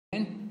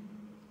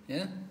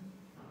Yeah?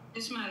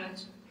 Yes,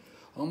 Maharaj.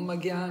 Om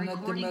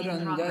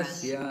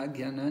Jnanatimirandasya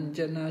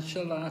Jnananjana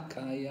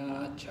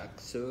Shalakaya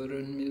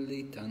Chaksurun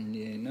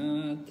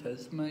Militanyena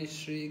Tasmai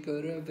Shri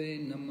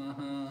Gurave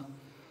Namaha.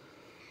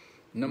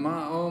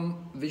 Nama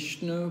Om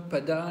Vishnu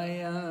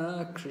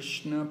Padaya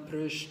Krishna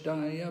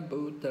Prishtaya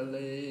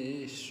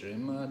Bhutale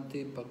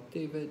Srimati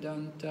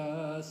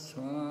Bhakti-vaibhava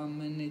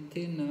Swami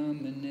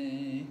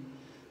Namane.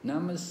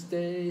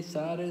 Namaste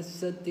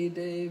Saraswati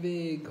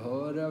Devi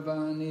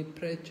Gauravani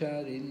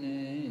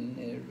Pracharine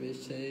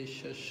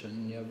Nirvishesha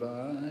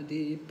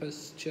Shanyavadi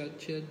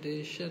Paschatya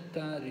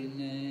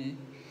Deshatarine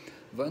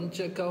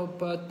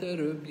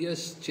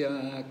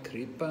Vanchakalpatarubhyascha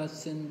Kripa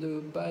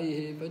Sindhu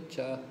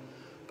Bhayavacha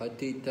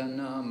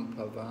Patitanam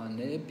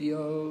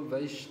Pavanebhyo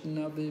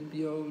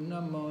Vaishnavibhyo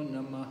Namo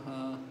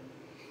Namaha.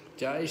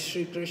 Jai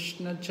Shri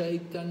Krishna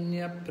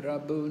Chaitanya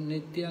Prabhu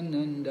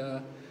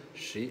Nityananda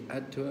Shri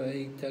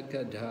Advaita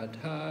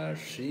Gadadhar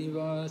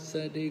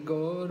Srivasadi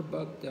Gaur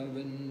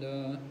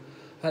Bhaktavinda.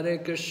 Hare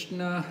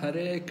Krishna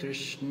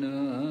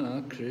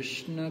Krishna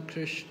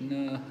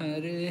Krishna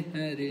Hare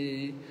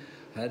Hare,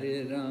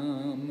 Hare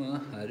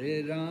Rama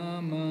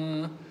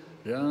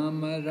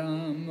Rama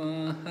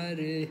Rama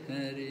Hare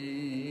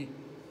Hare.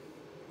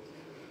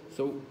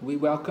 So we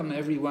welcome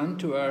everyone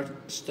to our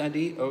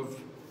study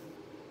of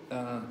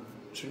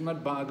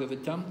Srimad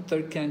Bhagavatam,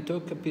 3rd Canto,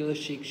 Kapila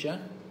Shiksha,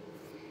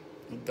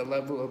 at the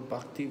level of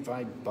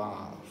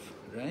Bhakti-vaibhava,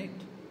 right?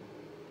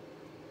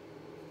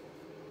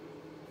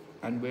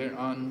 And we're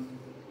on,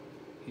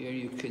 here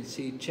you can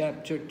see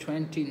chapter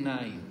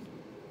 29.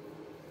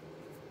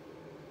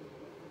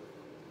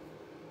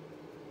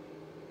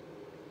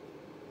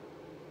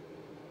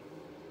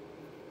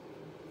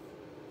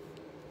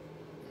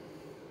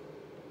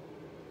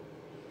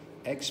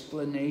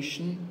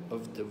 Explanation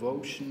of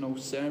devotional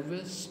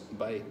service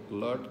by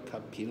Lord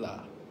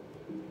Kapila.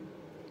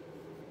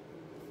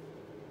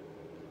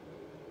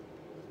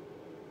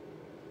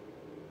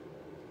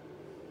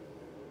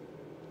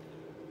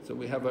 So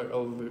we have our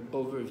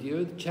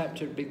overview. The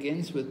chapter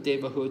begins with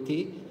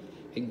Devahuti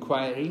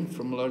inquiring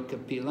from Lord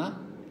Kapila.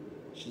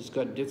 She's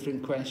got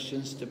different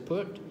questions to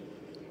put.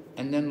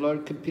 And then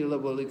Lord Kapila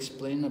will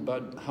explain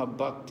about how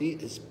bhakti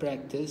is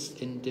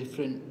practiced in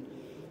different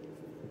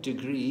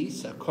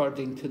degrees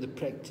according to the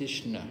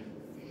practitioner,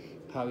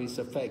 how he's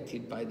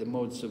affected by the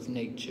modes of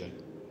nature.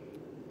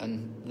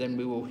 And then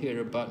we will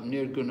hear about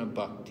nirguna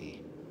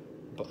bhakti,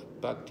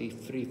 bhakti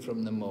free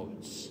from the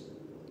modes.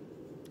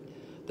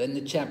 Then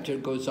the chapter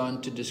goes on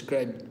to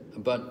describe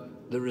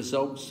about the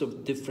results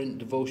of different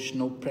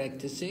devotional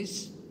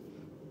practices.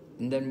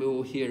 And then we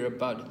will hear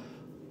about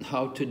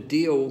how to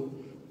deal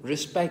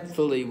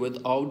respectfully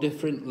with all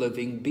different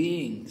living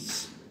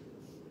beings.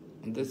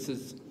 And this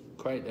is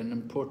quite an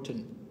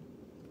important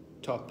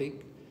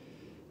topic,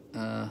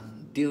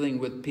 dealing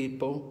with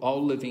people,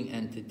 all living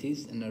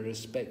entities, in a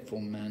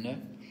respectful manner.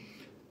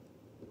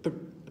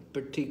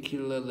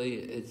 Particularly,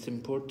 it's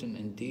important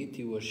in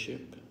deity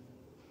worship.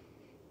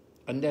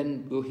 And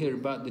then we'll hear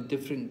about the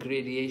different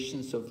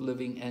gradations of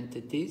living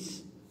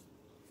entities.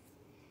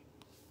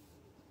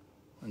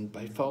 And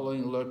by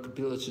following Lord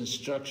Kapila's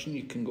instruction,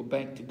 you can go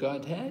back to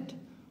Godhead.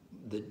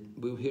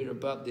 We'll hear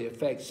about the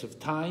effects of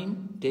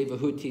time.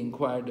 Devahuti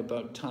inquired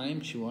about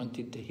time. She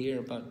wanted to hear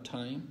about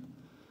time.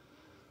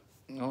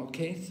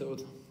 Okay, so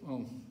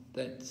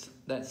that's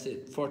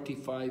it.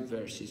 45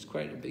 verses,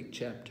 quite a big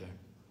chapter.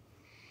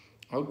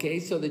 Okay,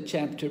 so the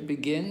chapter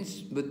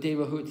begins with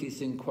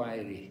Devahuti's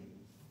inquiry.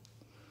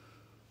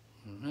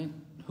 All right.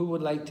 Who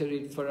would like to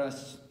read for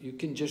us? You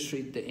can just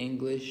read the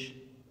English.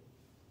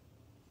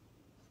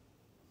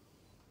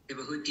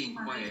 Devahuti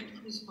inquired.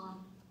 Please go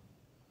on.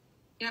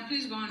 Yeah,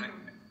 please go on.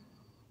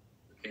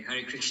 Okay,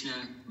 Hare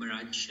Krishna,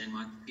 Maharaj and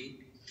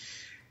Mataji.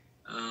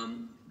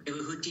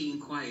 Devahuti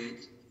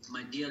inquired,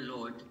 my dear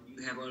Lord,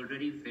 you have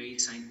already very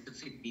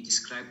scientifically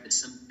described the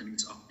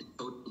symptoms of the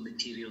total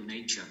material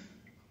nature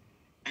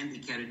and the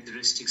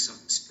characteristics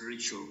of the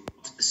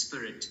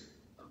spirit,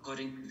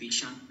 according to the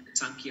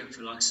Sankhya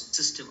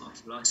system of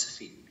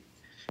philosophy.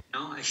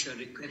 Now I shall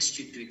request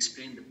you to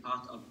explain the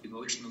path of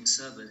devotional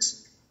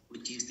service,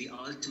 which is the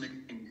ultimate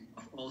end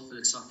of all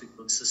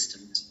philosophical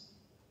systems.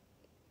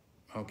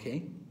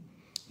 Okay,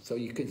 so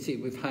you can see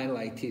we've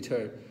highlighted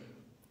her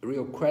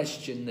real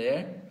question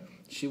there.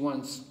 She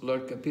wants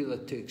Lord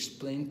Kapila to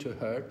explain to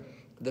her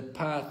the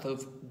path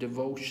of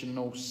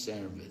devotional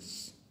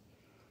service.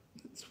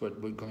 That's what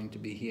we're going to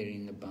be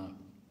hearing about.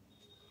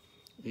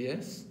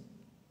 Yes?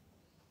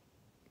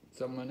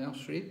 Someone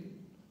else read?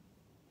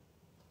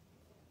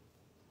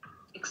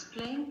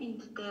 Explain in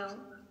detail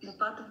the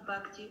path of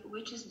bhakti,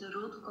 which is the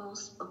root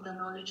cause of the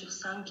knowledge of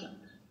Sankhya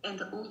and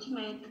the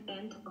ultimate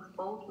end of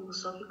all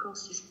philosophical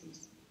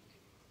systems.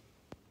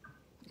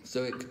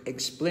 So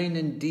explain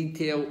in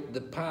detail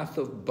the path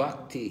of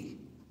bhakti.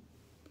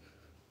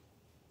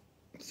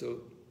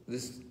 So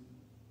this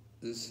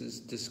is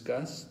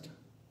discussed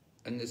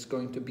and it's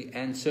going to be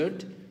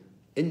answered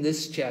in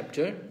this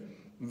chapter,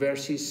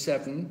 verses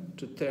 7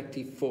 to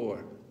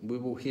 34. We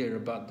will hear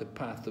about the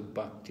path of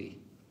bhakti.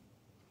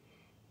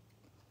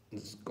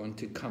 is going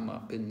to come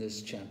up in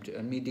this chapter,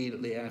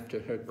 immediately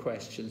after her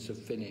questions are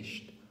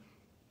finished.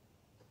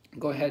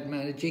 Go ahead,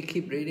 Maraji,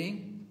 keep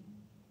reading.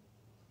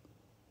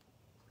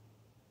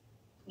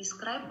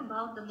 Describe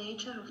about the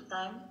nature of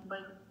time by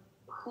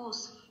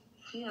whose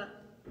fear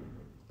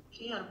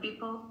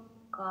people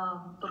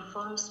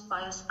performs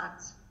pious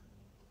acts.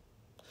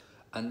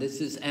 And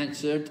this is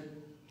answered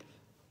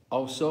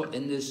also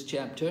in this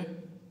chapter,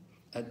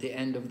 at the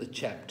end of the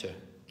chapter.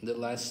 The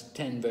last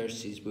 10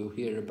 verses we'll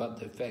hear about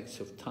the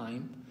effects of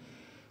time.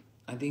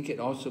 I think it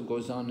also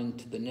goes on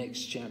into the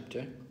next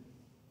chapter.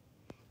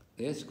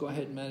 Yes, go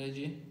ahead,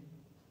 Maraji.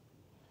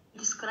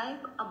 Describe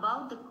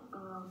about the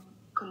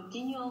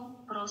continual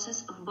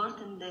process of birth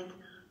and death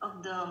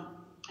of the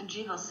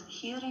jivas,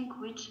 hearing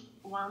which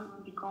one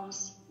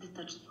becomes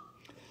detached.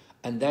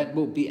 And that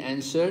will be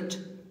answered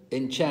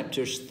in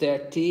chapters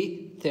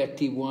 30,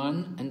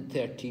 31 and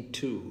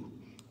 32.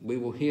 We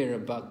will hear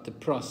about the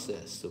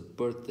process of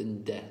birth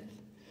and death.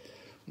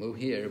 We'll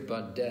hear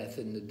about death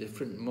in the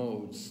different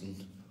modes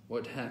and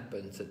what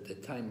happens at the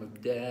time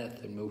of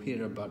death, and we'll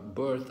hear about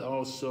birth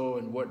also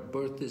and what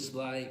birth is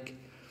like.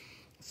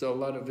 So a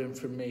lot of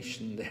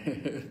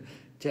information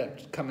there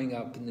coming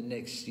up in the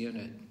next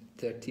unit,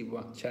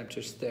 31,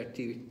 chapters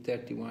 30,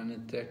 31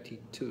 and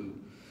 32.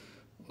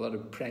 A lot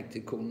of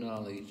practical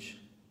knowledge.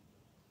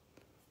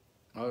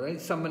 All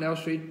right, someone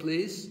else read,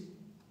 please.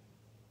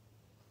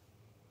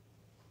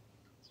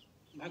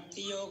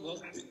 Bhakti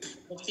Yoga.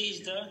 Bhakti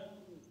is the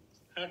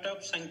heart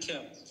of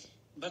Sankhya.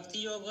 Bhakti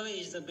Yoga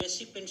is the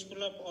basic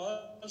principle of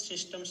all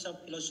systems of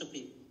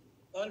philosophy.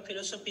 All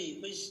philosophy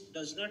which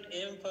does not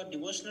aim for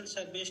devotional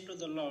service to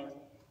the Lord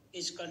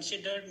is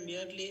considered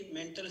merely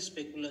mental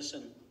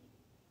speculation.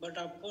 But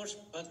of course,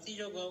 Bhakti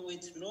Yoga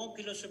with no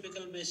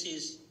philosophical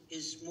basis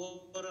is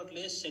more or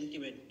less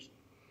sentiment.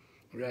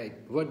 Right.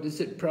 What does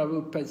it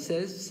Prabhupada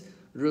says?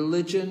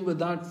 Religion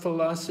without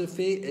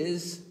philosophy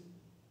is...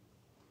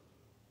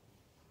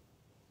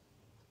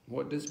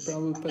 What does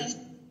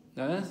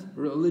Prabhupada...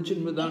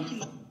 Religion without...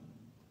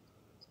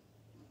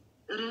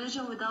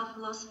 Religion without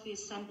philosophy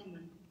is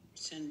sentiment.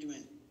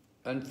 Sentiment.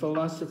 And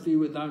philosophy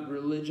without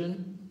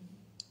religion?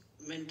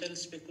 Mental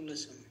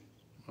speculation.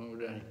 All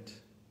right.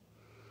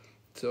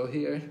 So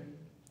here,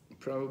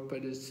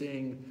 Prabhupada is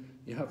saying,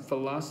 you have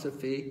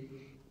philosophy,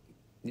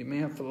 you may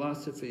have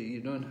philosophy,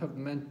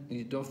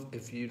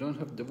 if you don't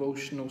have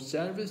devotional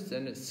service,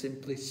 then it's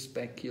simply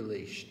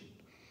speculation.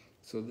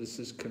 So this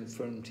is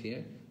confirmed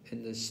here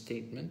in this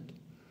statement.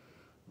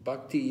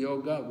 Bhakti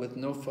Yoga with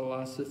no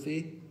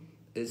philosophy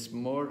is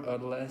more or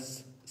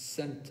less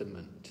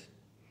sentiment.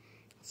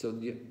 So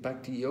the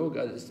Bhakti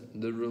Yoga is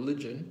the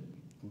religion,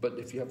 but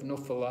if you have no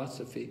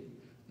philosophy,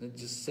 then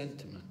it's just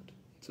sentiment.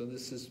 So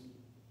this is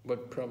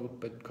what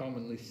Prabhupada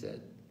commonly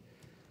said.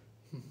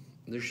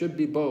 There should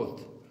be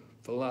both,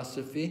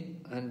 philosophy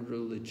and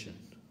religion.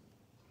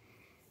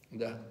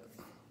 The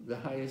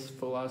highest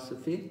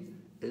philosophy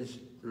is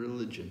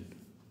religion.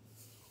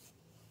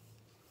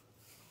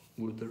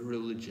 With a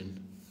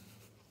religion.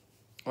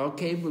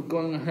 Okay, we're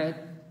going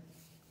ahead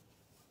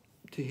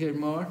to hear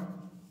more.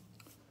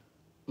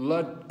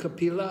 Lord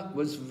Kapila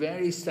was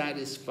very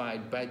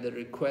satisfied by the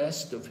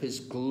request of his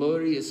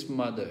glorious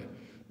mother,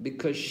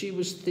 because she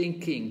was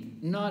thinking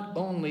not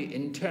only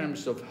in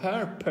terms of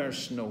her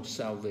personal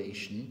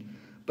salvation,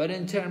 but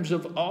in terms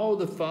of all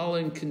the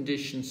fallen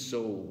conditioned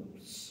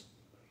souls.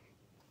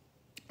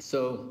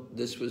 So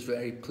this was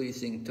very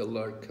pleasing to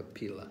Lord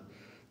Kapila.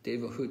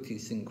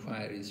 Devahuti's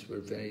inquiries were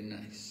very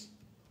nice.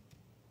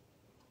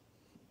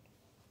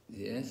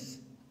 Yes?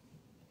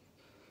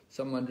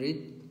 Someone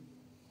read?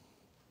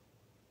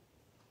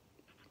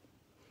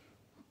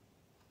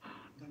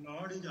 The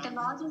Lord is...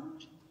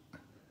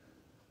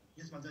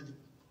 Yes, Mataji.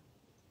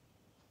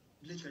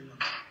 Please carry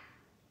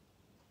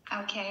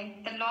on. Okay.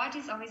 The Lord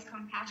is always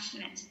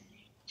compassionate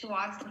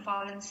towards the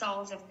fallen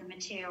souls of the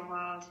material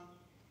world,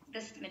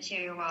 this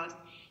material world,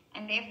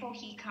 and therefore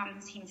he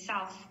comes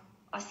himself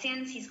or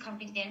sends his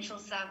confidential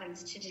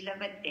servants to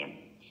deliver them.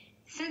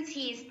 Since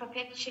he is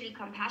perpetually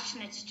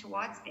compassionate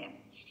towards them,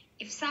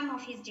 if some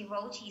of his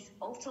devotees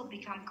also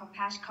become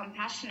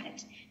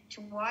compassionate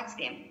towards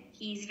them,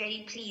 he is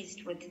very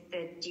pleased with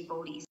the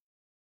devotees.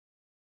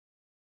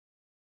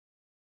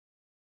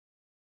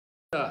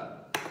 Right.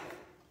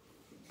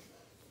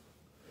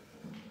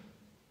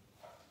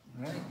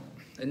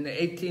 In the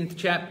 18th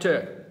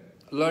chapter,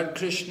 Lord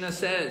Krishna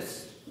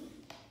says,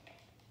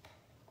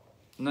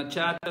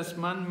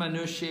 Nachatasman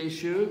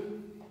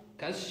manusheshu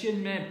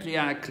kasyan me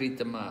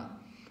priyakritama.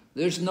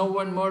 There's no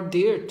one more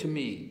dear to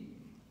me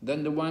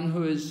than the one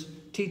who is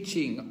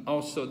teaching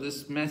also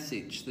this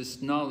message,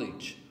 this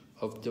knowledge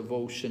of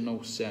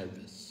devotional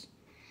service.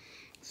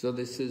 So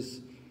this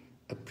is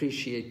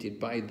appreciated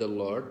by the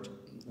Lord.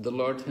 The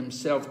Lord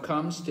himself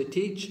comes to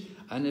teach,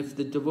 and if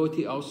the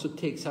devotee also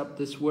takes up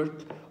this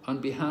work on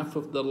behalf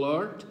of the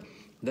Lord,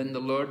 then the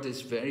Lord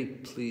is very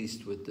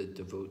pleased with the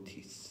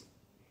devotees.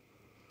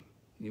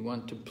 You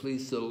want to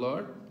please the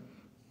Lord?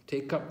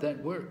 Take up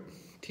that work,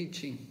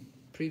 teaching,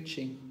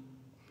 preaching.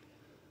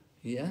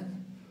 Yeah?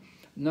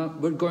 Now,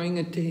 we're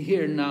going to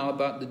hear now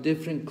about the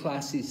different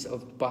classes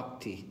of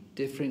bhakti,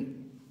 different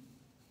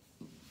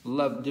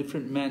love,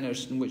 different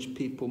manners in which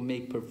people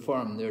may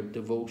perform their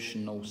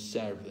devotional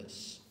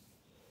service.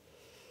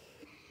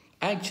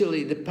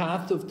 Actually, the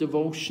path of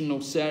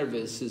devotional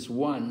service is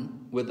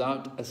one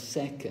without a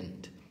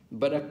second.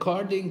 But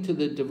according to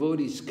the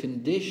devotee's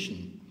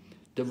condition,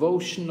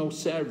 devotional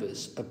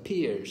service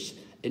appears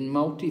in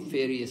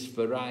multifarious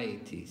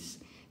varieties,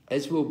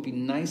 as will be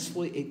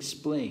nicely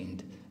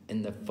explained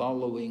in the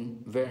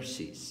following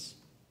verses.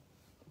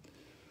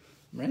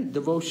 Right?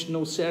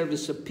 Devotional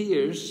service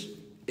appears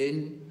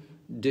in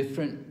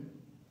different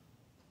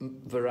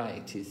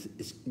varieties.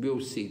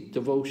 We'll see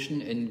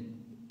devotion in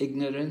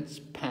ignorance,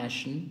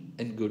 passion,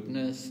 and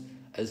goodness,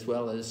 as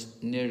well as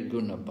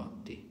nirguna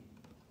bhakti.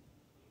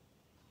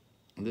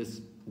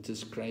 This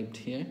described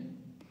here.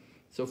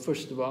 So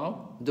first of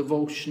all,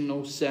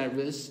 devotional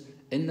service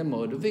in the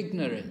mode of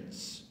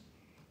ignorance.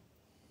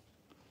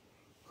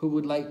 Who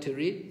would like to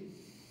read?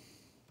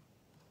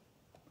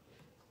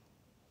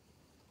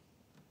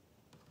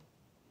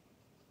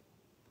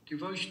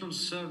 Devotional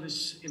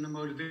service in the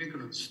mode of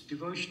ignorance.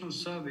 Devotional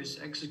service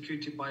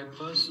executed by a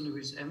person who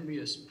is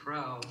envious,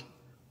 proud,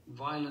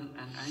 violent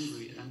and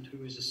angry, and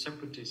who is a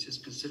separatist, is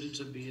considered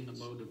to be in the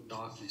mode of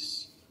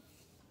darkness.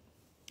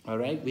 All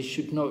right, we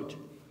should note,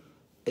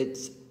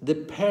 it's the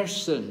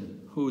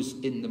person who's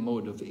in the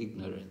mode of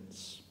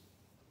ignorance.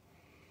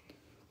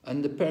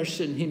 And the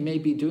person, he may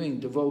be doing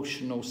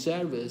devotional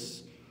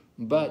service,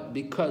 but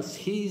because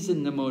he's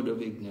in the mode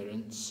of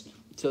ignorance,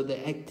 so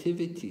the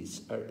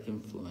activities are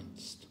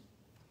influenced.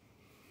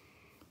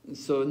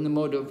 So in the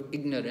mode of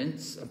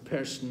ignorance, a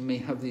person may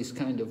have these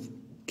kind of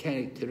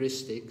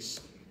characteristics: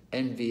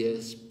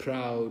 envious,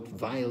 proud,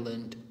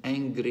 violent,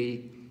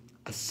 angry,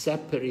 a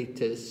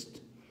separatist.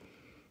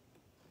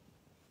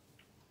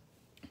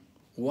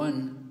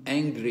 1,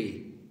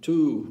 angry.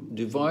 2,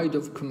 devoid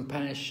of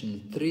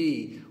compassion.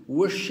 3,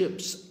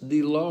 worships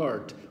the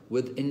Lord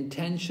with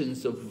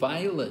intentions of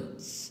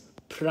violence,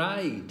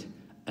 pride,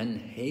 and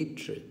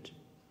hatred.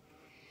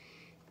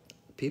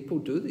 People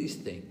do these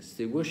things.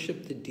 They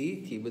worship the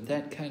deity with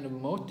that kind of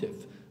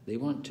motive. They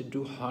want to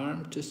do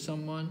harm to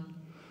someone.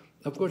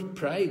 Of course,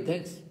 pride,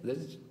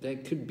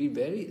 that could be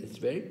it's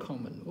very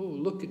common. Oh,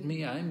 look at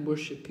me, I'm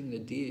worshipping the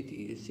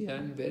deity. You see,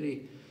 I'm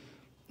very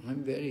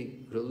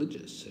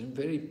religious. I'm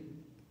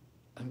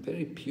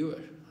very pure.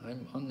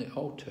 I'm on the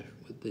altar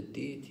with the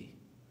deity.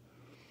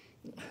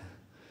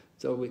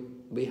 So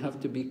we have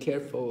to be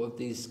careful of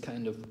these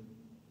kind of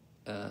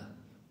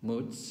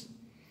moods.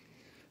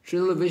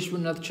 Srila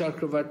Vishwanath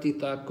Chakravarti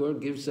Thakur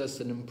gives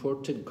us an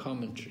important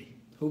commentary.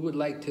 Who would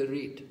like to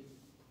read?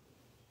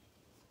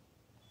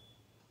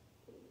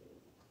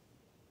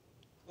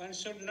 One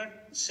should not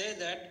say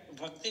that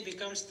bhakti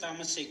becomes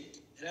tamasic.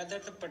 Rather,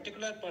 the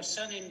particular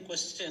person in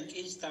question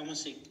is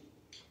tamasic.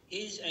 He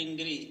is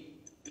angry.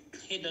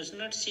 He does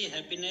not see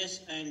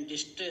happiness and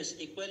distress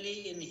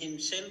equally in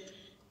himself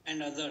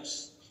and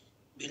others.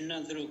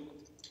 Bhinna druk.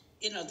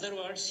 In other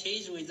words, he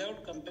is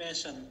without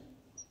compassion.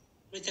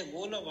 With a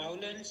goal of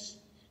violence,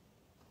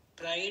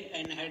 pride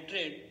and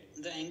hatred,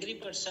 the angry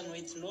person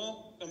with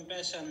no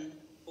compassion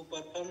who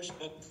performs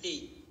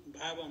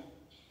bhakti-vaibhava,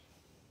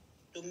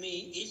 to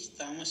me, is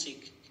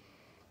tamasic.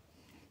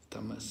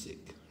 Tamasic,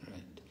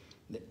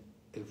 right.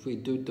 If we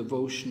do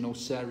devotional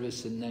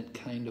service in that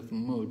kind of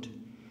mood,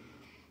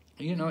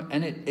 you know,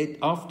 and it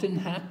often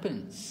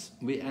happens.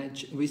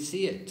 We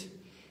see it.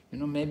 You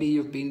know, maybe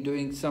you've been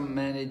doing some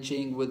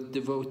managing with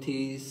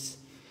devotees,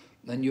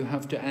 and you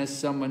have to ask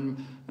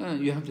someone,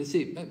 you have to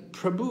say,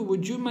 Prabhu,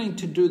 would you mind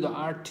to do the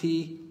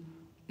arti?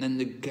 And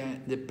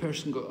the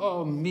person goes,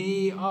 oh,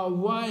 me? Oh,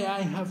 why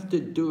I have to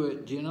do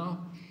it, you know?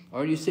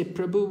 Or you say,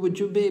 Prabhu, would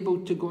you be able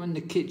to go in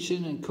the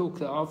kitchen and cook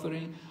the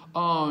offering?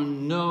 Oh,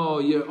 no,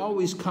 you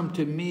always come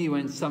to me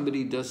when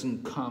somebody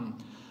doesn't come.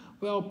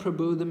 Well,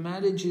 Prabhu, the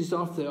marriage is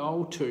off the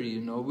altar,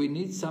 you know. We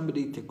need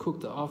somebody to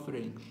cook the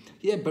offering.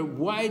 Yeah, but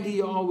why do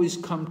you always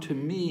come to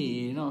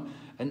me, you know?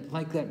 And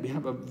like that, we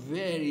have a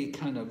very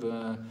kind of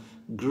a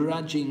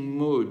grudging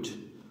mood,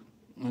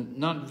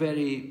 not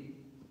very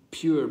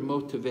pure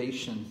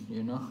motivation,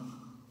 you know.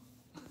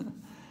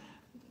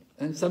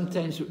 And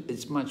sometimes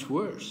it's much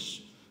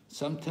worse.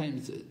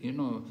 Sometimes, you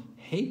know,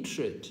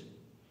 hatred.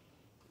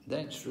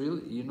 That's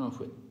really, you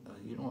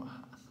know,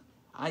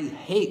 I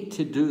hate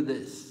to do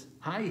this.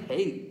 I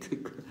hate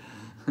to,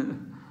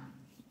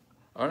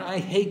 or I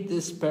hate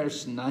this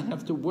person. I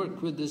have to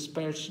work with this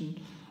person.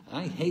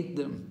 I hate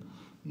them.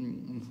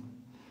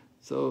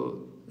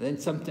 So then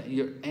sometimes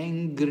you're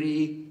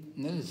angry.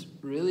 That's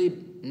really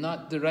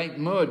not the right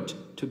mood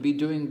to be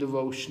doing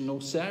devotional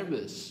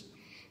service.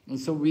 And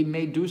so we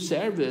may do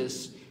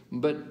service,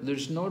 but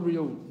there's no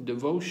real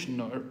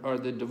devotion, or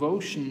the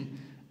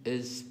devotion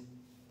has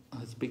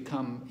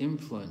become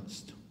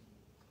influenced.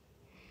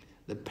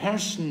 The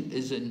person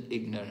is in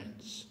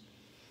ignorance.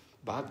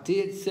 Bhakti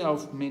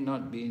itself may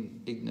not be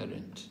in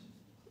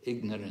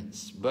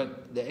ignorance,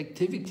 but the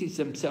activities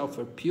themselves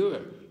are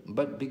pure.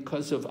 But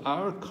because of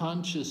our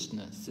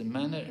consciousness, the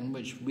manner in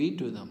which we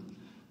do them,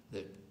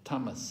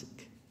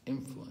 tamasic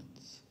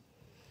influence.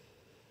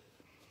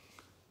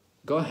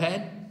 Go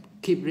ahead,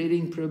 keep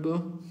reading,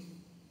 Prabhu.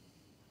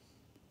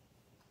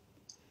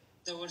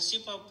 The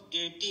worship of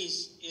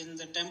deities in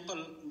the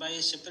temple by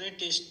a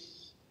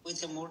separatist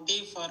with a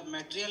motive for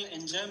material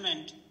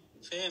enjoyment,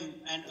 fame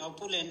and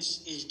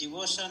opulence is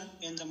devotion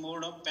in the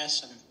mode of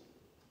passion.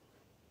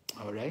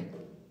 All right.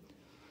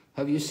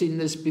 Have you seen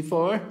this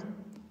before?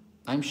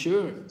 I'm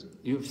sure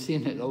you've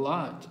seen it a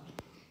lot.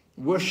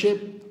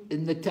 Worship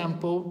in the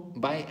temple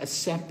by a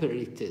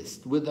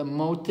separatist with a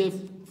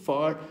motive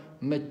for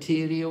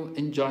material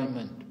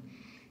enjoyment.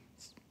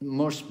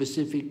 More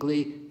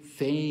specifically,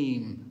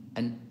 fame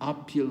and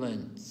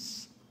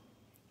opulence.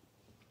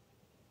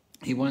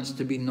 He wants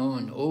to be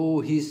known.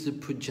 Oh, he's the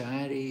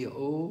pujari.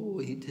 Oh,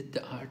 he did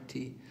the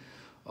arti.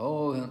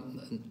 Oh,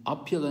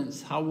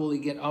 opulence. How will he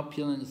get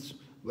opulence?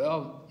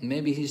 Well,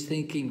 maybe he's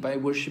thinking by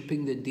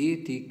worshipping the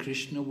deity,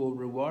 Krishna will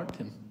reward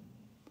him.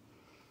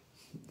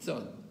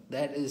 So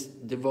that is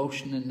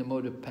devotion in the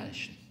mode of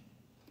passion.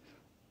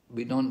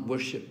 We don't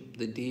worship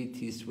the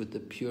deities with the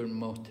pure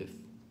motive.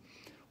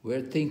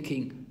 We're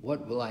thinking,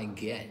 what will I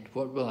get?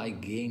 What will I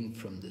gain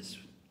from this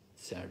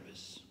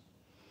service?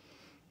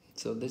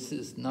 So this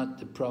is not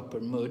the proper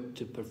mood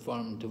to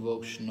perform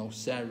devotional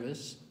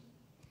service.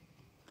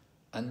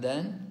 And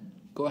then,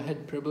 go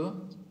ahead,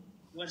 Prabhu.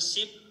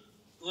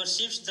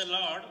 Worships the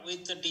Lord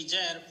with the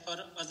desire for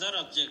other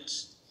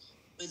objects,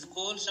 with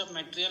goals of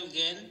material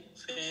gain,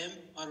 fame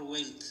or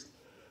wealth.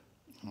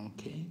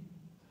 Okay.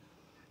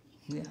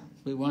 Yeah,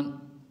 we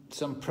want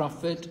some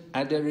profit,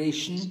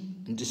 adoration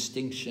and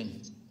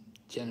distinction,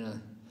 generally.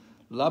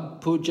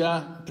 Lab,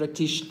 puja,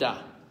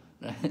 pratishta.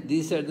 Right?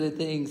 These are the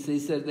things,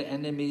 these are the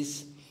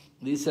enemies,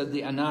 these are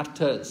the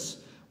anarthas,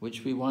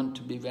 which we want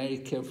to be very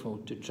careful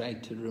to try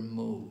to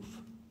remove.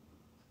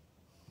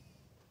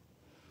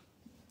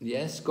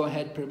 Yes, go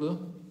ahead, Prabhu.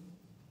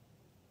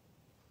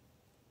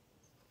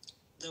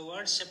 The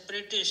word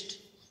separatist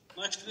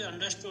must be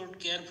understood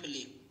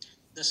carefully.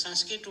 The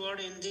Sanskrit word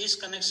in this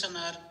connection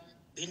are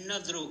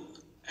Bhinna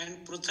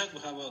and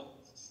Pruthak-bhava.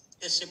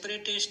 A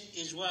separatist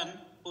is one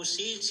who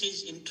sees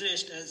his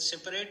interest as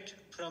separate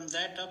from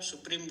that of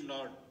Supreme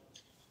Lord.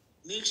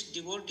 Mixed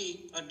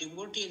devotee or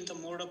devotee in the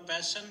mode of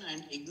passion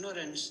and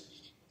ignorance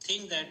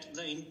think that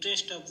the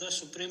interest of the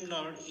Supreme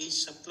Lord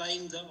is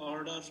supplying the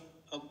order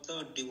of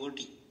the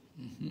devotee.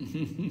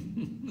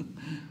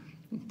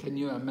 Can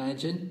you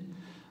imagine?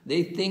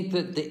 They think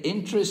that the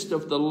interest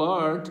of the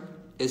Lord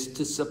is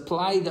to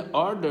supply the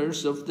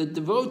orders of the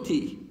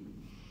devotee.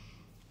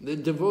 The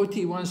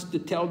devotee wants to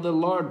tell the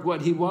Lord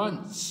what he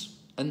wants,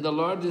 and the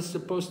Lord is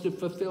supposed to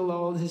fulfill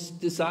all his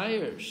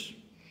desires.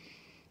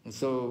 And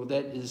so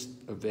that is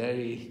a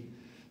very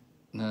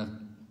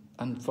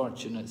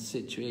unfortunate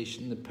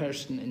situation. The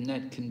person in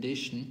that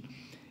condition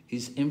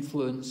is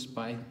influenced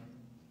by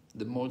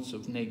the modes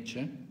of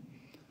nature.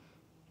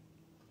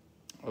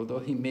 Although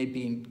he may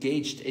be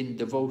engaged in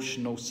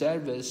devotional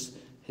service,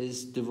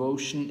 his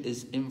devotion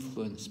is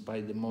influenced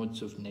by the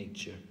modes of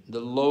nature, the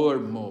lower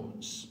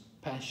modes,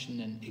 passion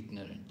and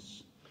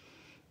ignorance.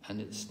 And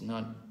it's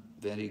not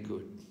very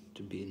good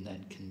to be in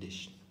that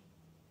condition.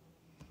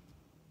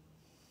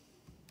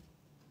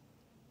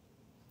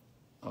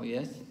 Oh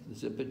yes,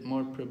 there's a bit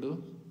more,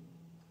 Prabhu.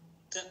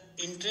 The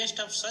interest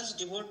of such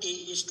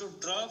devotee is to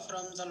draw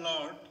from the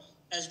Lord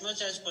as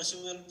much as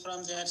possible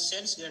from their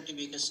sense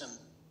gratification.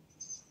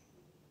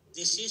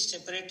 This is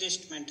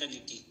separatist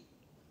mentality.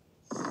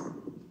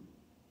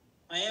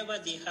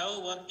 Mayavadi,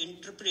 however,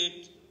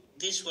 interpret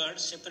this word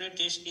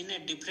separatist in a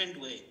different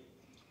way.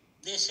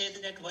 They say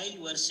that while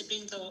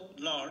worshipping the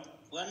Lord,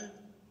 one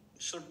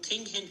should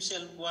think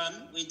himself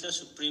one with the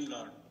Supreme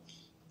Lord.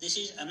 This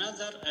is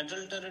another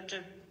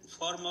adulterated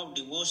form of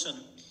devotion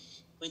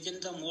within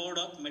the mode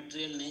of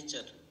material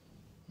nature.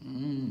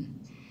 And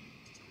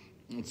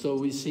so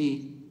we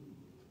see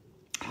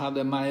how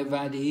the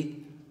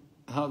Mayavadi,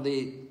 how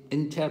they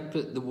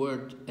interpret the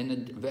word in a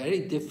very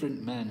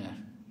different manner.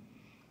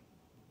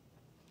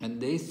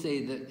 And they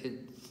say that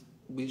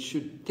we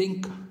should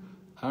think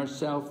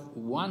ourselves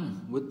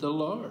one with the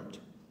Lord.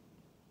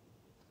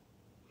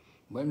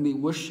 When we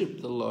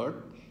worship the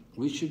Lord,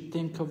 we should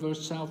think of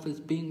ourselves as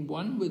being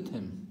one with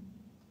Him.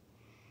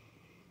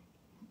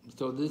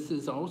 So this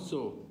is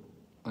also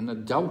an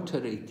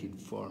adulterated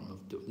form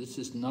of devotion. This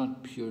is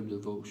not pure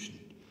devotion.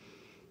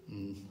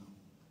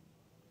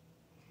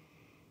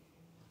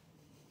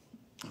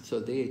 So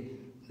they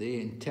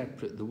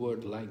interpret the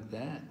word like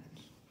that.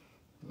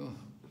 Oh,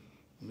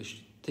 we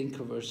should think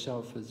of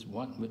ourselves as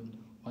one.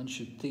 One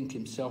should think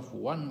himself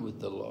one with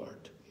the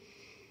Lord.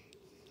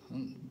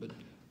 But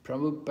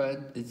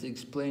Prabhupada is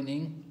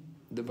explaining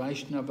the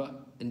Vaishnava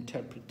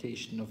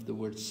interpretation of the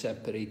word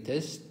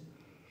separatist,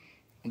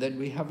 that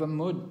we have a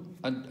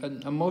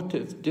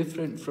motive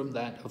different from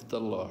that of the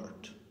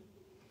Lord.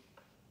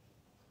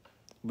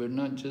 We're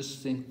not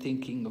just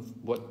thinking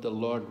of what the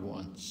Lord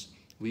wants.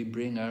 We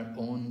bring our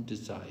own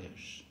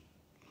desires.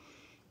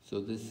 So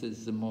this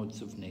is the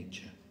modes of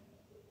nature.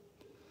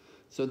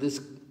 So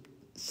this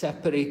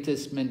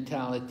separatist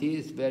mentality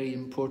is very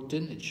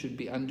important. It should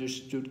be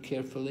understood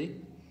carefully.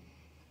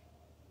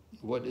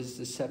 What is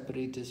the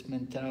separatist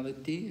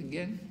mentality?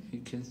 Again,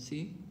 you can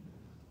see,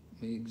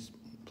 we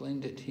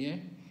explained it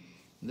here,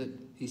 that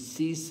he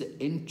sees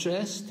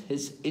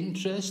his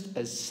interest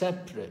as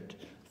separate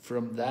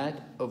from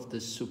that of the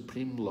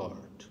Supreme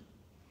Lord.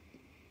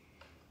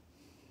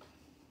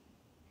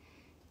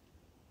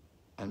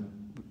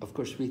 And of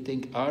course we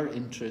think our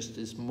interest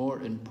is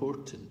more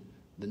important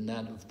than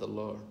that of the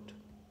Lord.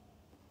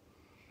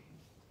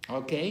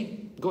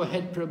 Okay, go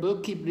ahead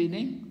Prabhu, keep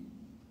reading.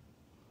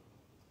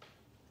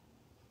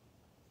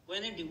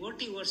 When a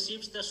devotee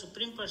worships the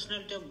Supreme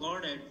Personality of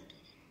Godhead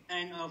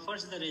and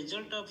offers the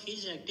result of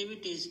his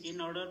activities in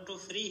order to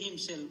free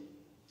himself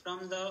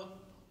from the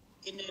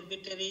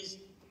inhibitories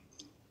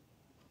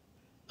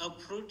of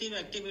fruitive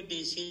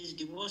activities, his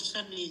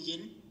devotion is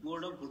in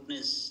mode of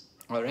goodness.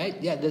 All right,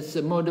 yeah, that's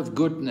the mode of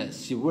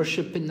goodness. You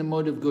worship in the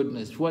mode of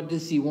goodness. What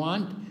does he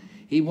want?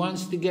 He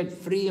wants to get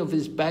free of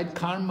his bad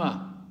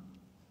karma.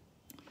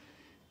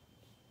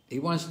 He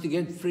wants to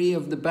get free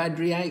of the bad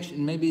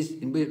reaction. Maybe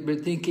we're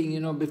thinking, you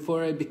know,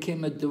 before I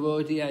became a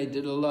devotee, I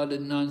did a lot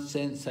of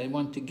nonsense. I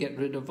want to get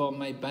rid of all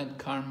my bad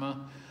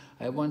karma.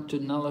 I want to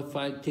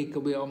nullify, take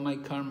away all my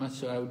karma,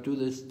 so I'll do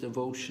this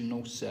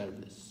devotional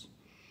service.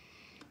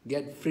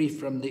 Get free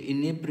from the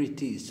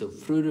inebrities of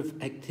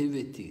fruitive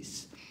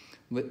activities,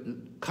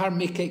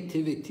 karmic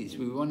activities.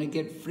 We want to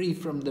get free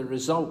from the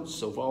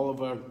results of all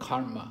of our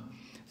karma.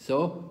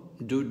 So,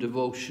 do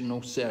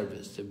devotional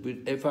service.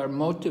 If our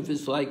motive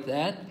is like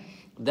that,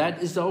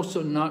 that is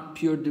also not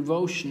pure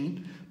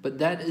devotion, but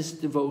that is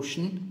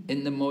devotion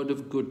in the mode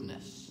of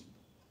goodness.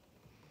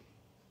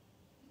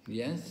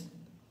 Yes?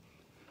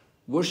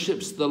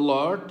 Worships the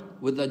Lord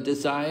with a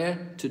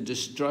desire to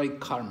destroy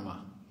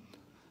karma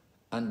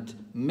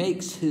and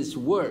makes his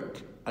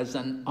work as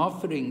an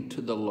offering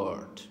to the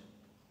Lord.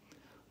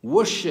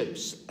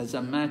 Worships as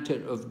a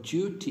matter of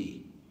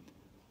duty.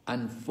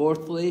 And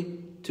fourthly,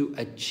 to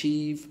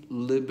achieve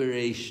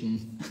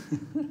liberation.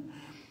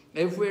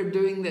 If we're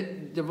doing the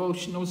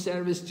devotional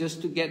service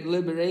just to get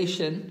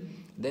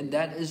liberation, then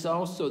that is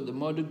also the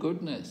mode of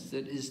goodness.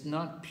 That is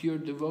not pure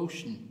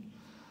devotion.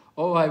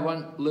 Oh, I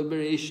want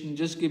liberation,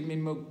 just give me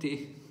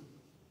mukti.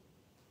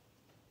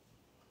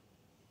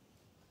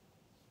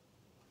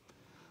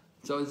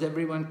 So is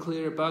everyone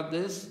clear about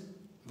this?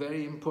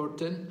 Very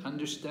important,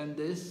 understand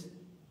this.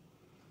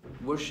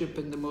 Worship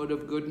in the mode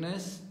of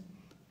goodness.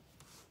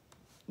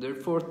 There are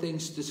 4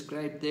 things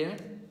described there.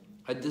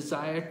 A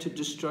desire to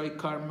destroy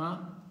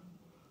karma.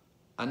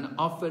 An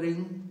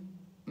offering,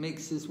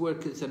 makes his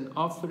work as an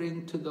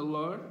offering to the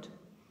Lord.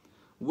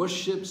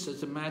 Worships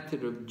as a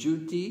matter of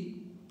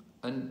duty.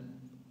 And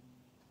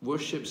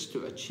worships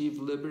to achieve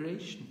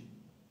liberation.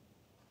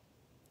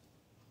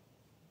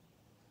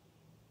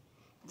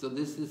 So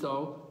this is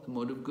all the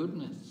mode of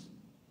goodness.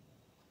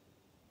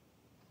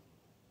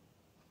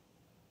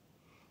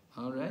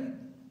 All right?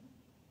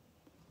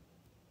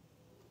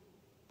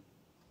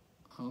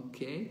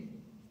 Okay.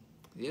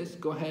 Yes,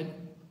 go ahead.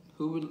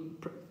 Who will...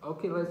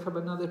 Okay, let's have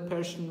another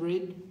person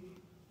read.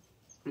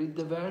 Read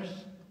the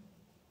verse.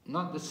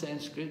 Not the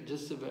Sanskrit,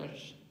 just the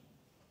verse.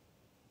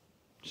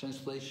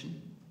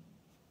 Translation.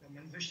 The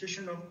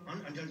manifestation of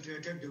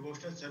unadulterated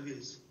devotional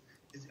service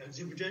is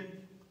exhibited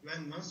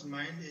when one's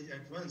mind is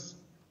at once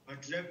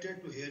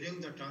attracted to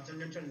hearing the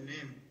transcendental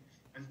name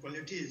and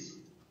qualities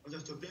of the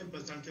Supreme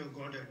Personality of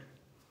Godhead,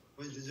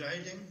 who is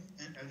residing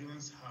in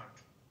everyone's heart.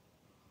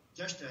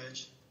 Just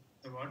as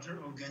the water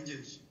of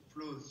Ganges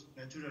flows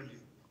naturally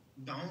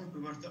down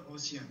towards the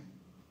ocean,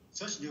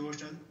 such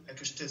devotional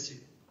ecstasy,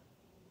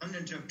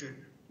 uninterrupted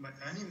by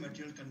any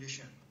material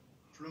condition,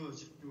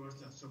 flows towards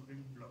the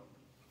Supreme Lord.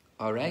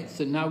 All right,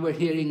 so now we're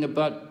hearing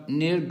about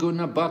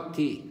Nirguna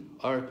Bhakti,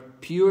 or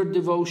pure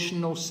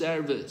devotional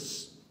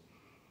service,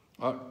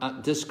 or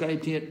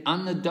described here,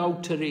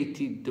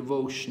 unadulterated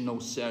devotional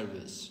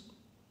service.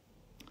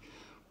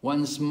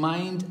 One's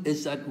mind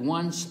is at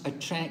once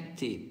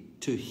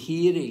attracted to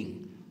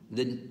hearing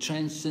the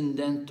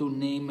transcendental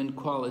name and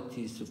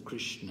qualities of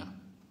Krishna.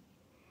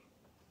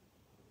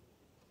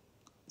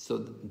 So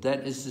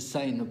that is the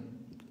sign of,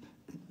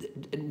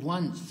 at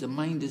once the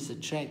mind is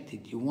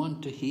attracted, you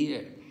want to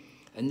hear.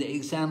 And the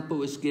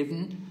example is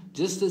given,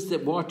 just as the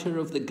water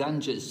of the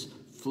Ganges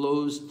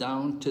flows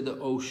down to the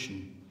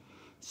ocean.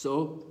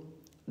 So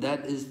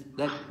that is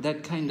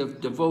that kind of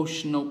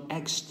devotional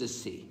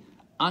ecstasy,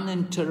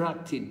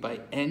 uninterrupted by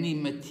any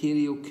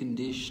material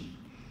condition,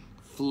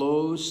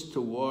 flows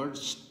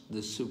towards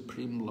the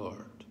Supreme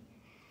Lord.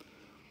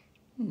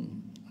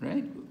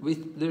 Right?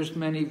 There's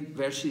many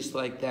verses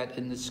like that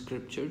in the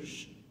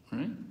scriptures,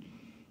 right?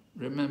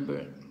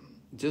 Remember,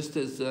 just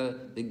as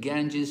the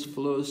Ganges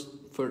flows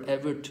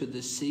forever to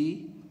the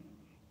sea,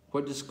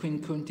 what does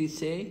Queen Kunti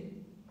say?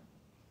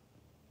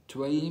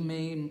 Tvai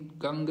me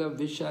Ganga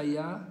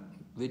Vishaya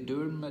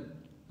Vidur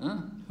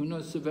Who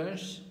knows the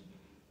verse?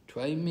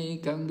 Tvai me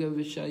Ganga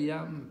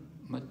Vishaya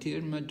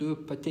Matir Madhu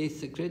Pate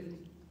Sakrit.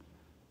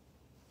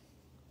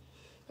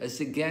 As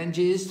the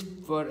Ganges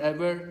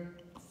forever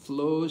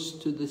flows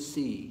to the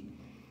sea.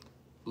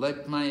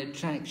 Let my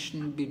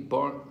attraction be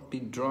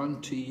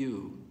drawn to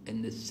you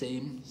in the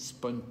same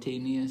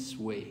spontaneous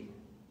way.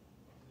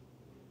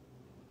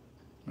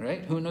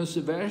 Right? Who knows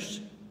the verse?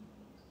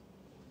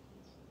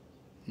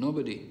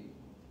 Nobody.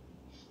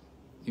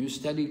 You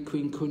studied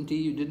Queen Kunti,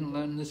 you didn't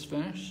learn this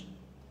verse?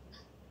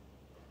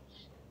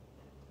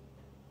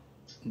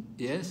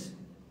 Yes?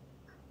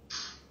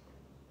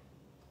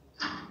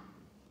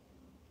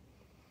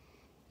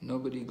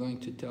 Nobody going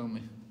to tell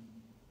me.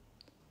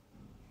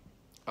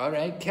 All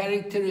right,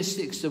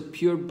 characteristics of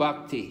pure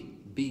bhakti,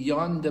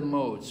 beyond the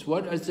modes.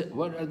 What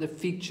are the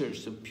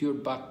features of pure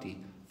bhakti?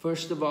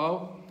 First of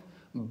all,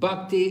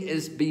 bhakti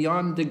is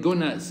beyond the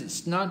gunas.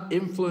 It's not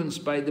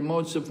influenced by the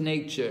modes of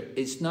nature.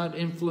 It's not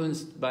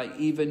influenced by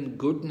even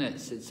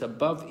goodness. It's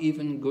above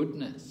even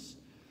goodness.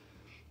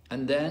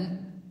 And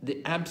then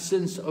the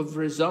absence of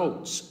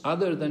results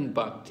other than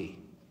bhakti.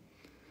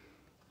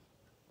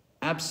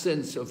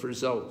 Absence of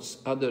results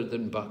other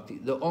than bhakti.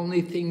 The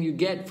only thing you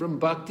get from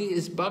bhakti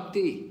is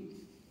bhakti.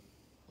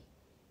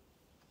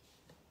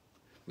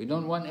 We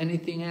don't want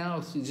anything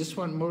else. We just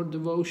want more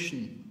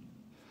devotion.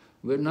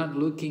 We're not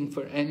looking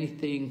for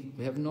anything.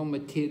 We have no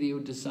material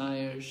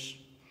desires.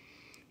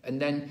 And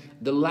then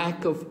the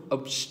lack of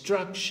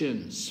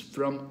obstructions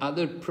from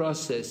other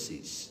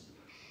processes.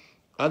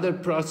 Other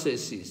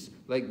processes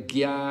like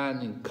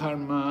gyan and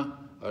karma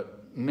or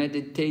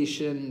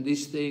meditation,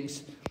 these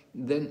things,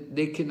 then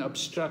they can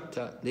obstruct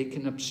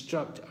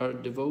our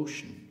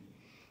devotion.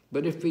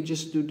 But if we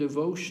just do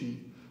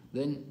devotion,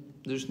 then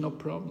there's no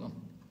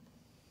problem.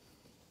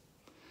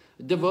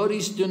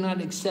 Devotees do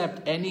not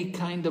accept any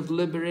kind of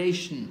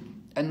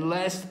liberation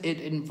unless it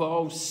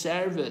involves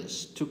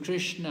service to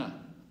Krishna.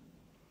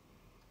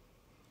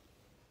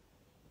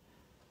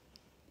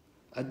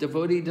 A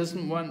devotee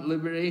doesn't want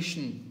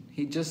liberation.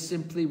 He just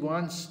simply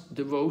wants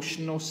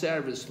devotional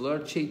service.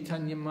 Lord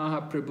Chaitanya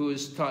Mahaprabhu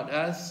has taught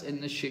us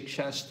in the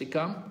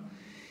Shikshastikam.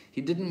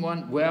 He didn't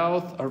want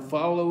wealth or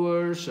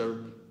followers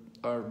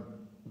or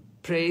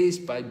praise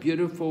by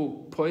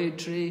beautiful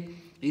poetry.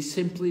 He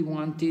simply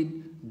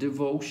wanted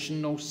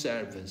devotional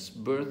service,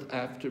 birth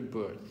after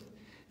birth.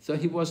 So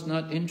he was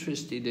not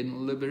interested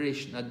in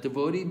liberation. A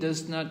devotee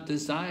does not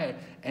desire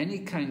any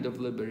kind of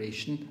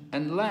liberation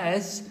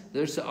unless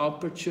there's an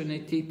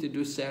opportunity to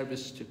do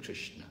service to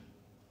Krishna.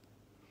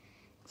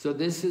 So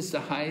this is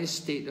the highest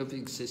state of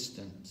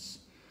existence,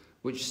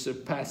 which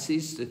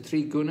surpasses the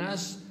three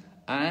gunas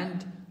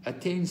and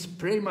attains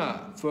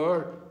prema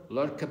for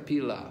Lord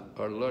Kapila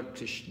or Lord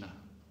Krishna.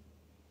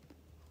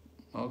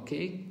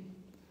 Okay,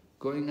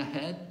 going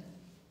ahead.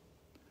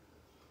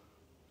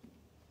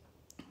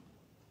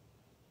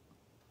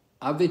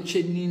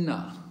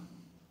 Avichinina,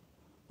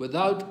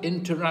 without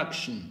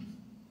interruption,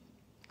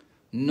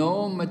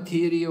 no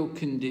material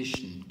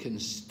condition can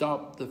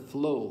stop the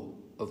flow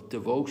of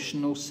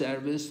devotional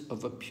service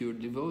of a pure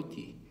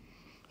devotee.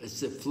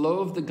 As the flow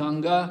of the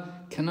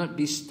Ganga cannot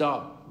be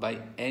stopped by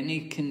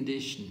any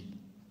condition.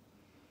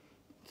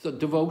 So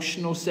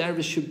devotional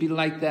service should be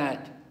like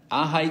that.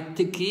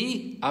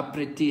 Ahaitaki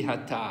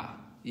apratihata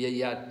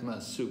yayatma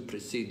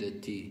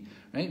suprasidati.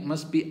 Right?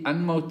 Must be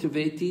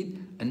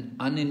unmotivated and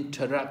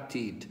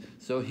uninterrupted.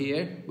 So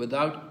here,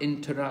 without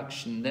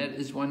interruption, that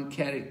is one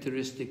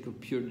characteristic of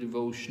pure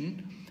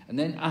devotion. And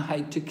then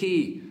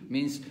ahaitaki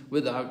means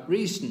without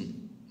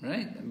reason.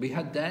 Right? We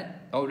had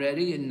that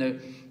already in the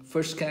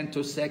first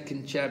canto,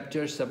 second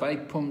chapter,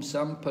 Savai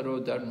Pumsam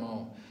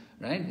Parodharmo.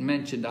 Right?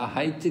 Mentioned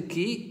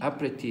ahaitaki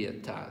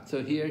apratiyata.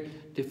 So here,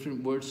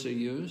 different words are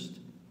used.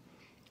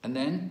 And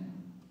then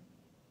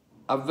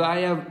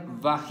avaya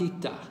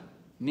vahita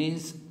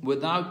means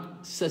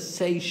without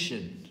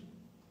cessation.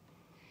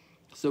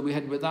 So we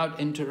had without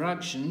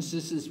interruptions,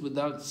 this is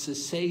without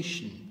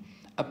cessation.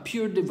 A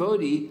pure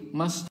devotee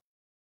must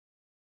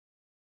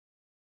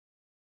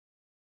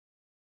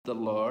the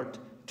Lord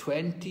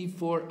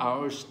 24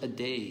 hours a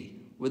day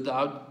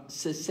without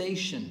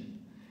cessation.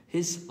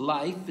 His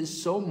life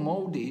is so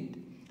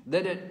molded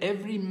that at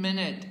every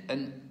minute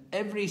and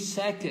every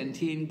second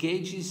he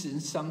engages in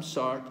some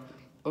sort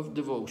of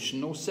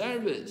devotional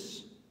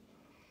service.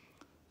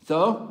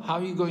 So, how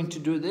are you going to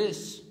do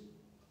this?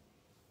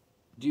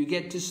 Do you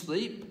get to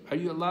sleep? Are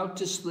you allowed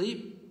to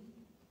sleep?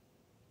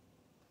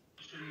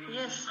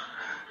 Yes.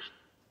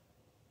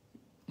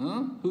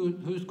 Huh?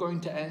 Who's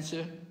going to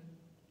answer?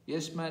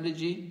 Yes,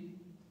 Mataji?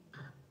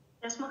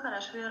 Yes,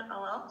 Maharaj, we are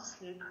allowed to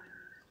sleep.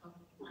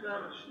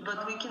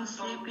 But we can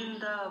sleep in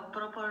the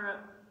proper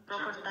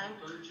time.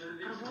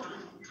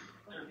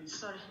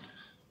 Sorry.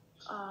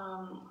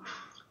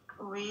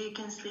 We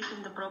can sleep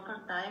in the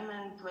proper time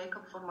and wake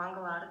up for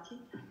Mangala Arati.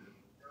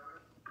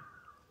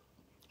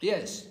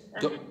 Yes.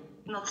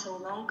 Not so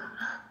long.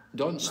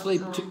 Don't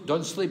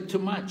sleep too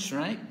much,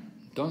 right?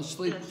 Don't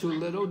sleep too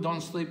little,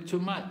 don't sleep too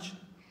much.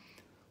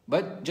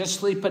 But just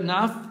sleep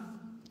enough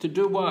to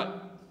do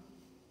what?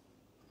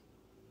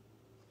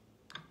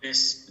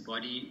 Rest the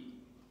body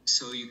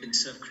so you can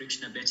serve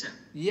Krishna better.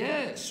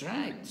 Yes,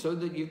 right. So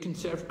that you can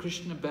serve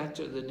Krishna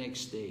better the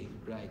next day.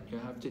 Right. You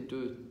have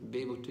to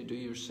be able to do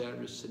your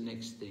service the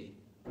next day.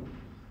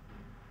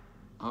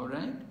 All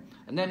right.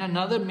 And then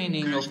another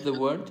meaning of the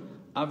word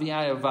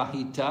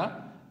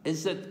avyayavahita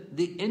is that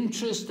the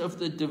interest of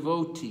the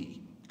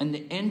devotee and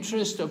the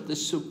interest of the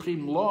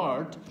Supreme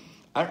Lord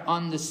are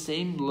on the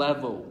same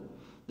level.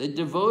 The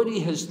devotee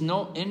has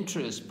no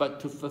interest but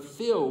to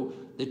fulfill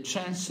the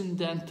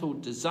transcendental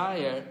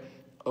desire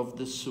of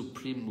the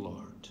Supreme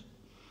Lord.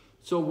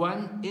 So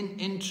one in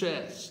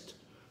interest.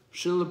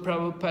 Srila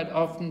Prabhupada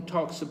often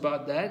talks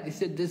about that. He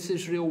said this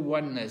is real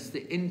oneness,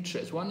 the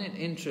interest. One in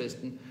interest.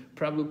 And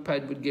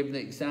Prabhupada would give the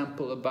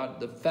example about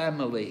the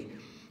family.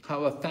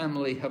 How a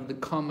family have the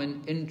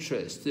common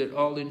interest. They're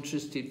all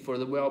interested for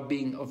the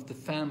well-being of the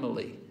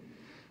family.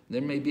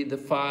 There may be the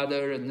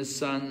father and the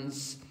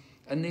sons,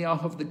 and they all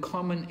have the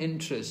common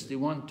interest. They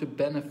want to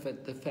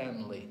benefit the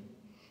family.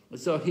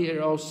 So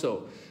here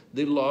also,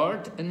 the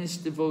Lord and his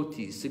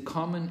devotees, the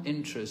common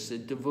interest. The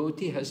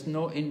devotee has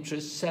no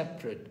interest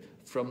separate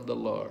from the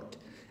Lord.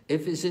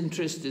 If his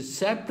interest is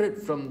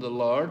separate from the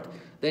Lord,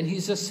 then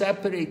he's a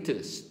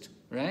separatist,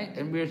 right?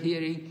 And we're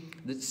hearing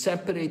that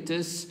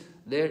separatists,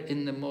 they're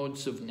in the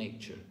modes of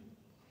nature.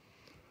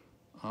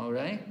 All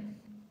right?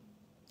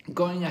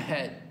 Going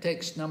ahead,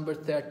 text number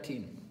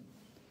 13.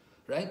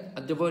 Right?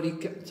 A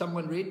devotee,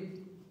 someone read?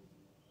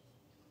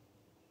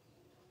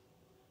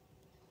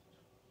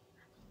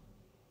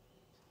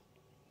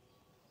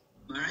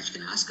 Maharaj,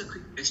 can I ask a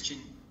quick question,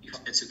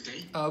 if that's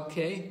okay?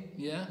 Okay,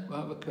 yeah, we'll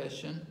have a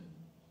question.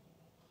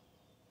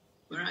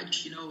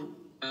 Maharaj, you know,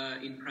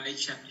 in prior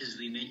chapters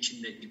we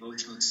mentioned that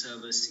devotional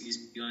service is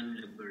beyond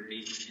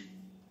liberation.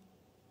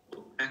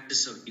 For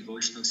practice of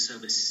devotional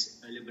service,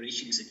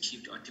 liberation is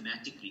achieved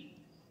automatically.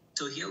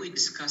 So here we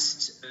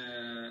discussed,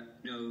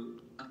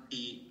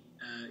 Bhakti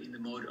in the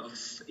mode of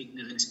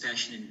ignorance,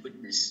 passion, and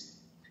goodness.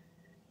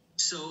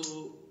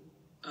 So,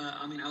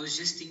 I was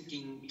just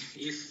thinking,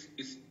 if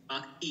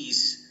Bhakti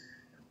is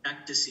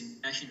practice in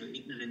passion or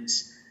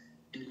ignorance,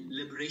 then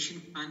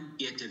liberation can't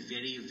be at a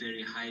very,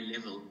 very high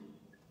level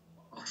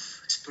of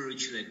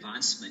spiritual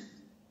advancement.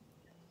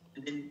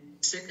 And then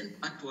the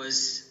second part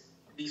was,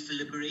 if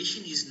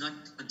liberation is not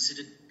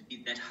considered to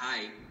be that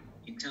high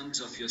in terms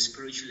of your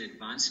spiritual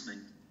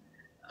advancement,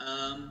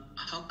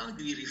 how come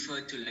do we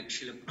refer to like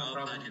Srila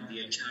Prabhupada and the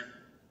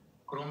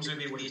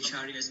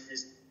Acharyas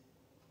as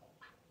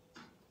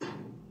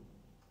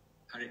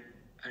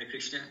Hare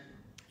Krishna?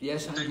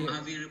 Yes, I'm here.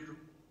 Mahavir,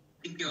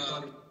 I think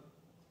your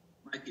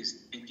mic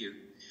is, thank you.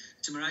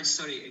 So Maharaj,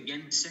 sorry,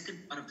 again, the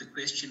second part of the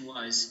question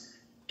was,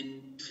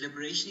 if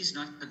liberation is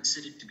not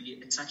considered to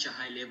be at such a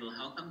high level,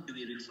 how come do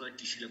we refer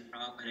to Srila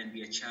Prabhupada and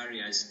the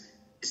Acharyas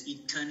as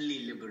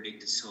eternally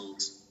liberated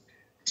souls?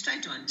 Let's try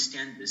to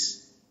understand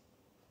this.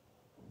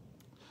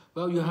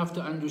 Well, you have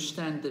to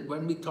understand that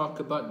when we talk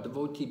about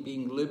devotee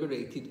being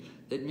liberated,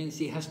 that means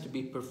he has to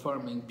be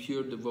performing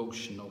pure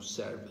devotional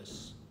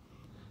service.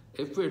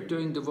 If we're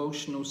doing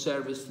devotional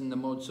service in the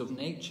modes of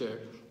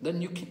nature,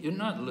 then you're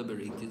not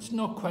liberated. It's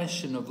no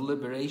question of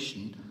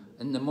liberation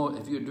in the mode,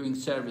 if you're doing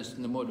service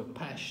in the mode of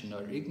passion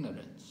or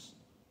ignorance.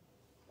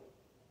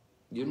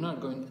 You're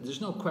not going, there's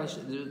no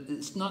question,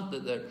 it's not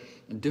that they're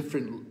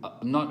different,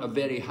 not a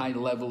very high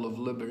level of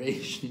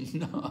liberation.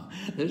 No,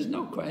 there's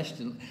no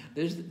question.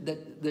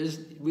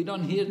 We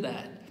don't hear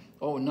that.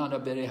 Oh, not a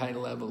very high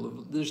level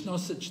of, there's no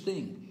such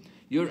thing.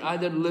 You're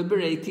either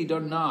liberated or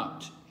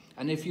not.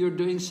 And if you're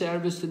doing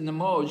service in the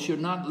modes, you're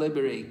not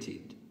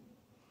liberated.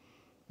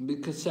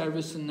 Because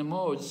service in the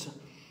modes,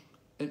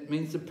 it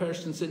means the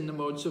person's in the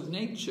modes of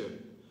nature.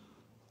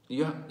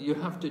 You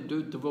have to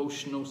do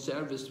devotional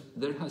service.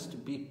 There has to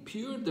be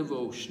pure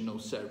devotional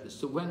service.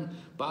 So when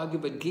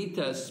Bhagavad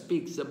Gita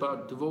speaks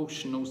about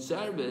devotional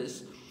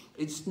service,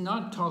 it's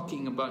not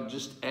talking about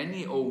just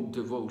any old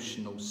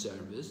devotional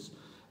service.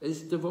 It's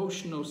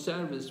devotional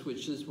service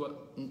which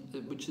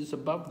is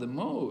above the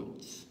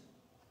modes.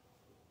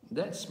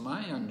 That's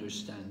my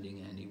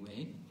understanding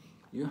anyway.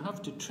 You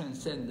have to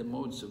transcend the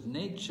modes of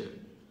nature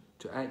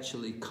to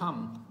actually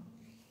come.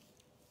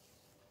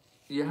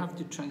 You have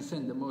to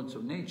transcend the modes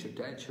of nature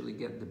to actually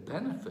get the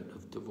benefit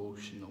of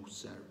devotional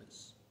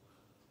service.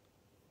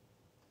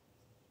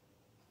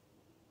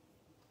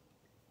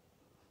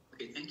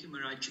 Okay, thank you,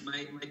 Maharaj.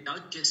 My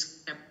doubt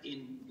just kept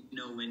in,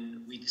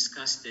 when we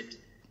discussed that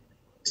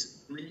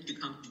the minute you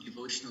come to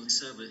devotional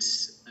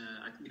service,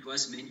 I think it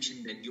was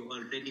mentioned that you're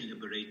already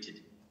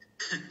liberated.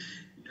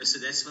 So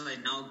that's why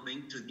now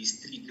going through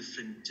these three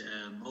different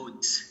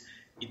modes,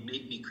 it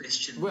made me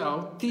question.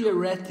 Well,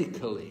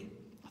 theoretically,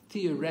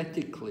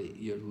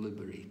 you're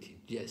liberated.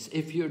 Yes,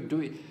 if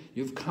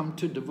you've come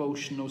to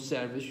devotional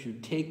service, you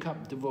take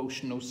up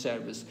devotional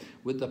service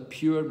with a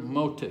pure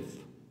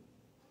motive.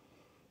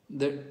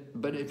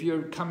 But if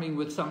you're coming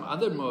with some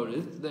other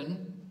motive,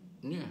 then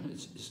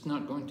it's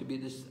not going to be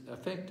this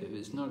effective.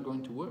 It's not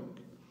going to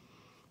work.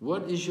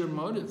 What is your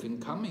motive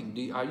in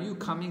coming? Are you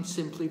coming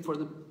simply for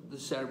the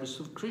service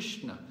of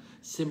Krishna?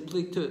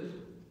 Simply to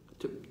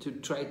to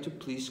try to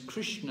please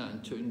Krishna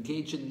and to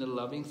engage in the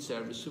loving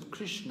service of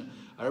Krishna?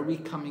 Are we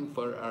coming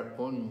for our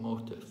own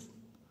motive?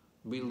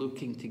 Are we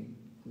looking to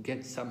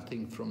get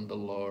something from the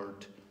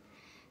Lord?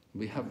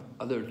 We have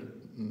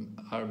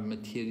our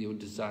material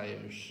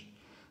desires.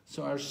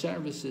 So our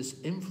service is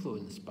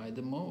influenced by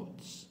the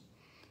modes.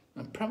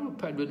 And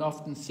Prabhupada would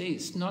often say,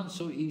 it's not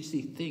so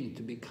easy thing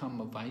to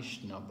become a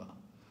Vaishnava,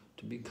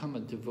 to become a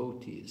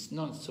devotee. It's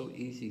not so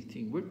easy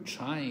thing. We're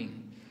trying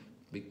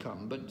to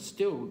become, but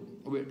still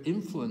we're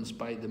influenced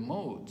by the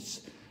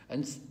modes.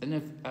 And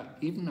if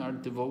even our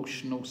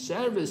devotional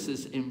service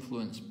is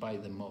influenced by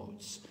the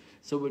modes.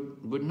 So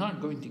we're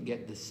not going to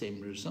get the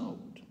same result.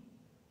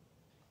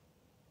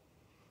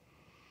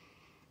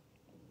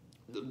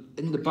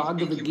 In the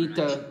Bhagavad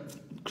Gita,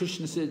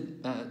 Krishna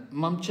said,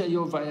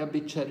 Mamchayo vaya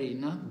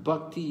bicharena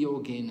bhakti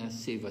yogena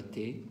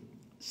sevate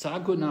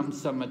sagunam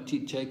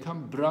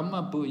samatichekam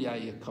brahma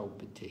bhuyaya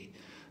kalpate.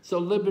 So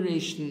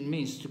liberation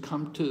means to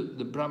come to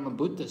the Brahma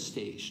Buddha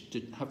stage,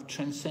 to have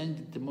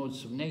transcended the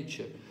modes of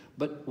nature.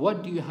 But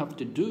what do you have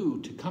to do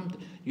to come to?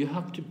 You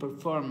have to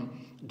perform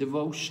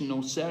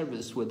devotional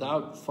service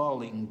without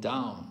falling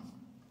down.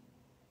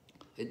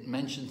 It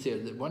mentions here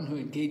that one who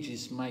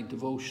engages my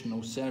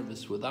devotional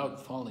service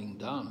without falling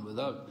down,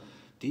 without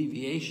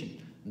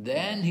deviation,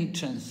 then he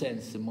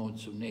transcends the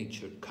modes of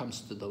nature,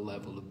 comes to the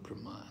level of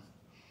Brahman.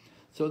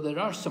 So there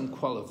are some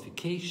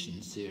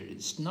qualifications there.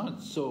 It's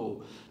not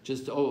so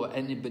just, oh,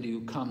 anybody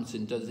who comes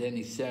and does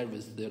any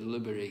service, they're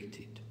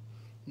liberated.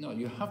 No,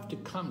 you have to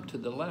come to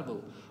the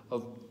level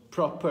of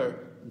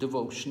proper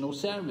devotional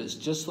service,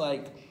 just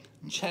like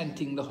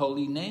chanting the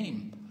holy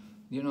name.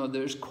 You know,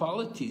 there's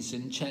qualities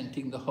in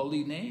chanting the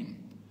holy name.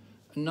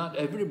 Not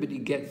everybody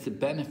gets the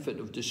benefit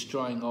of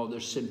destroying all their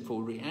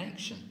sinful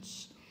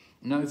reactions.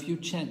 Now, if you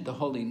chant the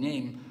holy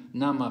name,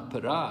 Nama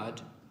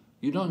Parad,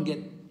 you don't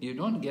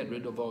get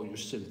rid of all your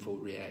sinful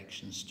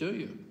reactions, do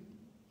you?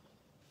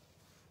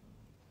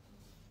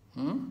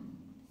 No,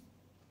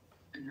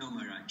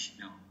 Maharaj,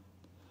 no.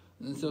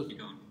 And so, you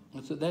don't.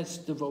 So that's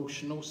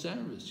devotional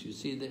service. You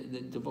see,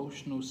 the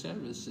devotional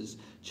service is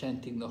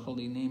chanting the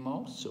holy name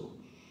also.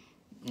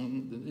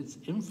 And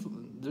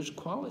there's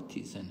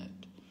qualities in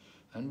it.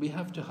 And we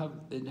have to have,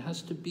 it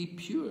has to be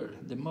pure.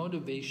 The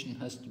motivation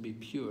has to be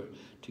pure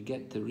to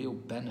get the real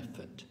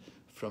benefit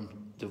from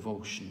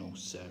devotional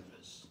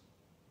service.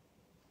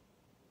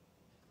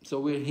 So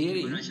we're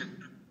hearing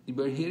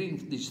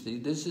these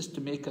things. This is to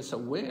make us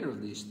aware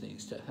of these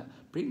things, to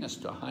bring us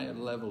to a higher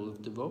level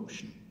of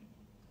devotion.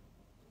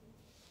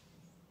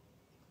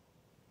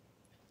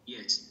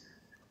 Yes.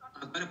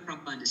 I've got a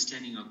proper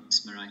understanding of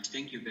this, Maharaj.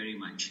 Thank you very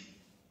much.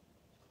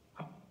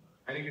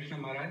 Hare Krishna,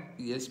 Maharaj.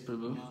 Yes,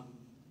 Prabhu.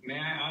 May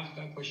I ask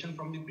a question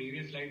from the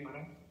previous slide,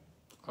 Maharaj?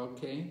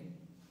 Okay.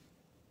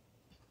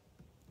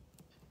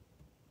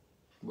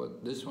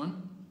 What, this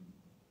one?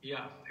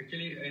 Yeah,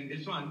 actually in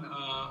this one,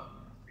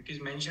 it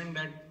is mentioned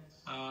that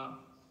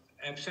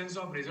absence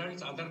of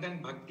results other than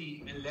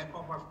bhakti and lack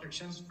of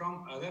obstructions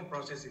from other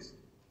processes.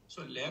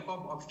 So lack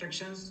of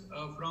obstructions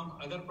from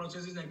other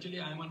processes,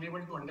 actually I am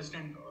unable to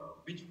understand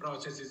which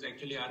processes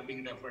actually are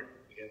being referred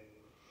here.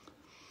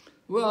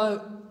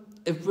 Well,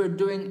 if we're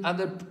doing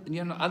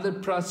other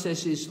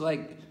processes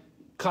like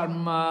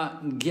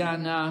karma,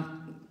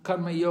 jnana,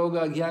 karma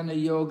yoga, jnana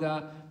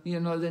yoga,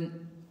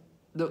 then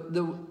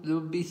there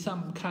will be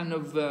some kind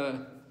of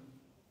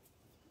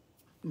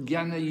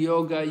jnana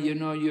yoga.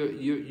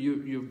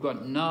 You've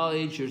got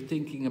knowledge. You're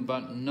thinking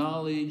about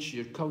knowledge.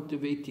 You're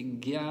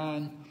cultivating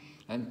jnana.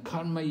 And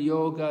karma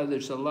yoga,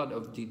 there's a lot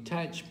of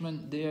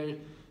detachment there.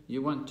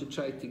 You want to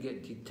try to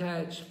get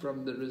detached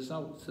from the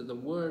results of the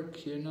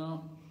work.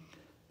 You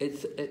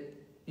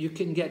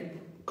can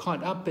get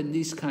caught up in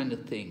these kind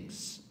of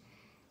things.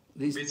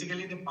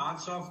 Basically the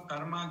paths of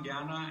karma,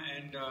 jnana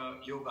and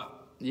yoga.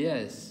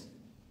 Yes.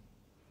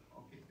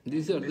 Okay.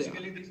 These are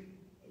basically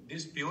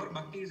this pure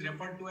bhakti is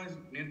referred to as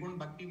Nirgun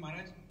Bhakti,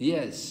 Maharaj?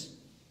 Yes.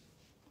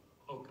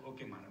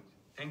 Okay, Maharaj.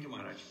 Thank you,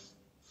 Maharaj.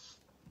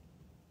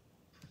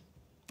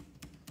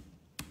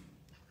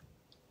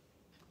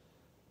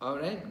 All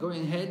right,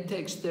 going ahead,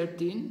 text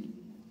 13.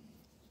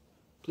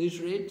 Please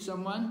read,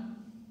 someone.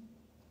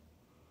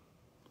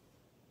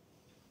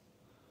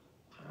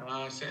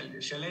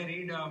 Shall I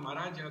read,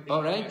 Maharaj?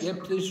 All right, yeah,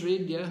 please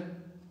read, yeah.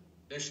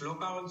 The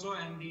shloka also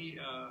and the...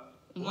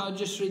 no,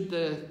 just read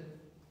the...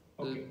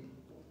 Okay.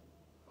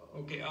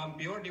 Okay, a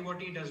pure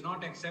devotee does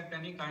not accept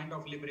any kind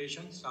of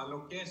liberation,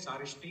 salokya,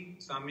 sarishti,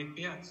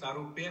 samipya,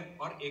 sarupya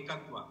or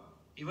ekatva,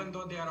 even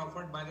though they are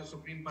offered by the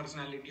Supreme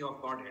Personality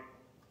of Godhead.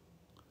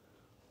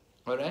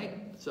 All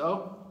right,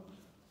 so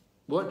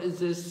what is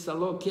this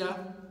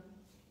salokya?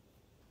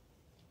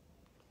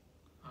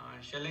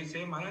 Shall I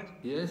say, Maharaj?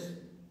 Yes.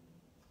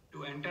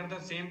 To enter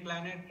the same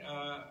planet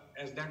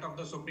as that of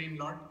the Supreme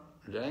Lord.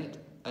 Right.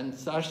 And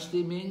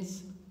sarshti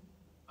means?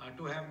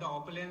 To have the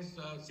opulence,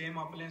 same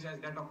opulence as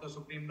that of the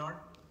Supreme Lord.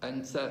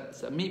 And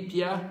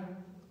samipya?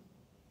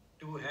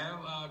 To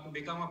have, to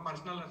become a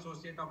personal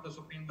associate of the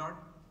Supreme Lord.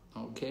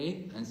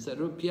 Okay. And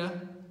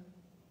sarupya?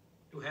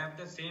 to have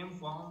the same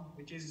form,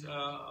 which is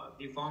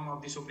the form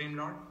of the Supreme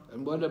Lord.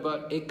 And what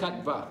about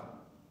ekatva?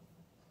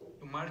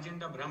 To merge in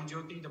the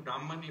Brahmjyoti, the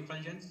Brahman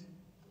effulgence.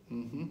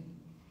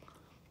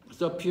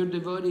 So pure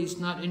devotee is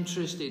not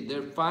interested.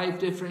 There are 5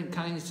 different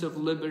kinds of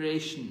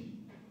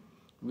liberation.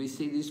 We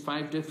see these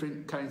 5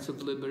 different kinds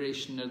of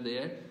liberation are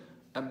there.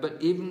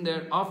 But even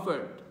they're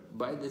offered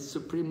by the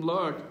Supreme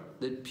Lord,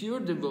 the pure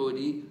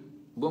devotee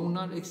will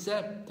not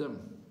accept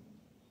them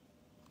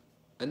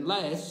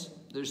unless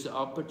there's the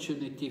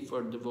opportunity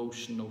for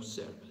devotional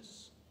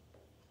service.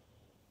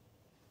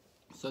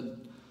 So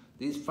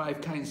these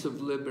 5 kinds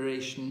of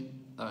liberation,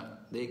 a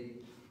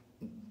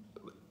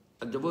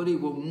devotee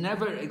will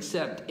never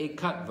accept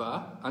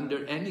ekatva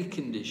under any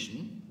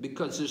condition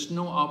because there's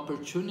no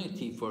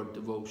opportunity for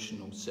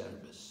devotional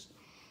service.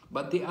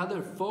 But the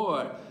other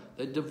 4,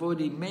 the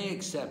devotee may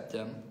accept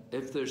them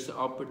if there's the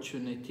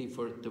opportunity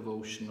for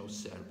devotional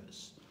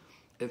service.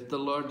 If the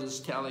Lord is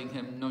telling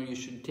him, no, you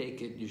should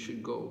take it, you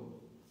should go.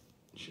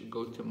 You should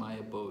go to my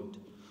abode,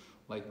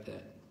 like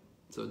that.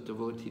 So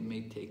devotee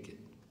may take it.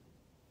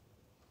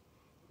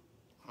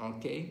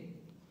 Okay?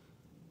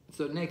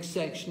 So next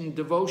section,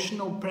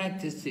 devotional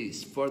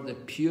practices for the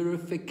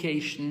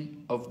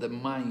purification of the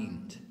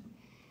mind.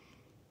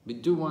 We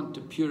do want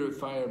to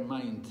purify our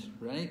mind,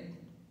 right?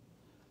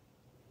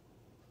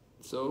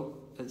 So,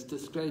 it's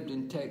described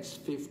in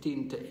text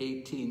 15 to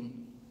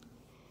 18.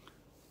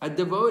 A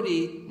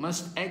devotee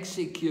must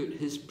execute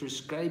his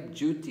prescribed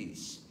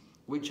duties,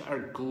 which are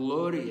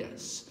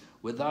glorious,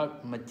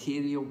 without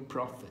material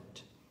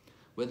profit.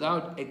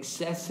 Without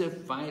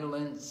excessive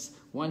violence,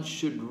 one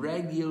should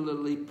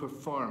regularly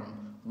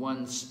perform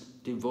one's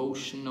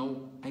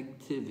devotional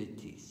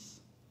activities.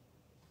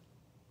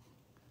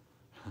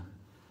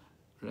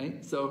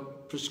 Right? So,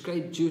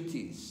 prescribed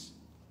duties.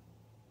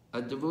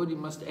 A devotee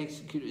must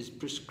execute his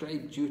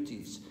prescribed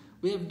duties.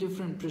 We have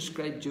different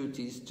prescribed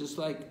duties, just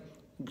like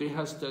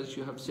grihastas,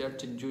 you have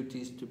certain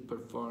duties to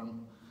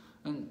perform.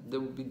 And there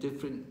will be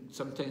different,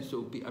 sometimes there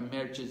will be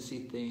emergency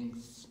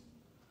things.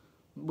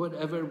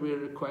 Whatever we're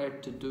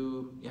required to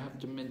do, you have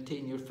to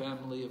maintain your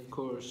family, of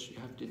course, you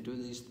have to do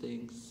these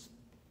things.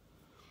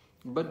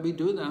 But we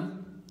do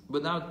them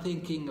without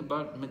thinking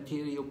about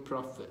material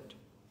profit.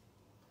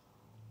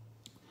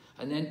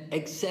 And then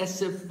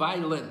excessive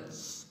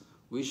violence.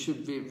 We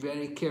should be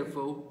very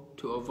careful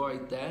to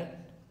avoid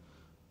that.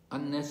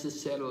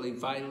 Unnecessarily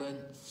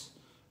violence.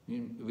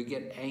 We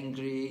get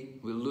angry,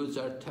 we lose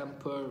our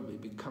temper, we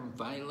become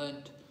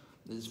violent.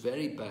 It's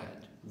very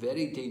bad,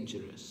 very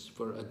dangerous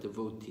for a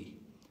devotee.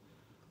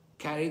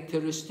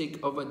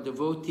 Characteristic of a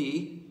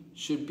devotee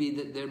should be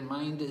that their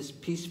mind is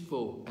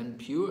peaceful and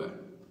pure.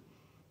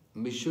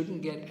 We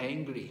shouldn't get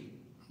angry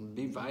and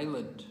be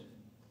violent.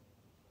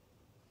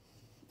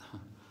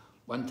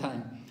 One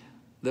time,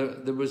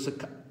 there was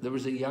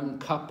a young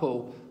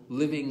couple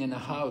living in a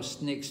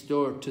house next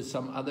door to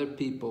some other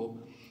people,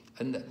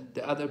 and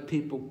the other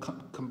people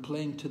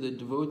complained to the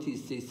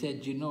devotees. They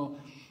said, you know,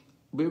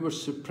 we were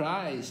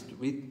surprised.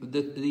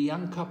 The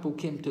young couple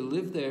came to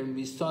live there, and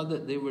we saw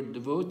that they were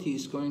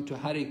devotees going to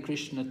Hare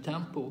Krishna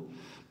temple,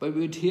 but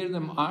we'd hear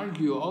them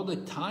argue all the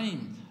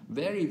time,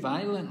 very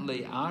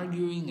violently,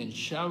 arguing and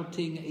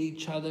shouting at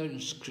each other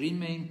and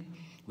screaming.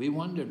 We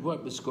wondered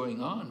what was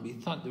going on. We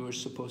thought they were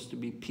supposed to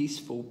be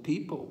peaceful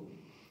people.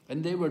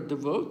 And they were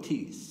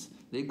devotees.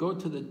 They go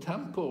to the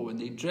temple and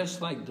they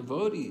dress like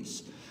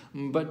devotees.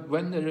 But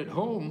when they're at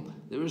home,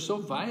 they were so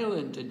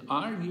violent and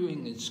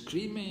arguing and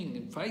screaming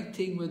and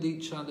fighting with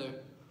each other.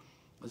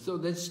 So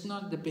that's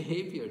not the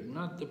behavior,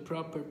 not the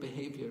proper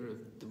behavior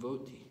of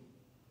devotee.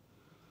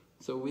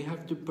 So we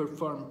have to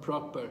perform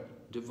proper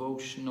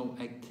devotional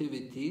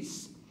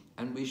activities,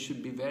 and we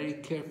should be very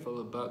careful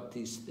about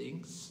these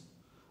things,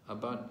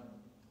 about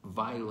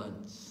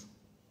violence.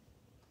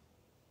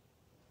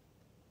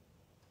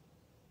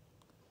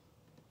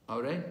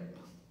 All right?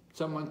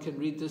 Someone can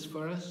read this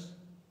for us?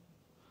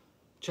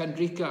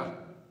 Chandrika,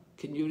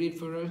 can you read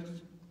for us?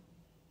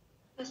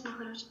 Yes,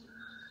 Maharaj.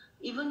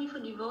 Even if a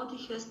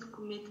devotee has to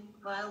commit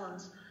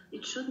violence,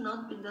 it should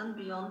not be done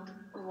beyond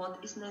what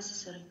is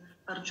necessary.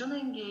 Arjuna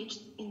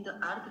engaged in the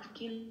art of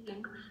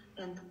killing,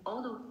 and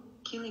although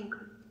killing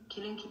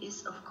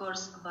is of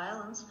course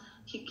violence,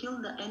 he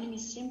killed the enemy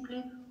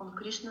simply on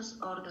Krishna's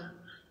order.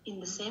 In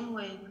the same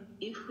way,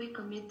 if we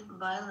commit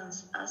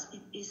violence as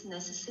it is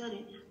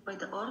necessary by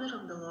the order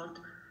of the Lord,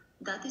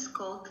 that is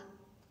called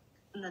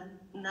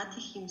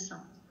natihimsa.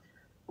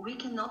 We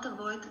cannot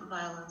avoid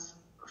violence,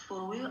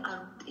 for we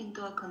are put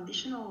into a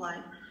conditional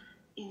life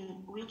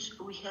in which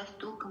we have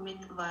to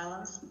commit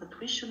violence, but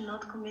we should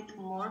not commit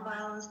more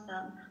violence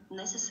than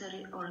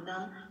necessary or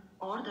than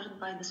ordered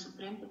by the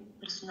Supreme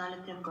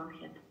Personality of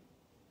Godhead.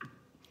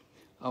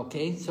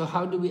 Okay, so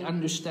how do we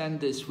understand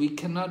this? We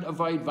cannot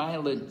avoid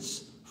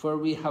violence, for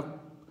we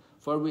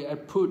are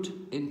put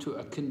into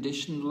a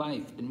conditioned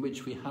life in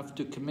which we have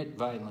to commit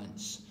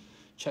violence.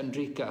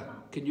 Chandrika,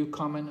 can you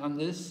comment on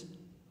this?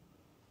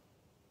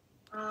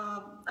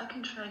 I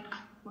can try,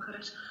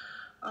 Maharaj.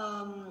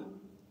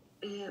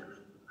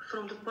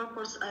 from the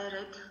purports I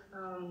read,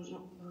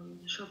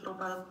 Srila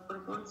Prabhupada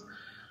purports,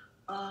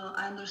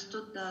 I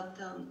understood that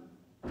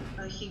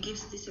he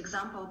gives this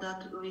example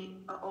that we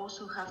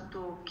also have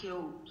to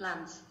kill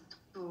plants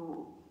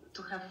to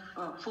have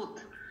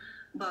food.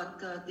 But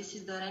this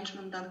is the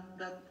arrangement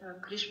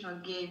that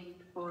Krishna gave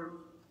for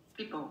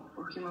people,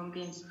 for human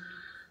beings.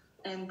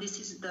 And this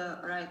is the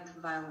right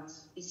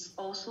violence. It's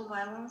also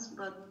violence,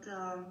 but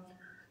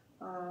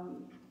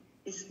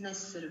it's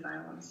necessary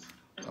violence.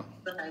 Oh.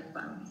 The right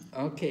violence.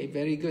 Okay,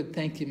 very good.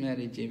 Thank you,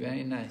 Mariji.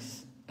 Very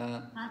nice.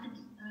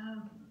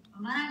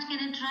 Maharaj,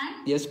 can I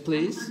try? Yes,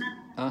 please.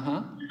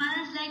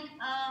 Maharaj, like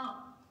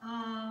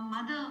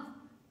mother,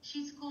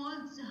 she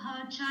scolds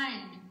her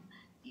child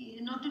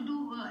not to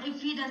do, if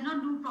he does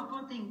not do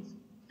proper things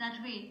that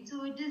way.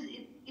 So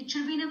it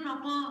should be in a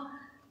proper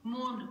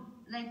mode,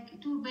 like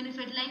to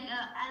benefit. Like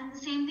and the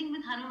same thing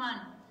with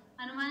Hanuman.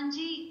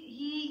 Hanumanji,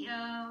 he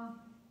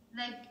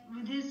like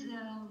with his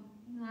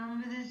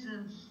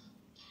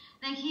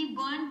like he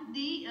burnt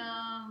the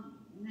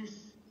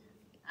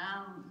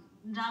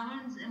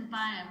Ravan's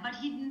empire, but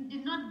he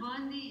did not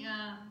burn the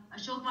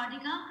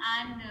Ashok-Vatika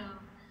and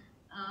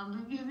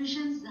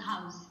Vibhishan's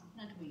house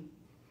that way.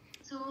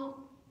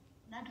 So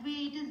that way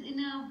it is in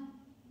a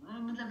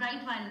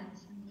right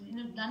violence,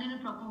 done in a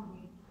proper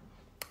way.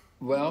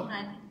 Well,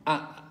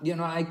 you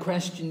know, I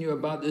question you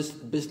about this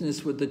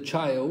business with the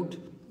child.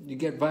 You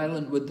get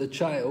violent with the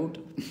child.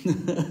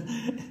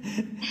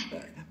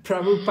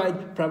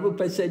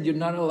 Prabhupada said you're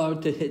not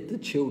allowed to hit the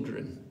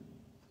children.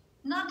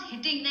 Not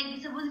hitting,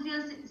 like suppose if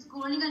you're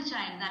scolding a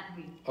child that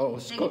way. Oh,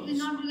 like if you're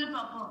not doing it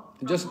proper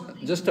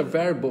just a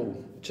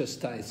verbal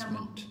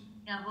chastisement.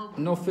 Yeah, verbal.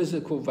 No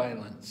physical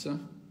violence. Huh?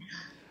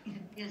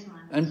 Yes,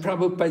 man. And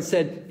Prabhupada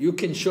said, you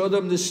can show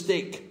them the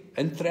stick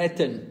and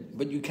threaten,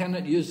 but you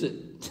cannot use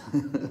it.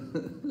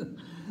 You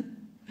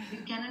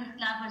cannot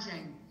clap a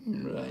child.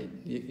 Right.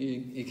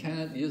 You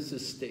cannot use the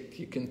stick.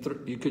 You can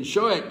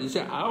show it. You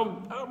say,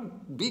 I'll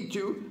beat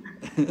you.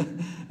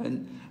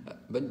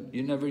 But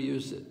you never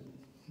use it.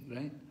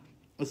 Right?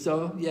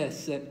 So,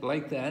 yes,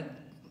 like that.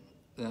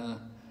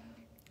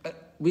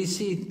 We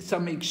see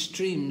some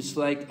extremes,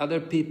 like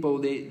other people,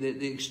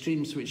 the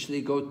extremes which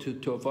they go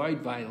to avoid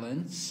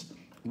violence.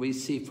 We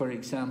see, for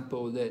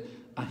example, the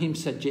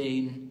Ahimsa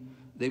Jain,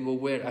 they will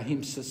wear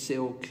Ahimsa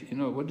silk, you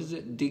know, what is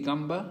it,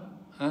 Digamba?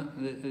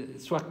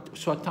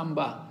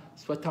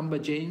 Swatamba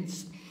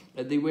Jains,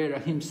 they wear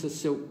Ahimsa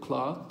silk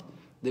cloth,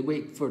 they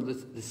wait for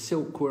the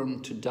silkworm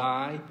to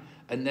die,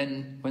 and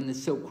then when the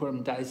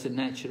silkworm dies a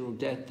natural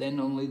death, then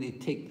only they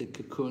take the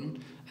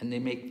cocoon and they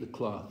make the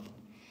cloth.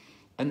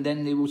 And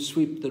then they will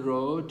sweep the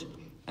road,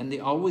 and they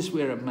always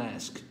wear a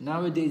mask.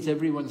 Nowadays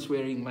everyone's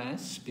wearing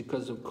masks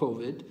because of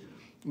COVID,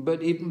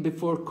 but even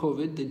before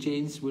COVID, the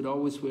Jains would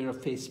always wear a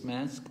face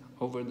mask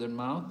over their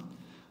mouth,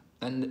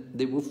 and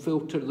they will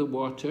filter the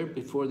water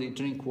before they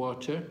drink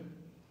water.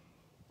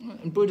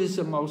 And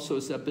Buddhism also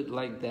is a bit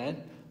like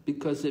that,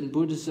 because in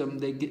Buddhism,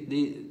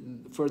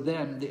 for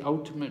them, the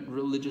ultimate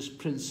religious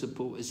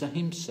principle is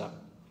ahimsa.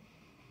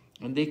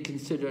 And they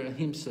consider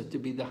ahimsa to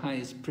be the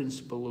highest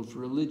principle of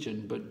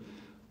religion, but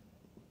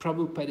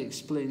Prabhupada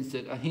explains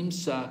that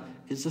ahimsa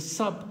is a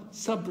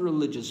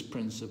sub-religious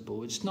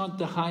principle. It's not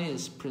the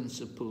highest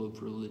principle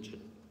of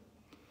religion.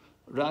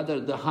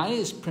 Rather, the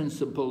highest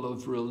principle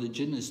of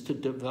religion is to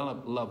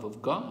develop love of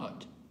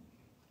God.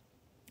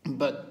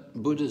 But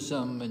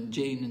Buddhism and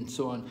Jain and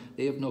so on,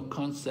 they have no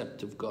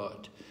concept of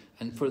God.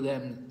 And for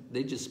them,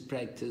 they just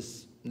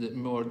practice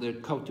they're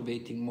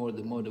cultivating more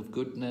the mode of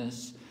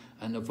goodness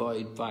and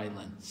avoid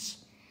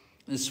violence.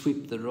 And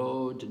sweep the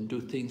road and do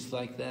things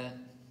like that.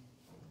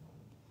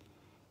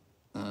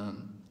 The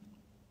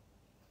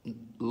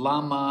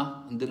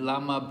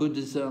Lama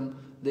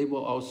Buddhism, they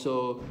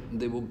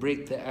will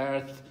break the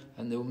earth,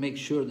 and they will make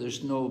sure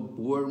there's no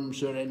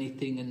worms or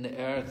anything in the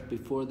earth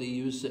before they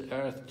use the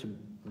earth to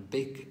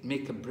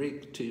make a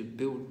brick to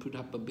put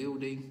up a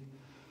building.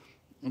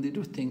 And they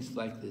do things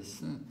like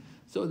this.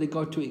 So they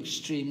go to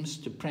extremes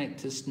to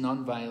practice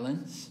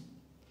non-violence.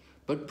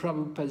 But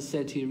Prabhupada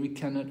said here we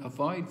cannot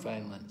avoid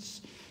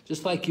violence.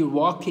 Just like you're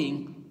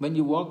walking, when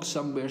you walk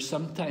somewhere,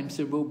 sometimes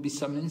there will be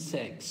some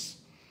insects.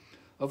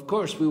 Of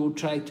course, we will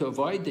try to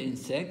avoid the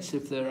insects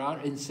if there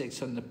are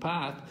insects on the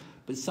path,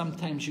 but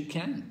sometimes you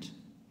can't.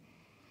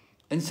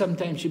 And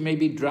sometimes you may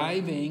be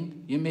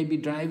driving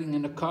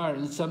in a car,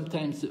 and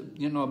sometimes,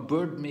 you know, a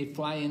bird may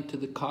fly into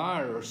the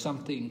car or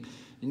something,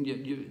 and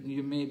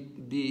you may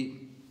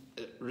be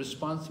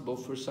responsible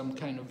for some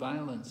kind of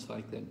violence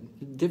like that.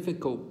 It's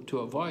difficult to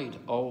avoid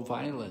all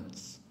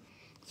violence.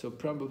 So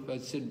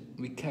Prabhupada said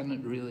we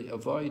cannot really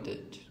avoid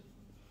it.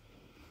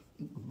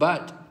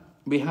 But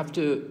we have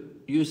to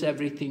use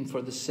everything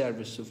for the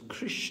service of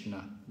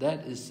Krishna.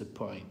 That is the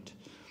point.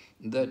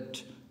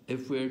 That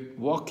if we're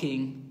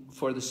walking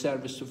for the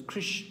service of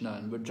Krishna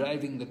and we're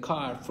driving the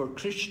car for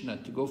Krishna,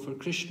 to go for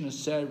Krishna's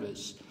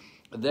service,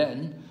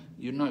 then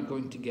you're not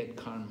going to get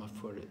karma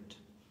for it.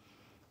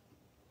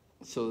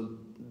 So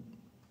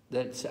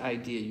That's the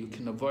idea. You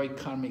can avoid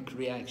karmic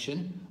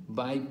reaction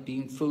by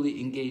being fully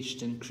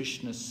engaged in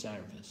Krishna's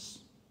service.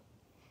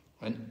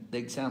 And the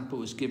example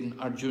was given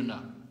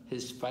Arjuna,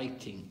 his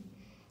fighting,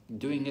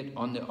 doing it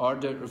on the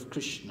order of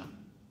Krishna.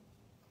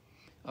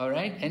 All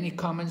right, any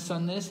comments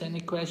on this? Any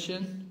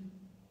question?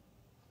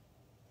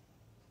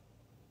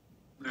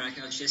 Right,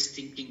 I was just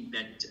thinking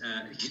that,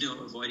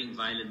 avoiding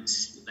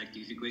violence, like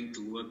if you're going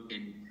to work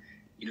and,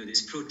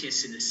 there's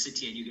protests in the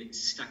city and you get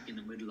stuck in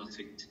the middle of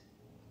it.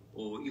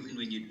 Or even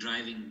when you're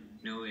driving,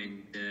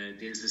 and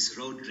there's this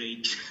road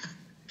rage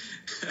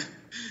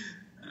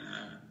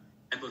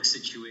type of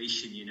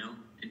situation,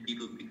 and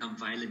people become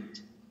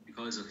violent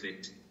because of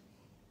it.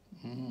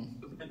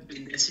 But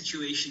in that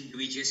situation, do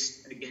we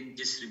just remain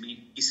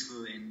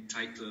peaceful and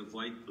try to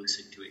avoid those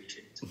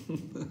situations?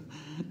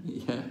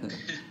 Yeah,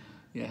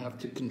 you have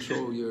to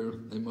control your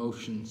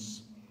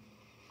emotions.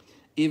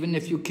 Even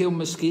if you kill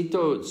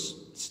mosquitoes,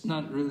 it's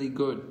not really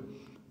good.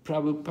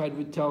 Prabhupada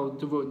would tell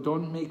devotees,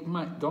 don't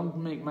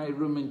make my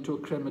room into a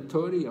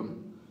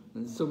crematorium.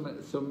 And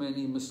so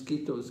many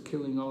mosquitoes,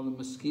 killing all the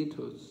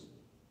mosquitoes.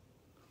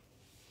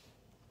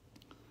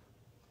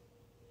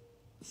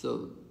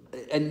 So,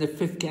 in the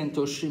 5th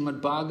canto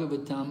Srimad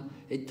Bhagavatam,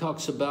 it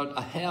talks about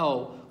a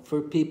hell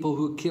for people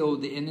who kill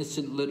the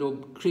innocent little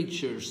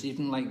creatures,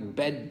 even like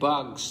bed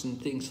bugs and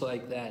things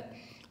like that.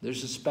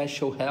 There's a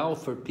special hell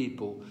for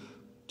people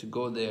to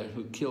go there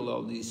who kill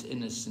all these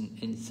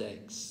innocent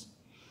insects.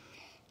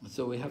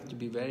 So we have to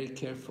be very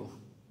careful.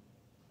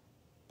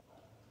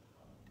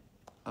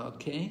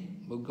 Okay,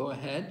 we'll go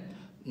ahead.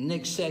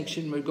 Next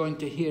section, we're going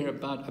to hear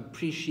about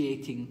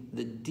appreciating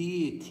the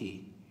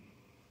deity.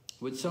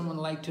 Would someone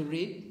like to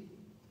read?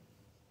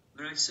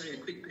 All right, sorry, a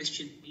quick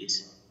question,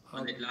 please,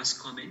 on that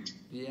last comment.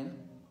 Yeah.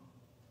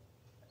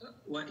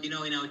 In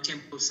our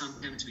temple,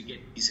 sometimes we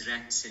get these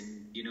rats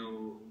and,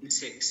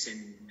 insects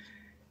and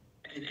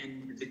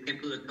the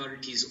temple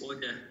authorities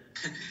order,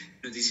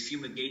 these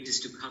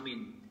fumigators to come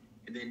in.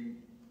 And then,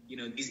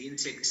 these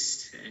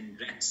insects and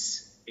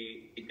rats,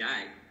 they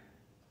die.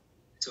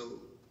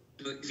 So,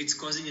 if it's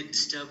causing a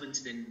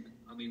disturbance, then,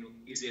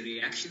 is there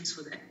reactions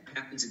for that? What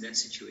happens in that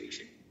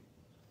situation?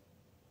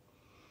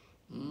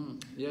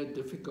 Yeah,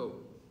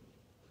 difficult.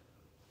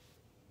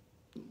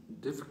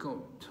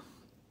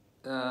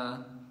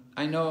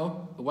 I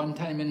know one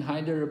time in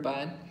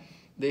Hyderabad,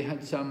 they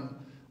had some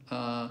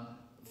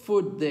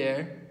food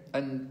there,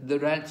 and the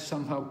rats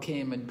somehow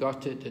came and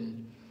got it,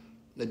 and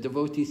the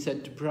devotee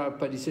said to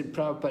Prabhupada, he said,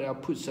 Prabhupada, I'll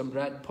put some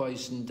rat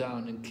poison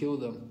down and kill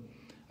them.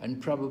 And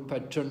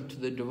Prabhupada turned to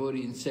the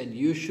devotee and said,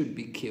 you should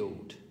be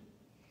killed.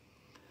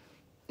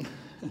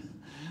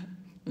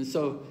 And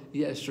so,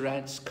 yes,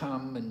 rats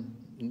come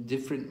and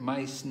different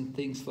mice and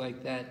things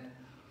like that.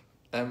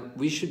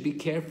 We should be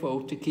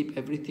careful to keep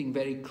everything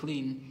very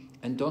clean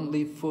and don't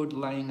leave food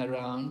lying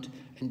around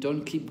and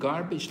don't keep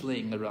garbage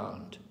laying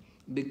around.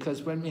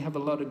 Because when we have a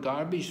lot of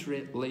garbage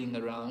laying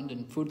around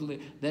and food,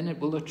 then it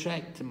will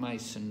attract the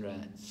mice and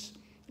rats.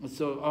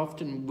 So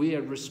often we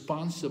are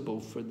responsible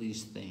for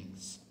these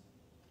things.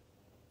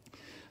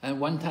 And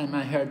one time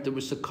I heard there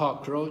was a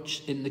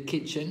cockroach in the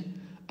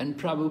kitchen and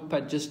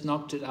Prabhupada just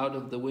knocked it out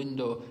of the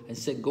window and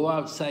said, go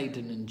outside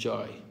and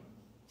enjoy.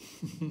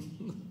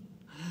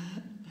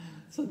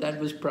 So that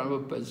was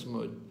Prabhupada's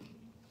mood.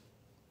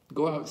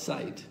 Go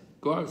outside.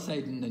 Go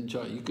outside and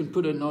enjoy. You can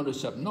put a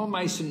notice up. No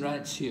mice and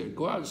rats here.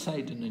 Go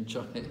outside and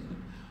enjoy.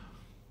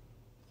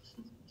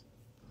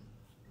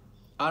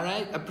 All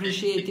right,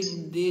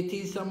 appreciating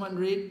deity. Someone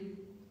read?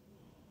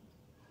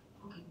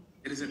 Okay.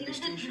 There is a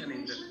distinction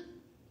in the...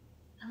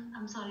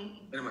 I'm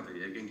sorry.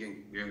 Okay,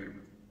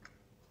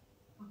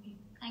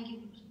 thank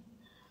you.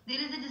 There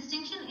is a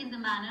distinction in the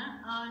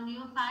manner a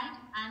neophyte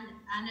and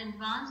an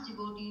advanced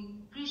devotee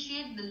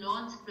appreciate the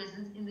Lord's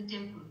presence in the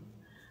temple.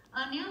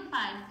 A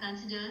neophyte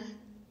considers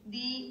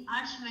the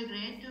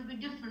Archvigna to be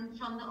different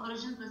from the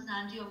original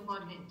personality of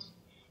Godhead.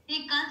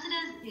 He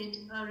considers it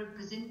a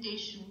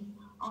representation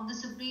of the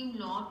Supreme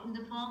Lord in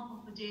the form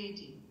of a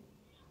deity.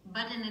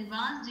 But an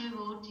advanced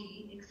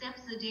devotee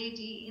accepts the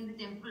deity in the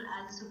temple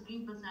as the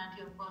Supreme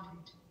Personality of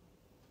Godhead.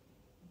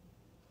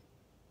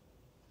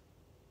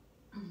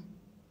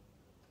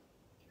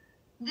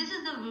 This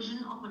is the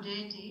vision of a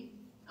deity,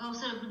 of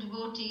a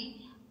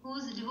devotee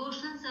whose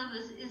devotional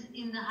service is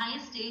in the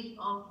highest stage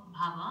of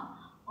bhava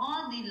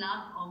or the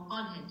love of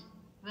Godhead,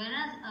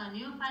 whereas a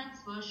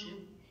neophyte's worship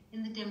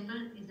in the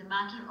temple is a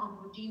matter of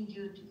routine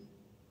duty.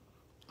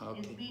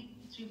 Okay. SP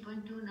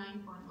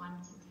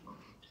 3.29.164.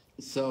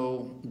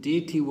 So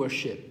deity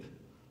worship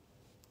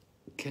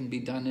can be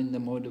done in the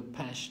mode of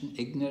passion,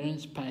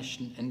 ignorance,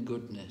 passion, and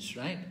goodness,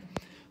 right?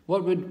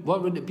 What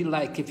would it be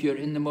like if you're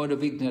in the mode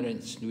of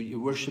ignorance, you're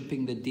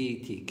worshipping the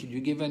deity? Could you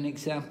give an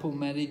example,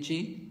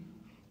 Mariji?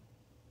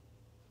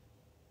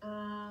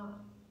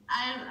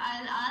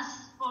 I'll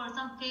ask for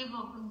some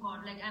favor from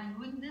God, like I'm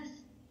doing this,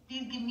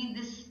 please give me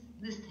this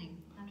thing.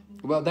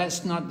 Well,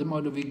 that's not the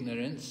mode of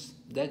ignorance,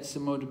 that's the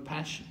mode of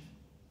passion.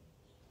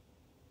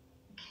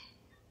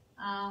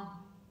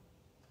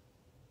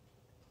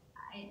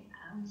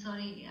 I'm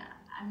sorry,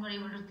 I'm not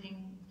able to think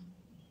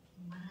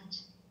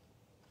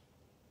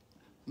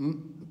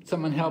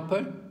Someone help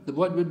her?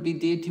 What would be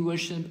deity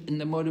worship in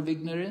the mode of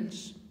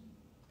ignorance?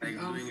 Like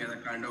doing as a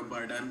kind of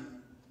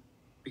burden.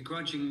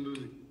 Begrudging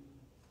mood.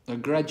 A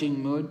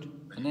grudging mood,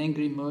 an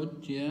angry mood,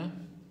 yeah.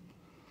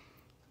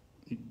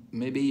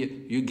 Maybe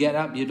you get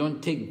up, you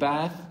don't take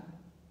bath,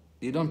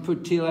 you don't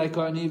put tilak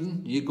on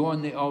even, you go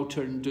on the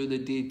altar and do the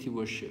deity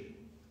worship.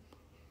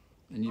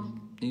 And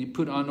you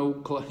put on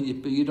old cloth,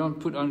 you don't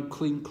put on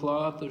clean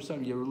cloth or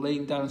something, you're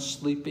laying down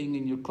sleeping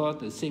in your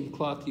cloth, the same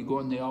cloth you go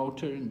on the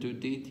altar and do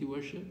deity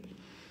worship.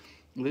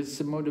 That's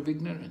the mode of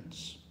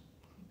ignorance.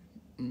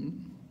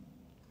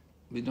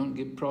 We don't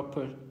give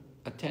proper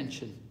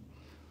attention.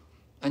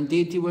 And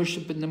deity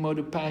worship in the mode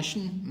of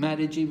passion,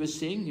 Maharaji was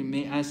saying, you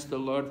may ask the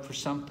Lord for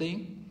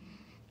something,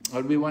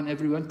 or we want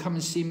everyone, come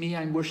and see me,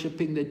 I'm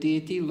worshipping the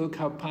deity, look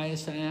how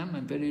pious I am,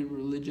 I'm very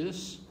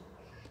religious.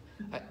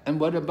 And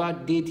what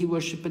about deity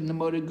worship in the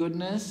mode of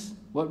goodness?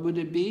 What would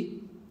it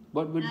be?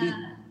 What would be?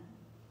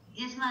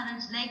 Yes,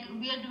 Maharaj, like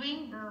we are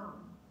doing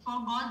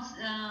for God's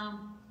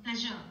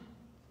pleasure.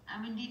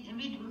 I mean,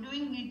 we're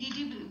doing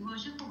deity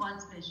worship for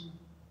God's pleasure.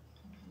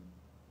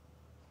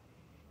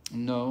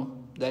 No,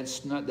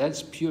 that's not,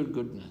 that's pure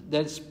goodness.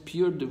 That's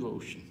pure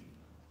devotion,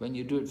 when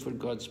you do it for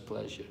God's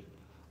pleasure.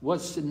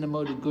 What's in the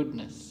mode of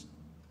goodness?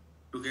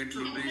 To get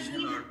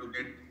liberation or to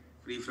get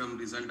free from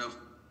result of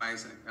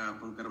pious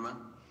karma?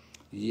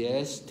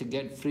 Yes, to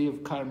get free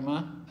of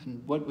karma.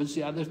 And what was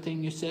the other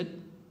thing you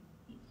said?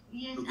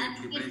 Yes, to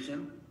get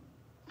liberation.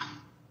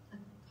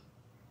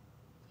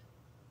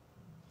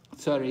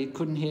 Sorry,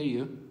 couldn't hear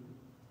you.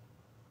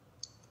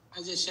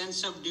 As a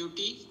sense of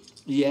duty.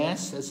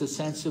 Yes, as a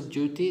sense of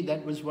duty,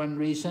 that was one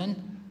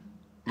reason.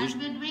 And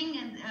we're doing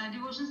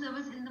devotion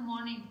service in the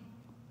morning,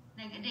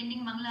 like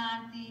attending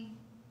Mangala Aarti,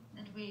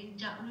 that way,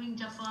 doing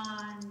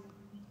japa, and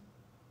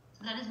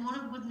so that is more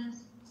of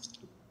goodness.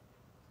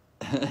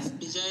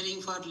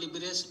 Desiring for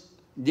liberation.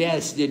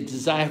 Yes, the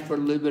desire for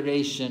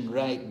liberation,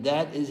 right.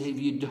 That is, if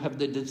you have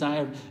the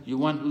desire, you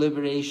want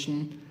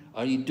liberation,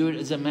 or you do it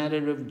as a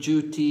matter of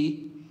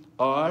duty,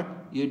 or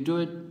you do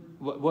it,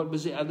 what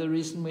was the other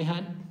reason we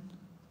had?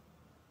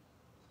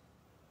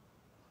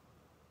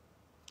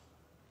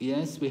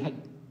 Yes, we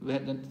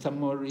had some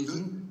more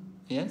reason.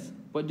 Yes?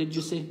 What did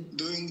you say?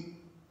 Doing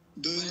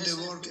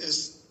the work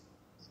as...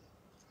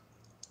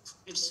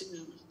 It's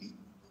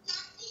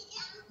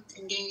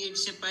thinking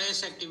it's a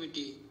pious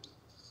activity.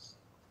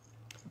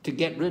 To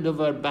get rid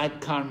of our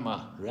bad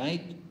karma,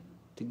 right?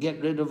 To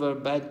get rid of our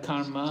bad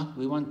karma,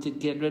 we want to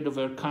get rid of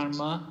our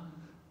karma.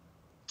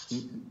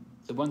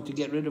 We want to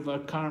get rid of our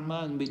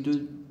karma, and we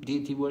do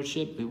deity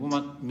worship. We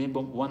maybe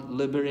want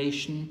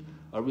liberation,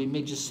 or we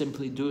may just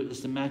simply do it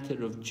as a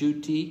matter of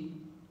duty.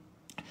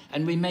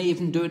 And we may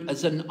even do it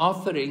as an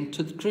offering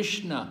to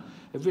Krishna.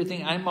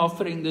 Everything, I'm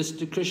offering this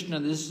to Krishna,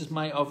 this is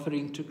my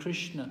offering to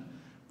Krishna.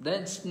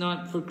 That's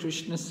not for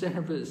Krishna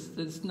service.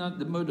 That's not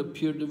the mode of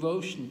pure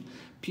devotion.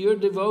 Pure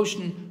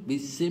devotion, we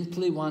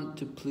simply want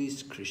to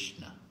please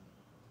Krishna.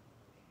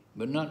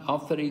 We're not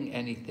offering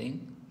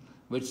anything.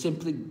 We're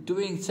simply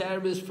doing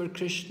service for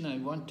Krishna. I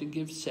want to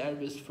give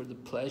service for the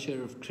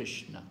pleasure of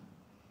Krishna.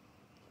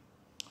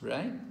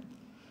 Right?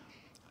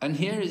 And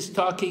here it's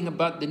talking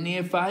about the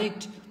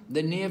neophyte.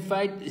 The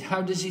neophyte,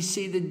 how does he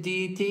see the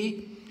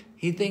deity?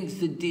 He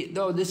thinks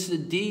no, this is a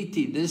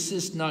deity. This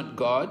is not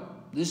God.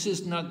 This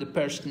is not the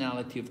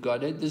personality of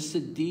Godhead. This is a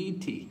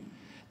deity.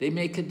 They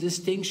make a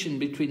distinction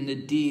between the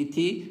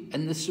deity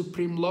and the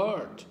Supreme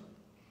Lord.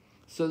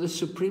 So the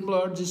Supreme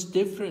Lord is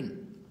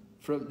different.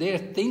 From their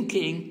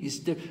thinking is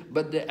different.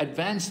 But the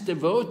advanced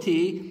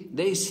devotee,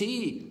 they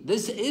see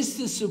this is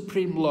the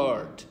Supreme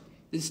Lord.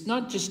 It's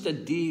not just a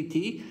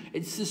deity,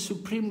 it's the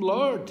Supreme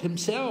Lord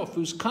himself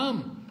who's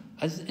come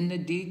as in a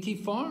deity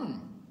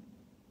form.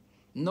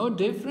 No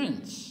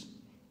difference.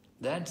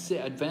 That's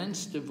the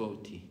advanced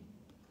devotee.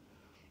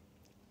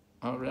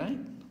 All right?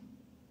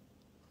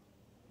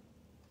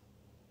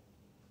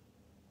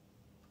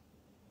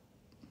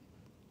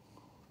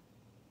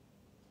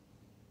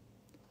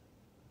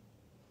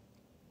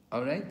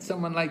 All right,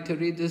 someone like to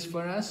read this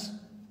for us?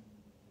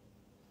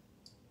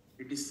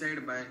 It is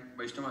said by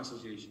Vaishnava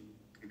Association.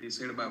 It is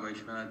said by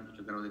Vaishnava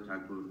Chakravarti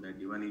Thakur that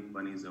even if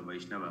one is a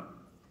Vaishnava,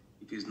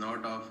 if he is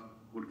not of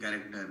good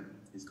character,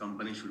 his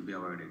company should be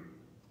avoided.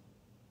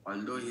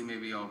 Although he may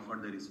be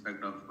offered the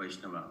respect of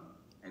Vaishnava,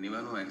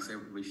 anyone who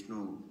accepts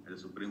Vishnu as the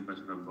supreme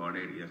person of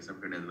Godhead is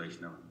accepted as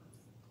Vaishnava.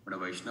 But a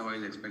Vaishnava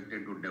is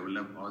expected to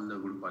develop all the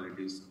good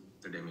qualities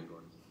of the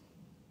demigod.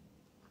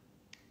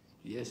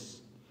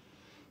 Yes.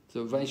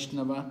 So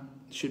Vaishnava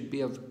should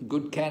be of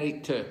good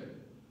character.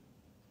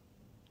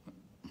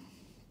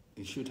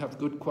 He should have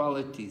good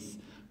qualities.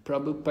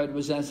 Prabhupada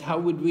was asked, how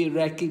would we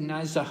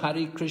recognize a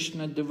Hare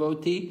Krishna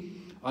devotee?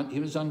 He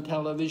was on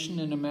television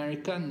in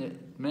America and the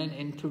men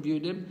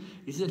interviewed him.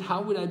 He said,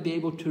 how would I be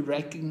able to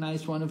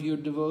recognize one of your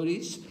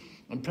devotees?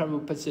 And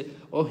Prabhupada said,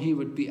 oh, he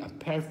would be a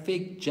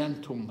perfect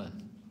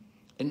gentleman.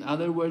 In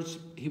other words,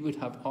 he would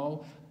have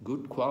all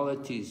good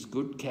qualities,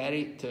 good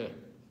character.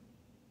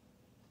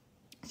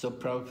 So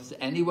Prabhupada says,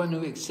 anyone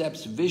who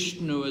accepts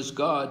Vishnu as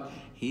God,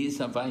 he is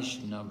a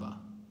Vaishnava.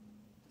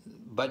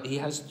 But he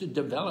has to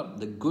develop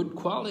the good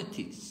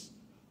qualities.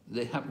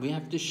 We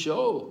have to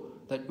show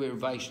that we're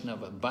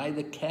Vaishnava by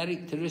the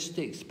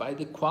characteristics, by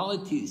the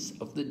qualities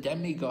of the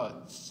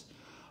demigods.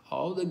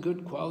 All the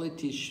good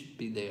qualities should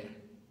be there.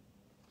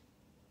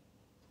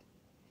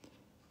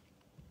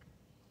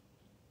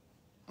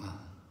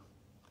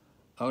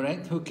 All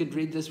right, who could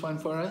read this one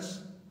for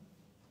us?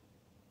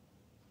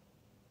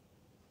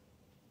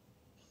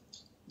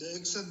 The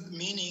exact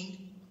meaning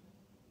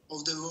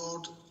of the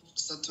word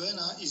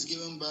Satvena is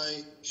given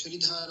by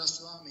Sridhara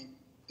Swami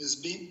as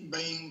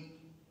being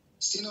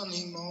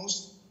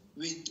synonymous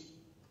with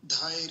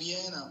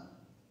dhairyena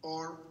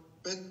or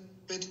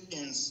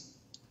patience.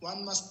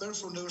 One must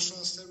perform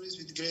devotional service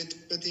with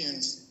great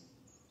patience.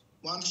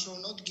 One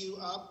shall not give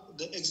up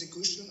the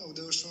execution of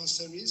devotional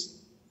service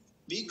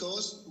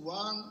because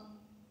one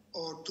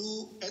or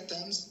two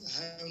attempts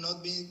have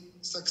not been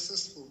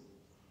successful.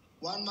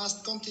 One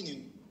must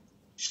continue.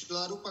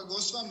 Srila Rupa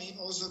Goswami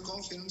also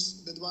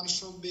confirms that one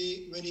should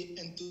be very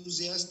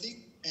enthusiastic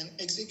and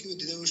execute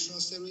the devotional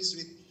service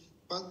with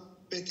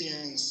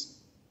patience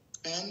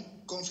and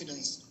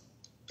confidence.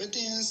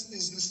 Patience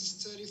is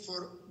necessary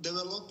for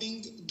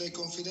developing the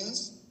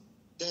confidence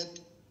that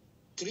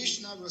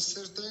Krishna will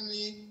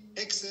certainly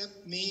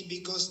accept me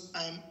because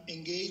I am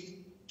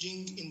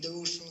engaging in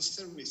devotional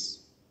service.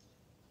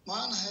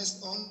 One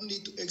has only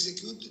to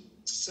execute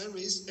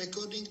service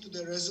according to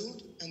the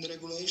result and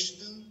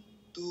regulation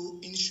to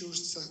ensure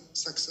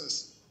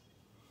success.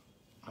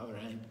 All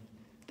right.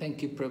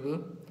 Thank you,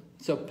 Prabhu.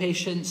 So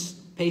patience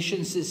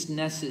is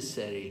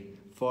necessary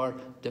for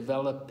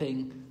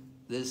developing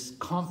this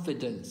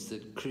confidence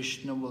that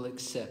Krishna will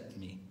accept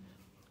me.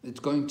 It's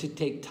going to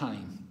take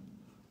time.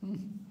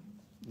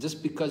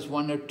 Just because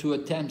one or two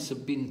attempts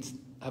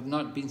have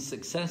not been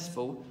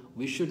successful,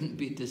 we shouldn't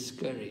be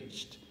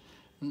discouraged.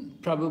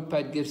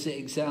 Prabhupada gives the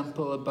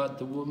example about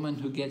the woman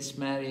who gets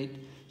married.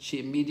 She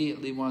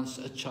immediately wants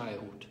a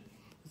child.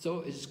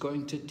 So it's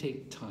going to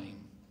take time.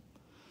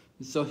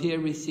 So here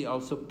we see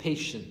also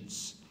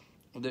patience,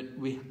 that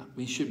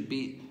we should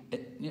be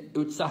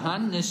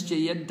utsahan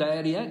nischayat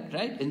dhairyat,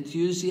 right?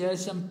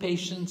 Enthusiasm,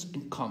 patience,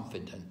 and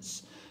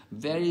confidence.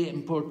 Very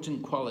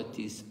important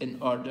qualities in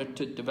order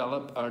to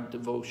develop our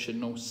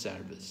devotional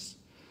service.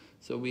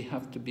 So we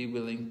have to be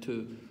willing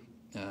to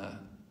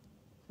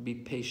be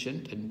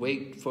patient and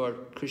wait for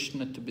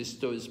Krishna to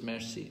bestow his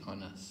mercy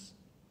on us.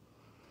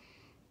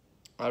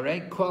 All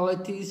right,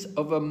 qualities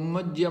of a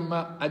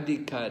Madhyama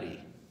Adhikari,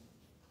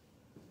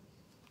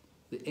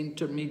 the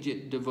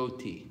intermediate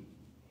devotee.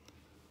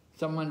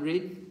 Someone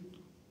read?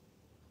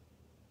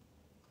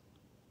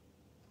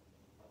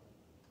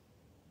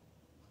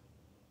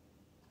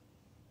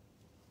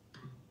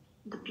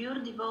 The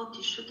pure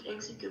devotee should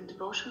execute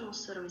devotional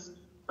service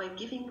by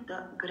giving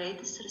the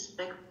greatest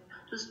respect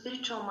to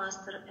spiritual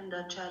master and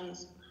the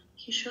acharyas.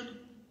 He should be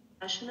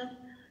passionate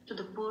to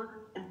the poor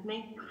and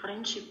make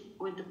friendship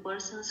with the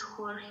persons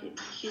who are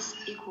his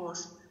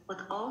equals,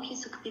 but all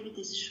his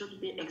activities should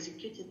be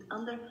executed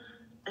under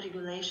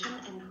regulation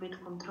and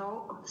with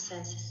control of the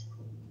senses.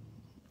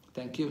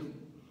 Thank you.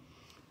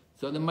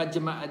 So the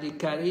Madhyama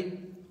Adhikari,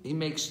 he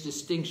makes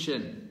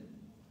distinction.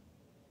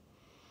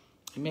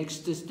 He makes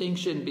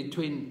distinction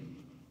between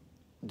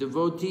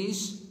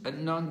devotees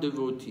and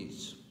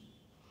non-devotees.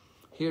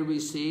 Here we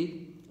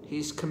see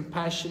he's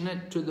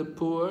compassionate to the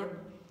poor,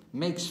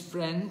 makes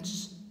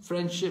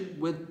friendship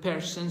with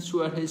persons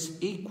who are his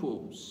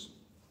equals.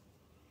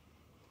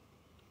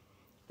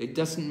 It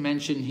does not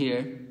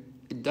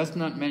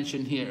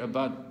mention here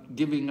about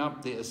giving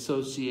up the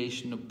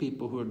association of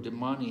people who are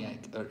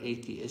demoniac or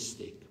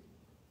atheistic.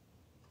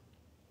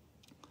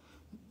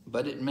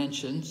 But it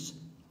mentions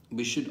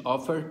we should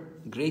offer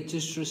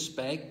greatest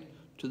respect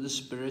to the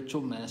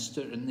spiritual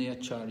master and the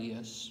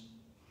acharyas.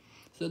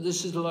 So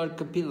this is Lord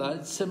Kapila.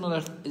 It's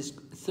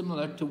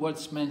similar to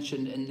what's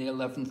mentioned in the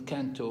 11th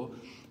canto,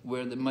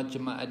 where the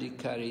Madhyama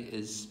Adhikari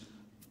is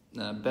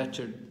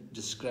better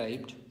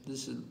described.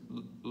 This is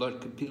Lord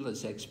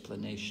Kapila's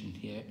explanation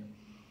here.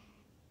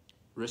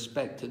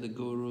 Respect to the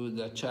Guru,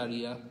 the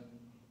Acharya,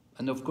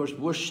 and of course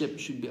worship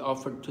should be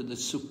offered to the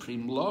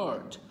Supreme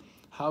Lord.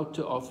 How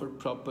to offer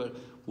proper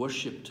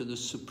worship to the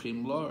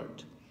Supreme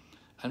Lord.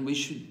 And we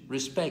should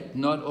respect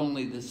not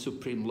only the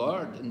Supreme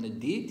Lord in the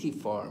deity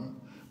form,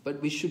 but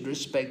we should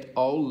respect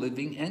all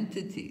living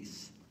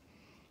entities.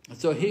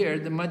 So here,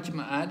 the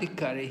Madhyama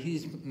Adhikari,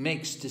 he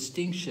makes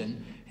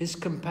distinction. His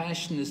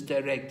compassion is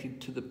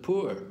directed to the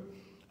poor,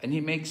 and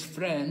he makes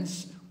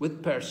friends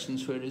with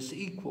persons who are his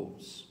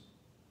equals.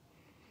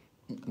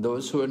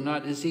 Those who are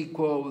not his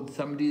equal,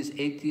 somebody is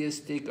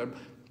atheistic or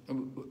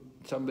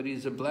somebody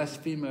is a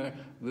blasphemer,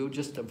 we'll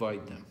just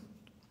avoid them.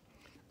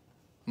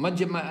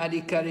 Madhyama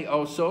Adhikari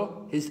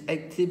also, his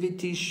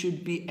activities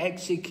should be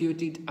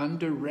executed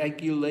under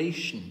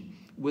regulation,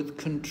 with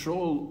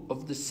control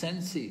of the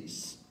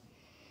senses.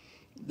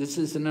 This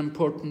is an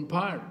important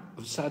part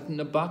of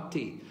sadhana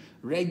bhakti,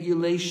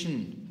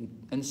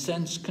 regulation and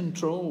sense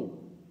control.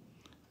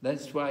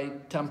 That's why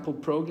temple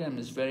program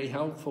is very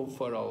helpful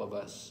for all of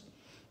us.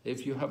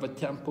 If you have a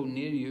temple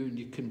near you,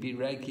 you can be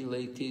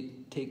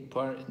regulated, take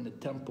part in the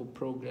temple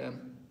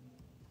program.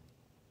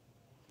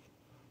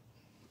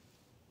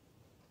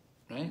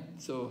 Right?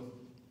 So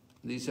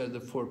these are the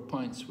 4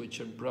 points which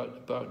are brought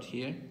about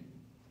here.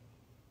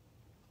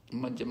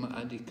 Madhyama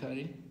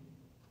Adhikari.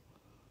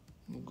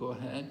 We'll go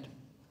ahead.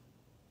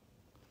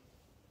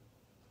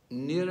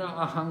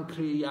 Nira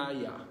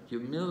ahankriyaya,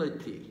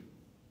 humility.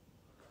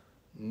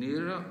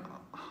 Nira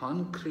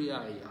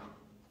ahankriyaya,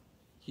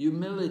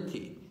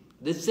 humility.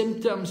 The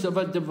symptoms of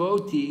a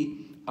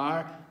devotee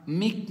are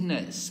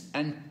meekness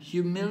and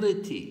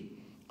humility.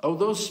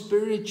 Although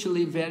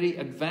spiritually very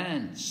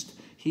advanced,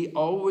 he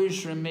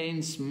always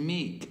remains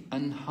meek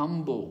and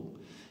humble.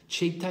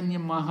 Chaitanya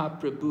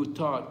Mahaprabhu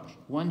taught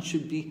one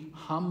should be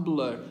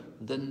humbler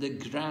than the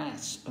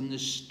grass on the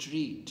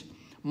street,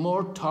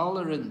 more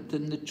tolerant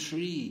than the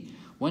tree.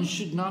 One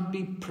should not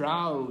be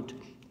proud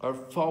or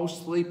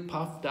falsely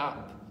puffed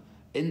up.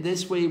 In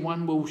this way,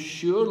 one will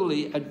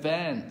surely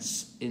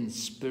advance in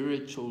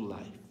spiritual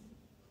life.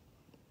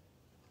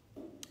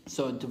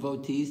 So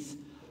devotees,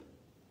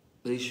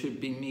 they should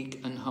be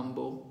meek and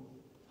humble.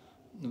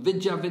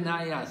 Vidya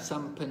Vinaya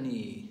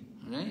Sampani,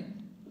 right?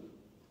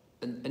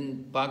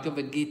 In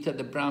Bhagavad Gita,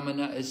 the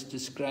Brahmana is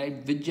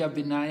described Vidya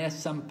Vinaya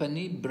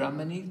Sampani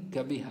Brahmani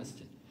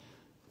Gavihastani.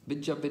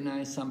 Vidya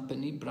Vinaya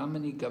Sampani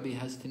Brahmani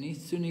Gavihastani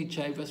Suni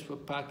Chaiva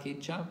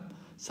Swapakecha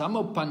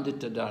Samo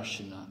Pandita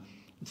Darshana.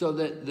 So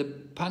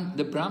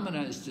the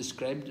Brahmana is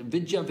described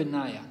Vidya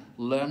Vinaya,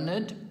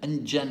 learned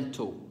and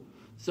gentle.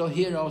 So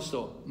here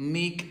also,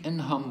 meek and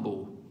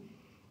humble.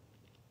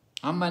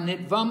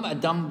 Amanitvam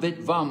Adam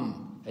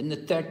Vitvam. In the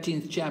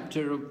 13th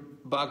chapter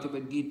of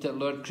Bhagavad Gita,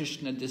 Lord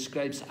Krishna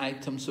describes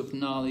items of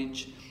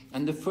knowledge.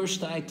 And the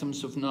first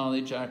items of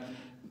knowledge are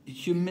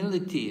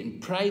humility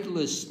and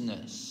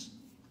pridelessness.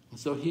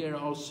 So here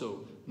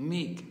also,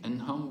 meek and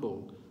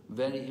humble,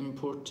 very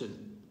important.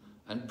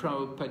 And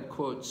Prabhupada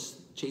quotes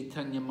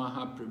Chaitanya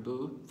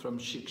Mahaprabhu from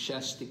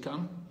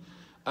Shikshastikam.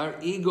 Our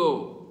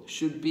ego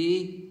should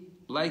be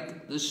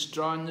like the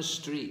straw in the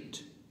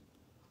street.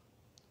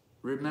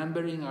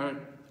 Remembering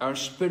our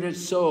spirit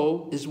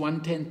soul is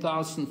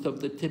 1/10,000th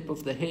of the tip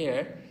of the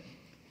hair.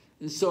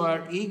 And so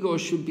our ego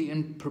should be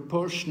in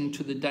proportion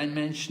to the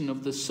dimension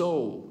of the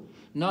soul,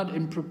 not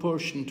in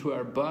proportion to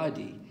our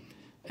body.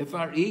 If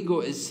our ego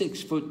is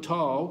 6 foot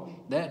tall,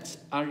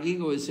 our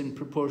ego is in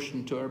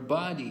proportion to our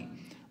body.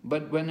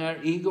 But when our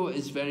ego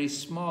is very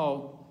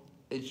small,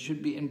 it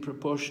should be in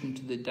proportion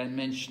to the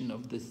dimension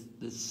of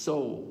the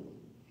soul.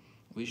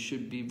 We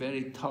should be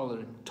very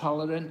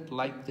tolerant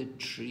like the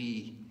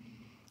tree,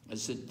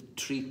 as the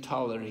tree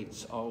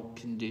tolerates all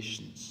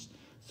conditions.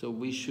 So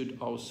we should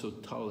also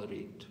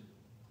tolerate.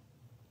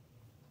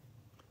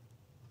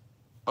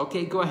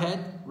 Okay, go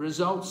ahead.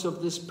 Results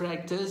of this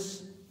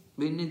practice.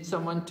 We need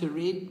someone to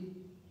read.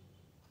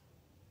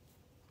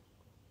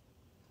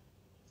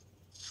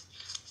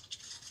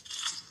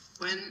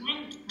 When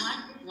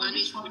one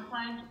is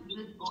qualified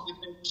with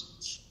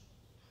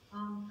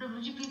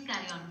Prabhuji, please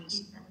carry on.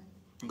 Please.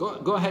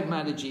 Go ahead,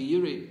 Mataji,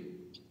 you read.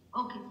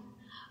 Okay.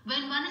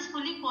 When one is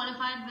fully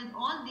qualified with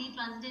all the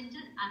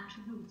transcendental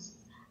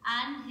attributes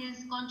and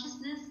his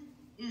consciousness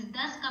is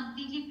thus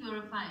completely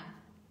purified,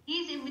 he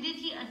is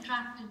immediately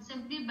attracted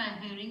simply by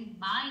hearing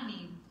my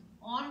name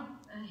or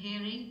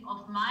hearing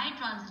of my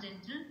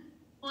transcendental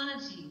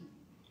quality.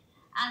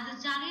 As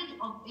the chariot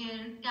of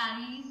air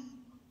carries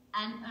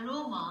an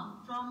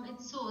aroma from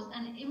its source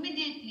and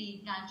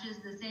immediately catches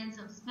the sense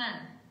of smell,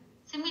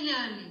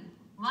 similarly,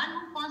 one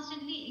who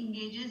constantly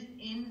engages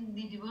in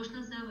the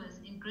devotional service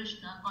in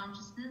Krishna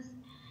consciousness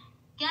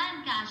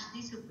can catch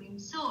the Supreme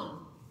Soul,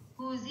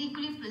 who is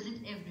equally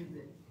present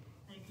everywhere.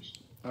 Hare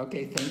Krishna.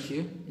 Okay, thank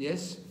you.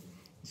 Yes?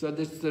 So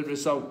this is the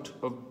result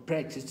of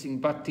practicing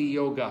Bhakti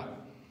Yoga.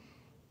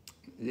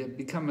 They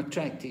become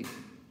attracted.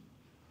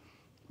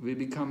 We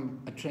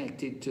become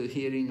attracted to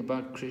hearing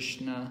about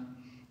Krishna.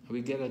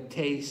 We get a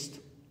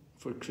taste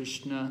for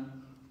Krishna.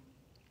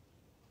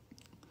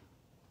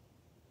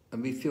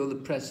 And we feel the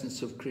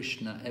presence of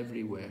Krishna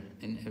everywhere,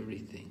 in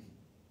everything.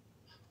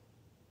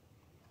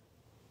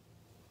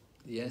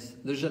 Yes?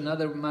 There's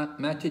another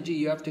Mataji,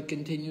 you have to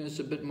continue us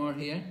a bit more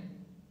here.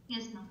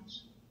 Yes, Maharaj.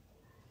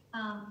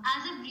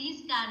 As a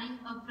breeze carrying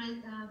a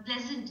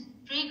pleasant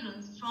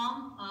fragrance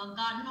from a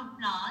garden of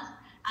flowers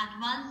at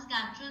once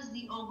captures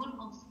the organ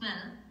of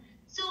smell,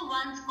 so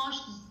one's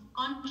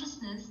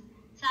consciousness,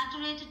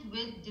 saturated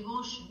with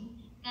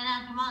devotion, can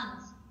at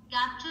once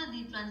capture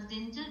the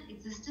transcendental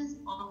existence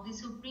of the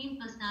Supreme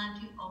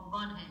Personality of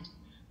Godhead,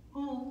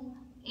 who,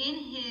 in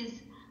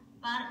his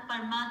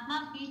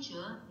Paramatma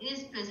feature,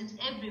 is present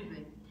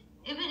everywhere,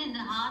 even in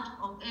the heart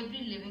of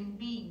every living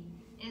being.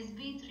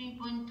 SB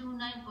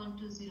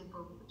 3.29.20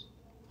 purport.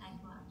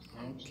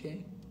 Thank you.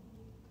 Okay.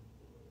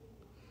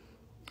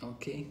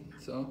 Okay,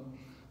 so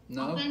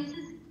now...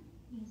 Offenses,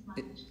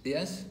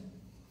 yes?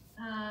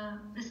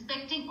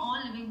 Respecting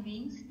all living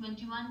beings,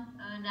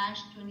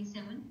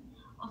 21-27.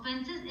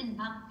 Offenses in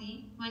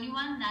Bhakti,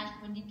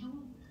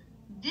 21-22,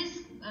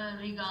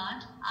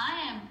 disregard,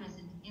 I am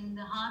present in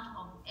the heart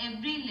of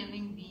every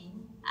living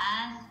being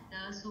as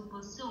the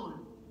super soul.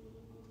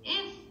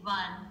 If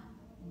one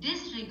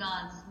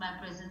disregards my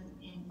presence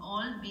in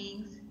all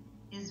beings,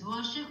 his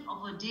worship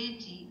of a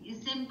deity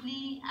is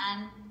simply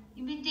an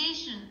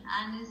imitation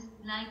and is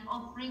like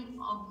offering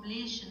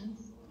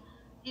oblations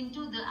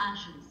into the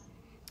ashes.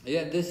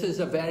 Yeah, this is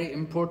a very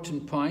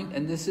important point,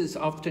 and this is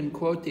often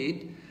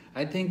quoted.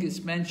 I think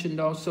it's mentioned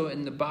also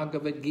in the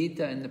Bhagavad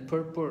Gita in the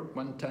purport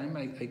one time.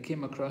 I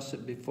came across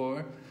it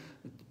before.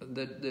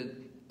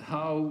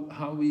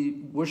 How we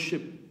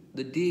worship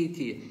the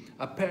deity.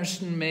 A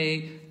person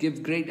may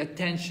give great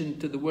attention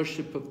to the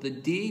worship of the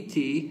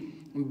deity,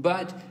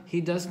 but he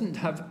doesn't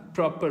have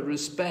proper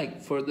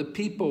respect for the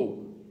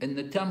people in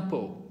the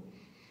temple.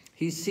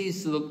 He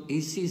sees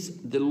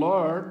the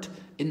Lord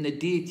in the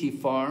deity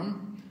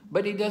form,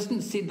 but he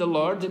doesn't see the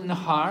Lord in the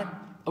heart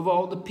of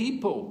all the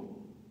people.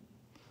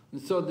 And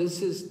so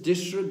this is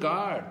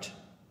disregard,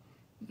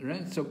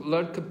 right? So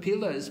Lord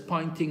Kapila is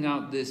pointing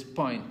out this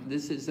point.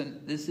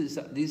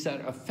 These are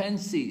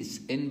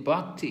offenses in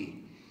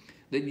bhakti,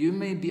 that you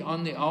may be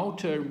on the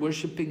altar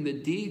worshipping the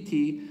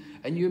deity,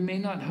 and you may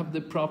not have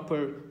the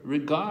proper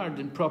regard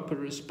and proper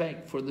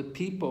respect for the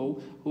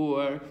people who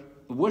are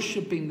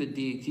worshipping the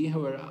deity,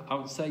 who are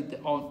outside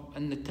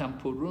in the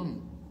temple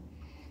room.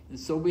 And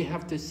so we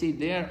have to see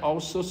they're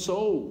also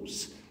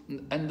souls,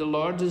 and the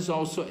Lord is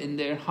also in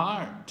their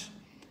heart,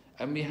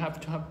 and we have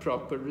to have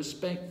proper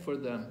respect for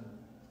them.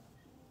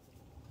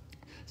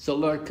 So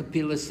Lord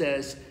Kapila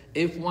says,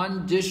 if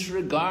one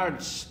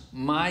disregards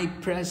my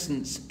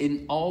presence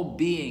in all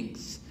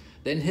beings,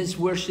 then his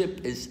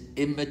worship is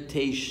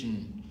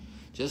imitation,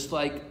 just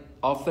like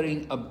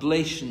offering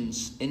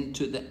oblations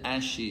into the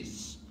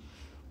ashes.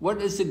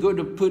 What is the good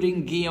of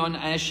putting ghee on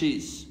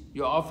ashes?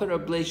 You offer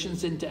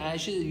oblations into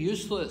ashes,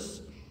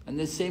 useless. And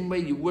the same way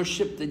you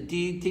worship the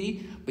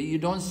deity, but you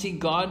don't see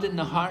God in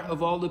the heart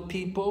of all the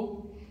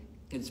people,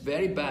 it's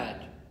very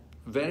bad,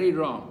 very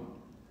wrong.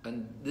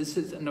 And this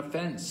is an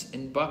offense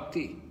in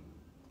bhakti.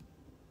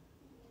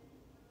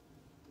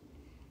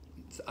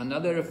 It's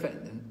another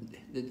offense.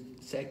 The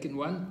second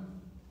one.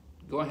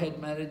 Go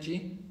ahead,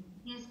 Maharaji.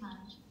 Yes,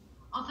 Maharaj.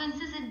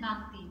 Offenses in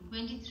bhakti.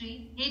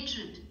 23.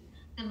 Hatred.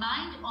 The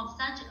mind of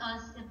such a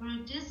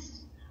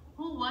separatist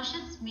who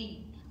worships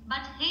me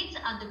but hates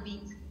other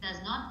beings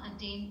does not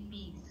attain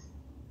peace.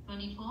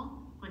 24.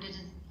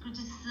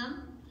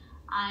 Criticism.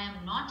 I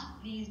am not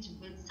pleased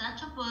with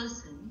such a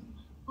person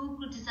who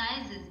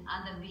criticizes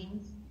other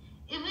beings,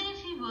 even if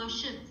he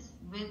worships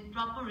with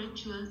proper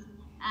rituals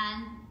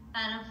and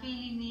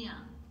paraphernalia.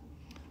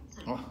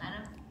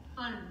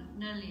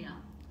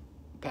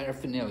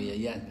 Paraphernalia,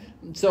 yeah.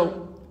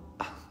 So,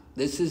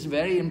 this is a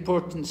very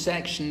important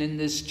section in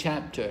this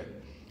chapter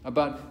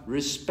about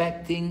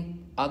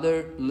respecting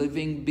other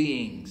living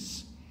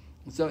beings.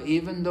 So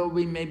even though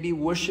we may be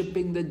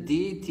worshipping the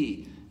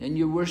deity, and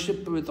you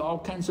worship with all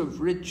kinds of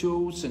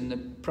rituals and the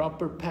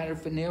proper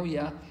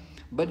paraphernalia,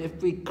 but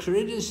if we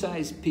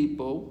criticize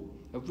people,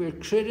 if we're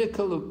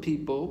critical of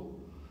people,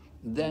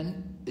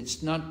 then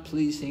it's not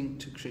pleasing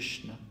to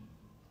Krishna.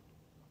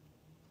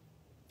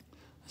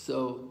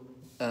 So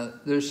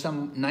there's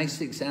some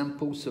nice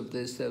examples of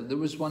this. There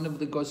was one of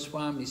the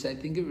Goswamis, I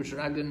think it was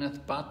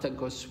Raghunath Bhatta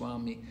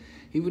Goswami.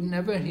 He would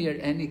never hear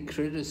any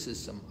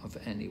criticism of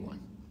anyone.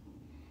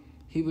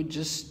 He would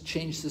just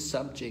change the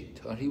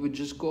subject, or he would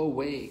just go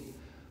away.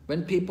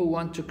 When people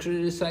want to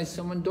criticize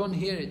someone, don't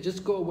hear it,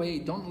 just go away.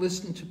 Don't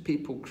listen to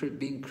people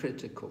being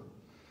critical.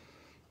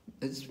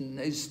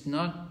 It's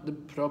not the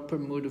proper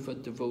mood of a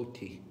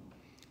devotee.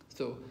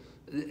 So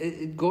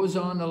it goes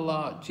on a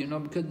lot, you know,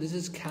 because this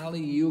is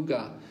Kali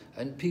Yuga,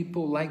 and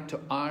people like to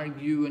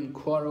argue and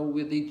quarrel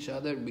with each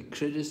other, we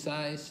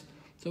criticize.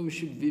 So we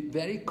should be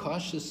very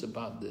cautious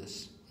about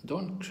this.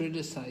 Don't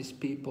criticize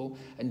people,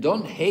 and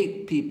don't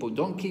hate people.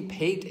 Don't keep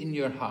hate in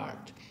your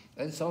heart.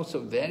 That's also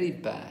very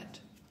bad.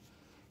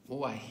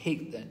 Oh, I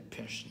hate that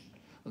person.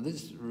 Well,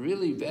 this is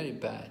really very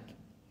bad.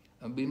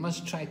 And we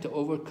must try to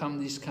overcome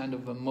these kind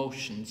of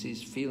emotions,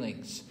 these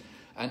feelings,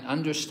 and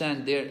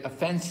understand their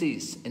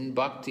offenses in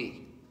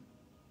bhakti.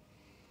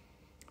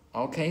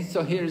 Okay,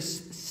 so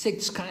here's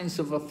 6 kinds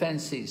of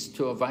offenses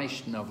to a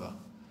Vaishnava.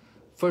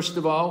 First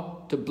of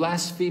all, to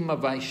blaspheme a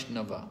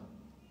Vaishnava.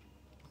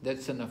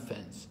 That's an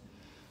offense.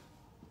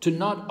 To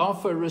not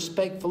offer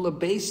respectful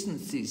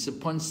obeisances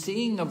upon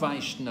seeing a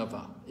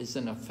Vaishnava is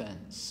an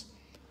offense.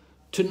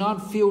 To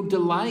not feel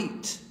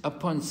delight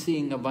upon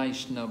seeing a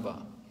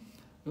Vaishnava.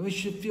 We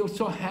should feel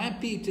so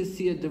happy to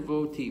see a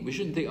devotee. We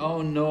shouldn't think,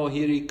 oh no,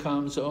 here he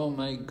comes, oh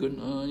my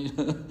goodness.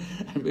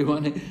 And we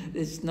want to,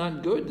 it's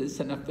not good,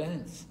 it's an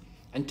offense.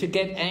 And to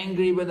get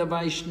angry with a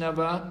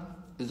Vaishnava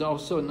is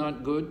also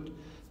not good.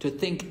 To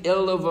think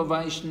ill of a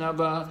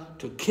Vaishnava,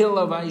 to kill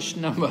a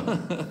Vaishnava.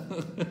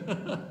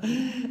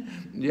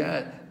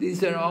 Yeah,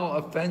 these are all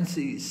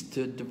offenses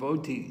to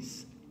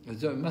devotees.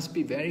 So we must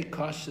be very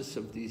cautious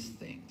of these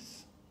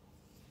things.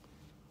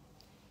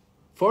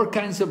 4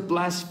 kinds of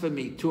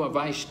blasphemy to a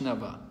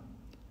Vaishnava.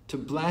 To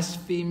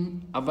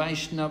blaspheme a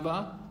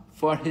Vaishnava,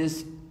 for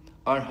his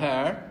or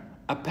her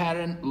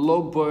apparent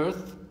low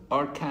birth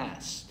or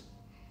caste.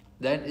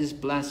 That is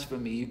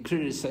blasphemy. You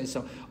criticize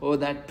someone, oh,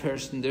 that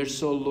person, they're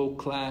so low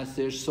class,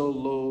 they're so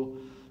low,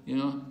 you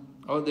know,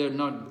 oh, they're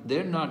not,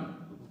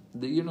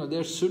 you know,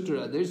 they're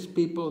Sudra, there's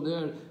people,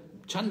 they're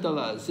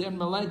Chandalas, they're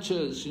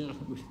Malachas, you know,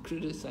 we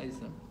criticize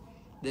them.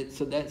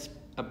 So that's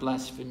a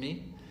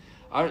blasphemy.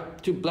 Or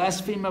to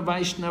blaspheme a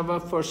Vaishnava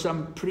for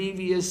some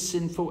previous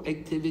sinful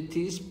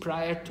activities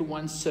prior to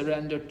one's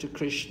surrender to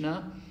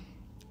Krishna,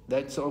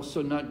 that's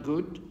also not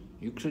good.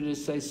 You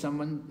criticize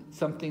someone,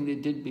 something they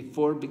did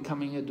before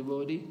becoming a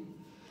devotee.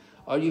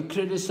 Or you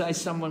criticize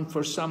someone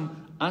for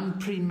some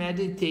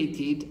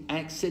unpremeditated,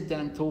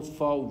 accidental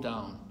fall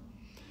down.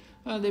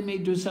 They may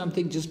do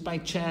something just by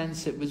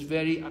chance. It was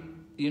very,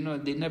 you know,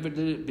 they never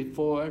did it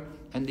before,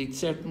 and they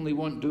certainly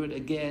won't do it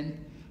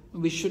again.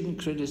 We shouldn't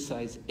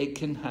criticize. It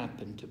can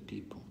happen to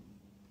people.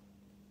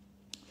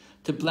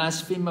 To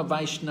blaspheme a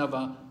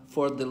Vaishnava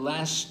for the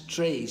last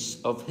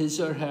trace of his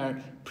or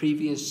her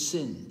previous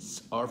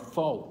sins or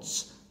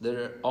faults that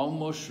are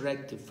almost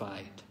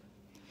rectified.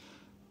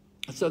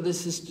 So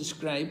this is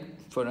described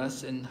for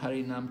us in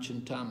Harinam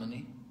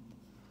Chintamani.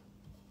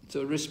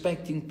 So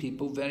respecting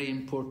people, very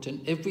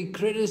important. If we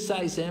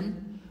criticize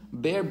him,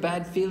 bear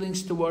bad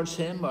feelings towards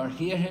him, or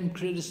hear him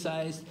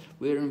criticized,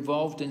 we're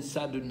involved in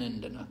sadhu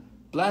nindana.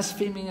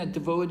 Blaspheming a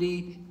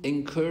devotee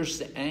incurs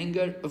the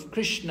anger of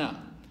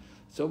Krishna.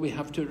 So we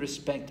have to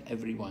respect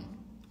everyone.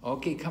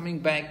 Okay, coming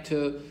back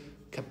to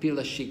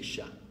Kapila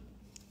Shiksha.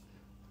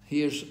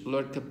 Here's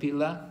Lord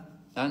Kapila.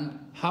 And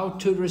how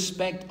to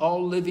respect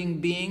all living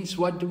beings.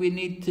 What do we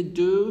need to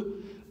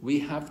do? We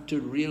have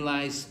to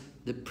realize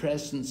the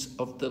presence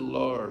of the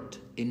Lord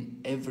in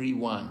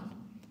everyone.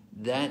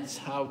 That's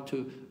how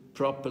to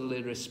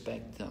properly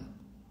respect them.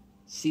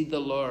 See the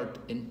Lord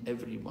in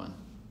everyone.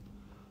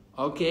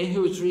 Okay,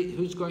 who's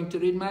going to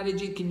read?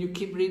 Maharaji, can you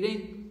keep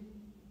reading?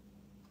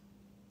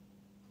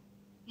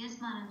 Yes,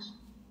 Maharaj.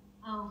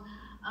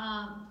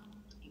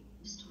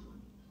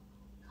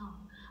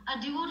 A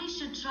devotee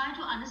should try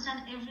to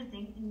understand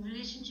everything in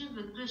relationship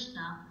with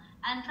Krishna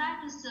and try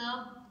to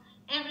serve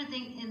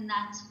everything in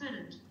that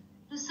spirit.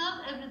 To serve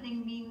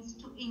everything means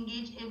to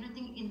engage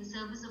everything in the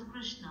service of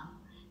Krishna.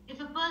 If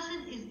a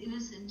person is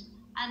innocent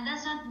and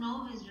does not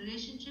know his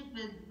relationship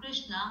with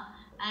Krishna,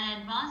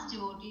 an advanced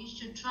devotee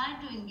should try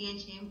to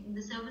engage him in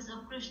the service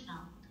of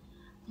Krishna.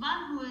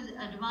 One who is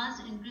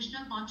advanced in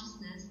Krishna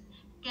consciousness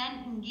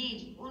can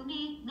engage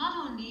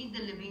not only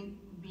the living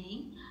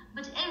being,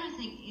 but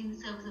everything in the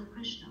service of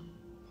Krishna.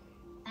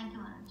 Thank you,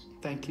 Maharaj.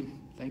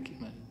 Thank you,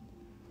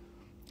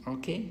 Maharaj.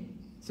 Okay,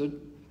 so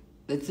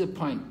that's the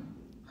point.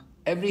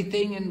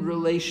 Everything in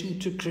relation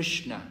to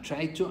Krishna.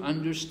 Try to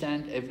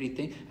understand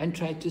everything and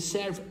try to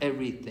serve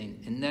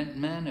everything in that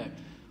manner.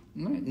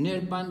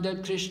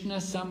 Nirbandha Krishna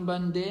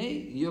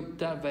Sambandhe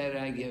Yukta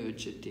Vairagya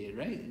Uchate,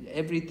 right?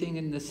 Everything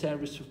in the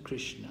service of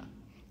Krishna.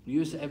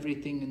 Use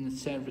everything in the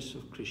service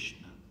of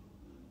Krishna.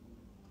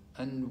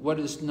 And what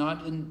is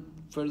not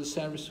for the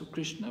service of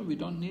Krishna, we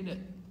don't need it.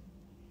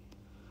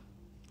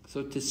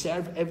 So to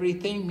serve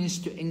everything means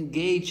to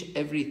engage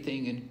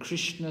everything in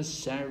Krishna's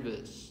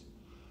service.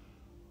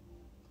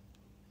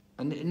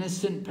 An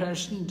innocent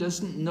person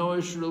doesn't know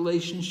his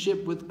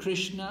relationship with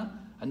Krishna.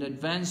 An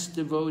advanced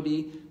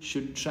devotee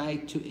should try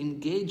to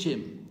engage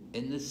him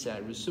in the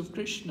service of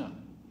Krishna.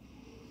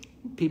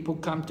 People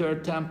come to our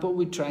temple,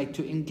 we try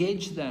to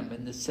engage them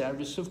in the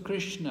service of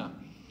Krishna.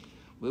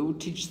 We will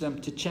teach them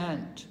to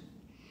chant.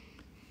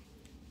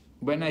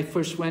 When I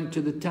first went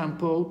to the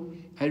temple,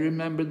 I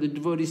remember the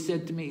devotee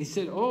said to me, he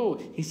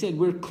said,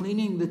 we're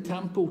cleaning the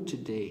temple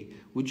today.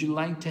 Would you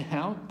like to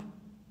help?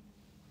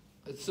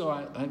 So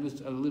I was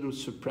a little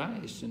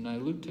surprised, and I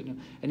looked at him,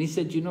 and he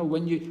said, you know,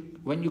 when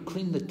you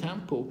clean the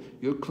temple,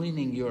 you're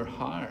cleaning your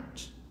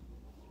heart.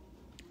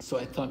 So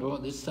I thought, oh,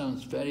 this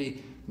sounds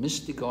very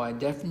mystical. I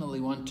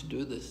definitely want to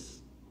do this.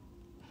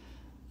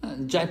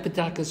 And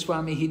Jayapataka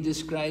Swami, he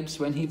describes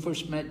when he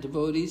first met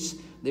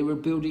devotees, they were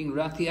building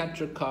Rath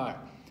Yatra car,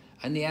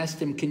 and they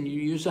asked him, can you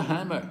use a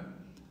hammer?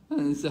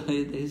 And so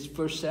his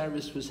first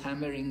service was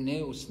hammering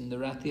nails in the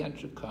Rath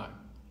Yatra car.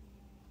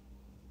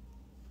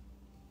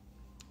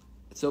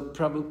 So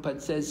Prabhupada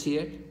says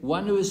here,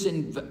 one who is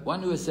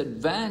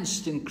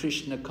advanced in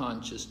Krishna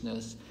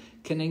consciousness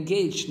can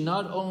engage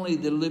not only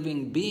the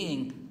living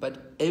being,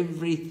 but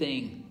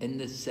everything in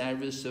the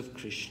service of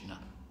Krishna.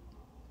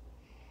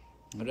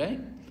 All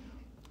right?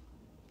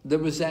 There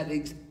was that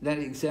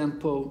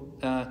example,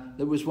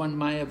 there was one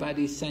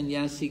Mayavadi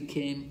sannyasi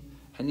came,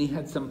 and he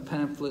had some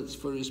pamphlets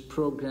for his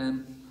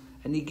program,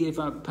 and he gave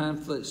out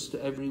pamphlets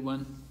to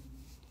everyone.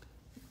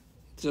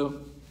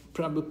 So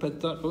Prabhupada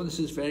thought, oh, this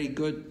is very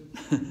good.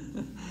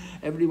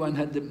 Everyone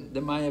had the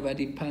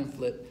Mayavadi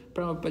pamphlet.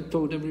 Prabhupada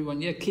told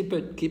everyone, yeah, keep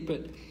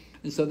it.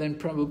 And so then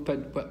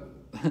Prabhupada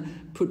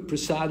put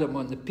prasadam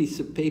on the piece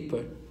of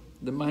paper,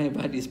 the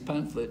Mayavadi's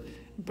pamphlet.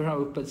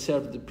 Prabhupada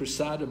served the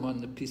prasadam on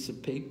the piece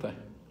of paper.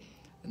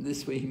 And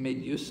this way he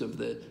made use of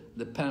the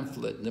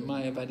pamphlet, the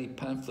Mayavadi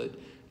pamphlet.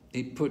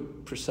 He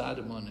put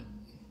prasadam on it.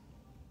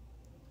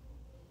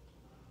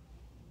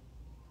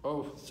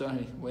 Oh,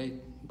 sorry,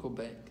 wait, go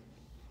back.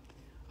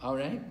 All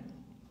right.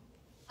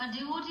 A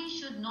devotee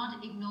should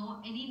not ignore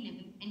any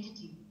living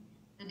entity.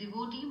 The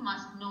devotee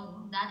must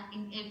know that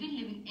in every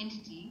living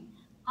entity,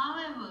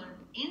 however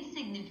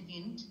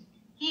insignificant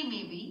he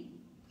may be,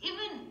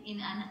 even in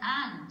an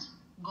ant,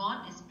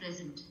 God is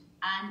present,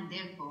 and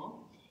therefore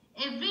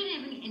every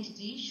living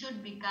entity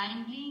should be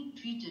kindly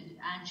treated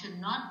and should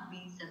not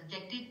be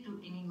subjected to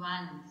any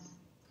violence.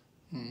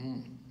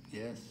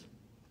 Yes.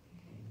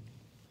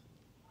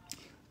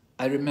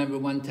 I remember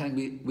one time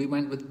we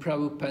went with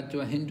Prabhupada to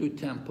a Hindu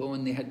temple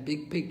and they had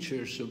big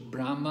pictures of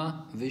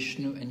Brahma,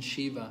 Vishnu and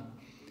Shiva.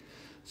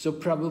 So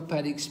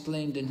Prabhupada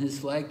explained in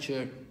his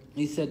lecture,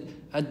 he said,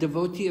 a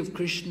devotee of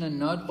Krishna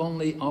not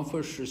only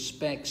offers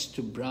respects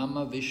to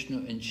Brahma,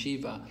 Vishnu and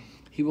Shiva,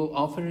 he will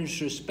offer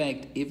his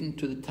respect even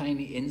to the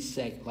tiny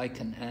insect like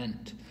an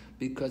ant,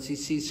 because he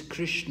sees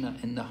Krishna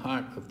in the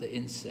heart of the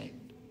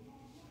insect.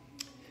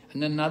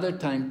 And another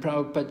time,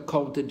 Prabhupada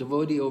called the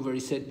devotee over, he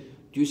said,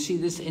 do you see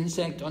this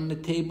insect on the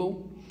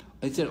table?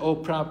 I said, oh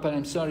Prabhupada,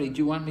 I'm sorry, do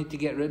you want me to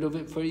get rid of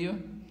it for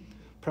you?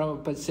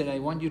 Prabhupada said, I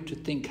want you to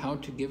think how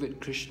to give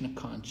it Krishna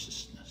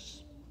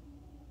consciousness.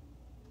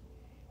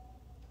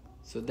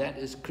 So that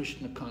is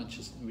Krishna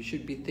consciousness. We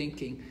should be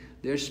thinking,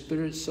 they're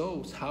spirit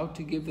souls, how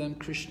to give them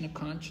Krishna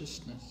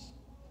consciousness.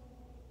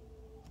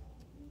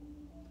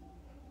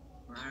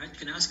 Alright,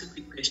 can I ask a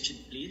quick question,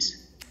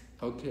 please?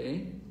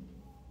 Okay.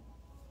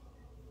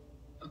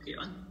 Okay,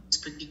 on this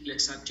particular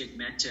subject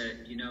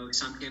matter,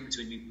 sometimes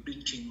when we're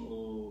preaching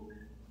or,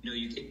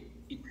 you get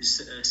into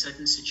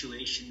certain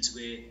situations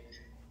where,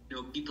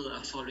 people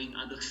are following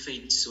other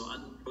faiths or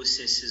other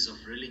processes of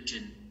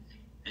religion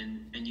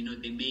and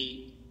they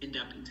may end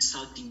up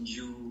insulting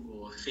you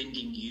or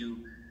offending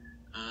you.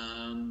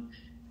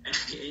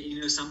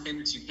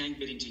 Sometimes you can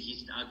get into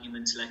heated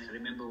arguments. Like I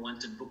remember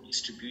once in book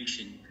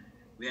distribution,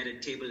 we had a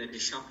table at a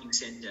shopping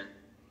center.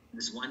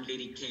 This one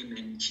lady came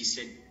and she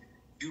said,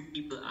 you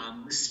people are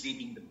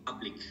misleading the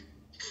public.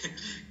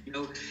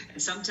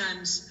 And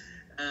sometimes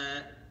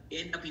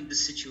end up in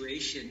this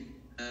situation.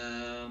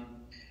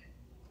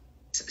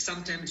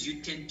 Sometimes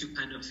you tend to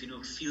kind of,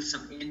 feel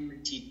some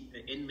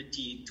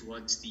enmity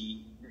towards the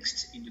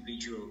next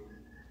individual.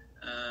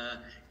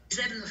 Is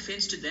that an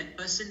offense to that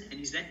person? And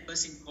is that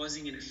person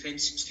causing an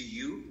offense to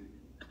you?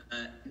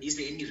 Is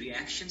there any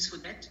reactions for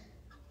that?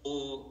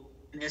 Or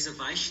as a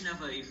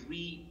Vaishnava, if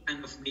we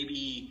kind of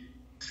maybe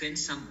offend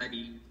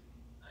somebody,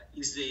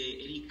 is there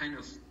any kind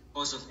of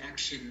cause of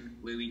action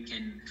where we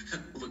can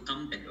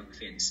overcome that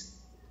offense?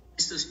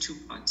 It's those two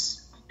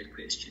parts of that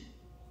question.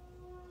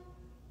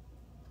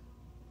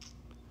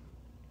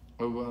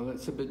 Oh, well,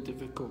 it's a bit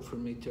difficult for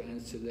me to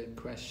answer that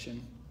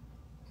question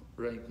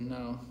right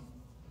now.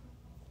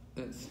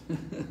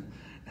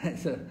 I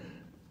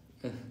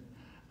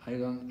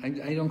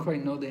don't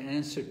quite know the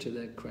answer to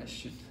that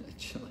question,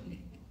 actually.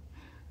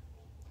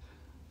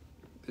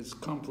 It's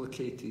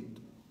complicated.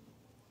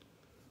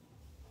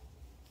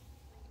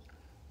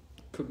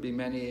 Could be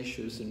many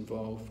issues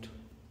involved.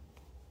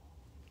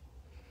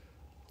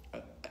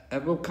 I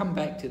will come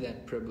back to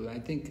that, Prabhu. I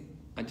think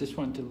I just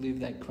want to leave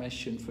that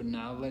question for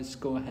now. Let's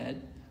go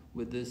ahead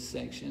with this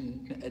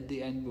section. At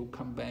the end, we'll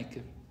come back.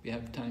 If we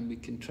have time, we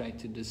can try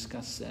to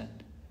discuss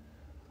that.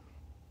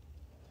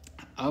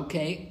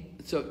 Okay,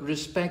 so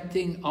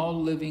respecting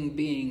all living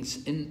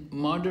beings. In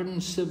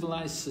modern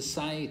civilized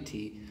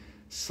society,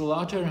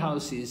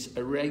 slaughterhouses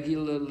are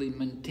regularly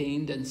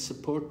maintained and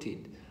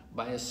supported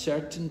by a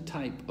certain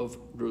type of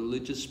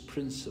religious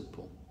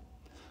principle.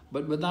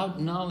 But without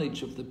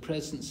knowledge of the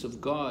presence of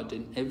God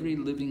in every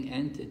living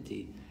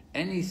entity,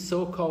 any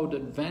so-called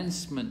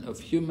advancement of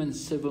human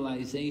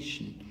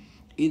civilization,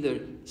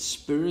 either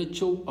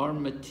spiritual or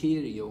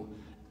material,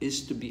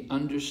 is to be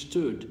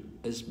understood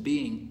as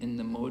being in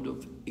the mode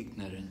of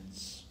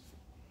ignorance.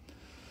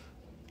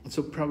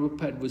 So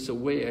Prabhupada was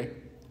aware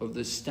of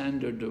the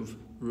standard of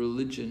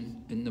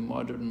religion in the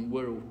modern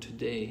world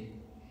today,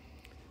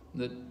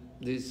 that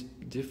these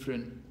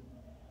different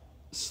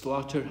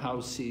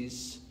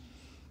slaughterhouses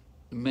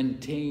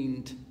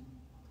maintained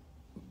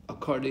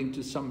according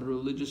to some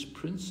religious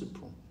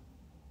principle.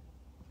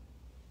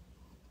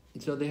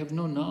 And so they have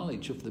no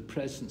knowledge of the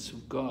presence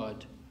of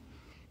God.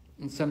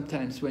 And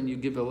sometimes when you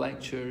give a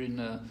lecture in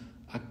a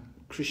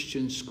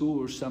Christian school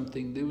or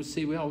something, they will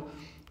say, well,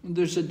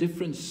 there's a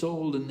different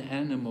soul in the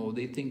animal.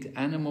 They think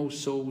animal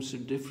souls are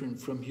different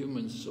from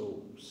human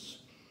souls.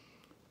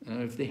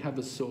 And if they have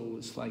a soul,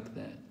 it's like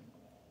that.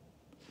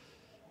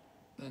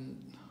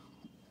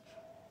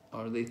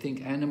 Or they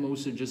think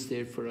animals are just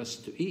there for us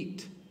to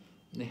eat.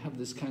 They have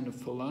this kind of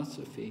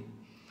philosophy.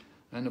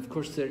 And of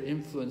course they're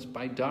influenced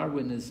by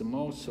Darwinism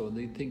also.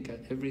 They think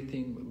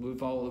everything,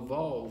 we've all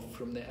evolved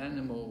from the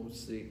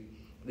animals.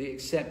 They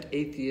accept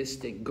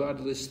atheistic,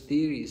 godless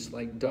theories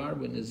like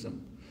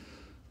Darwinism,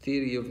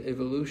 theory of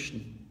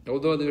evolution.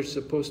 Although they're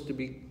supposed to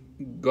be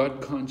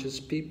God-conscious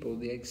people,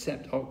 they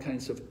accept all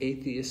kinds of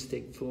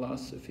atheistic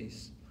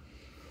philosophies.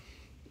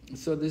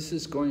 So this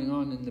is going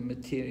on in the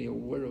material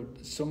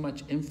world, so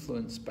much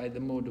influenced by the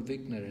mode of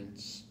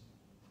ignorance.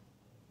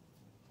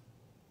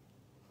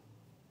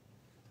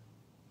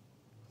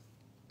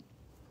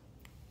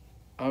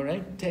 All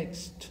right,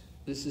 text.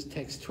 This is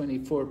text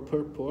 24,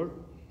 purport.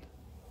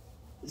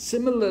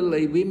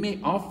 Similarly, we may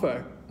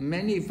offer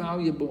many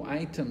valuable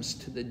items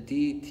to the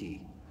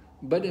deity,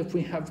 but if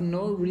we have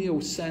no real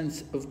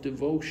sense of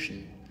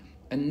devotion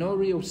and no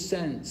real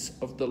sense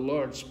of the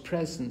Lord's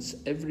presence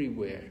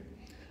everywhere,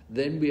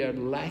 then we are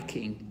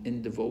lacking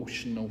in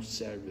devotional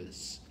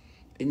service.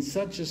 In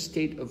such a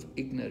state of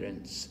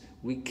ignorance,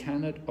 we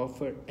cannot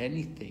offer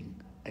anything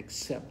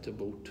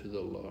acceptable to the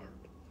Lord.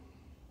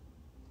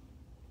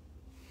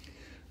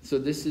 So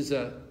this is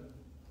a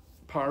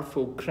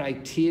powerful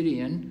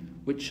criterion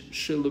which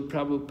Srila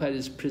Prabhupada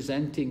is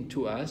presenting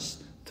to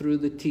us through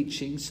the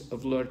teachings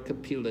of Lord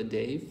Kapila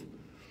Dev,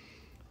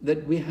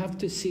 that we have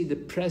to see the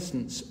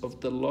presence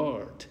of the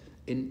Lord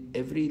in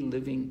every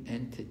living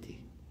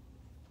entity.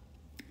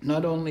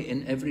 Not only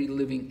in every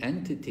living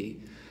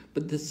entity,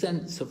 but the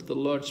sense of the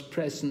Lord's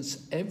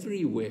presence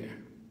everywhere,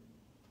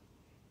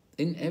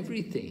 in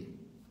everything.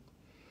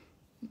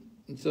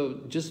 So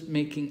just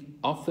making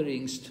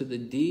offerings to the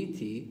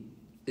deity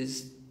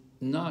is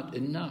not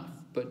enough,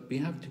 but we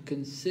have to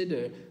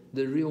consider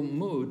the real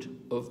mood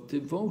of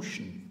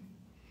devotion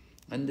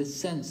and the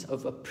sense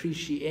of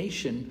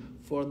appreciation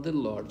for the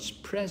Lord's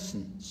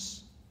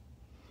presence.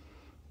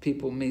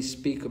 People may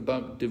speak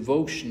about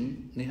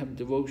devotion, they have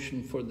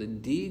devotion for the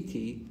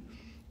deity,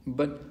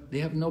 but they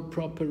have no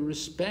proper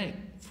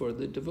respect for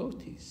the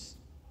devotees,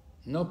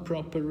 no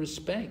proper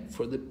respect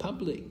for the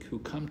public who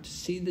come to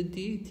see the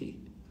deity.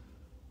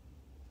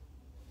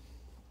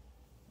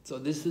 So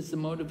this is the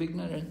mode of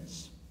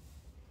ignorance.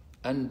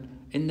 And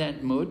in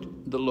that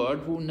mode, the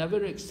Lord will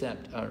never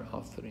accept our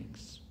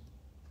offerings.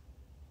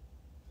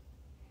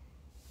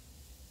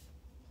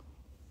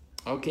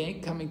 Okay,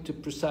 coming to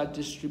prasad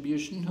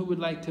distribution. Who would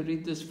like to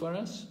read this for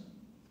us?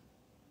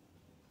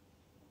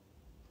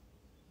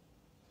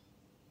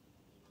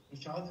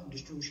 Prasad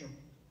distribution.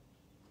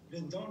 It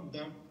is not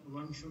that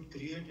one should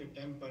create a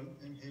temple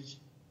in his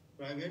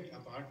private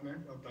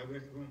apartment or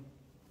private room,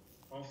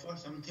 offer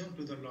something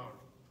to the Lord,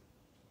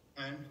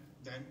 and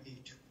then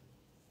eat.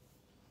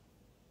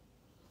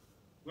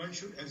 One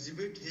should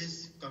exhibit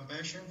his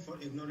compassion for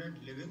ignorant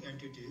living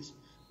entities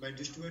by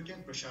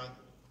distributing prasad.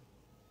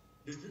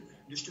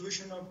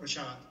 Distribution of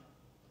prasad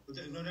to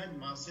the ignorant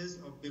masses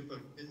of people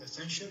is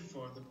essential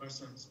for the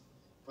persons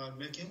who are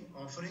making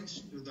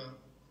offerings to the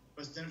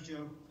personality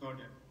of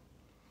Godhead.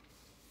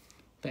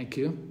 Thank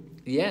you.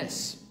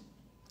 Yes.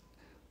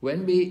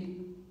 When we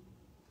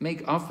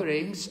make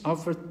offerings,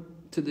 offer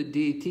to the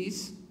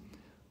deities,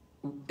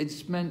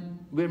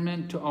 we're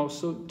meant to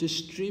also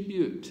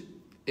distribute.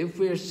 If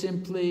we're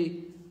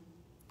simply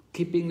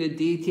keeping the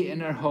deity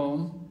in our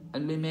home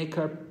and we make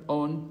our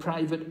own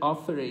private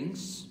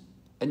offerings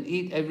and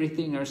eat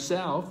everything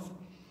ourselves,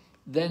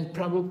 then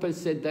Prabhupada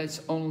said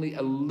that's only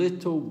a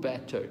little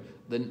better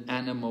than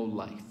animal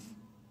life.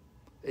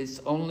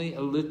 It's only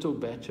a little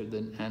better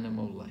than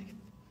animal life.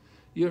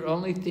 You're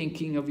only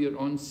thinking of your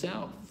own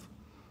self.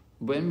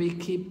 When we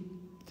keep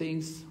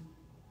things,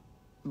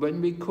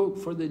 when we cook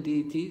for the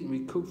deity,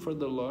 we cook for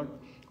the Lord,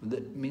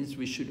 that means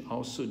we should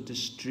also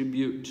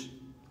distribute.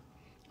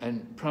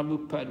 And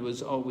Prabhupada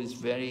was always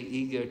very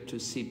eager to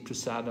see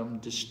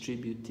prasadam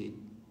distributed.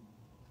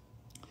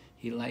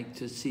 He liked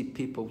to see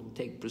people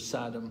take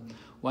prasadam.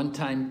 One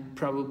time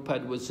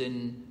Prabhupada was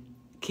in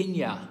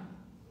Kenya.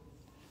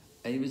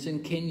 And he was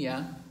in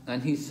Kenya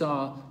and he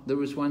saw there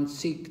was one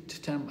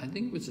Sikh temple, I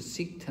think it was a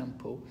Sikh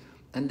temple,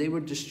 and they were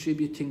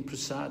distributing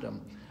prasadam.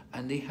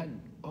 And they had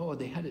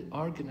it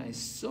organized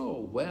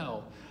so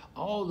well.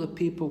 All the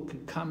people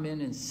could come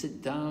in and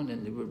sit down,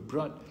 and they were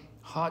brought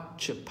hot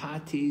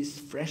chapatis,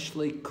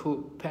 freshly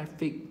cooked,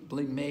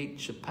 perfectly made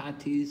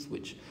chapatis,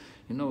 which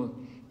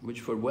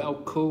were well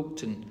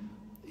cooked and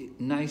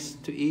nice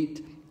to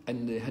eat.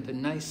 And they had a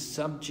nice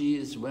sabji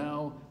as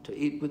well to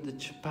eat with the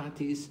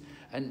chapatis.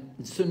 And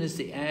as soon as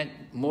they ate,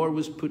 more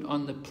was put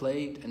on the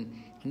plate.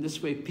 And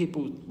this way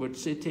people were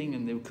sitting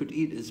and they could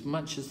eat as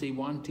much as they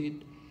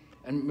wanted.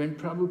 And when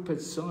Prabhupada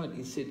saw it,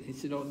 he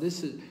said, oh,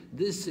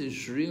 this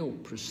is real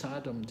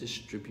prasadam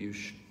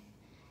distribution.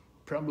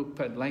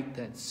 Prabhupada liked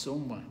that so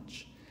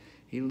much.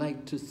 He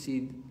liked to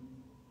see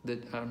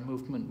that our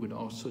movement would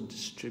also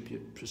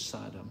distribute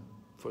prasadam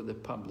for the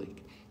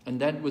public.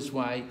 And that was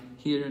why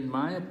here in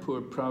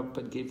Mayapur,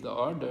 Prabhupada gave the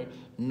order,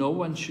 no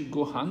one should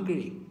go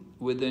hungry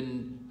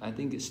within, I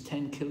think it's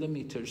 10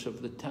 kilometers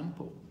of the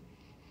temple.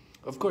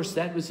 Of course,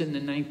 that was in the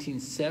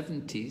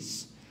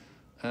 1970s,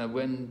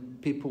 when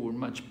people were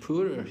much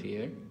poorer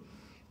here.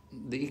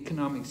 The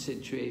economic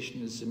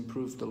situation has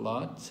improved a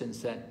lot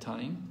since that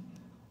time.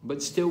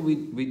 But still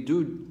we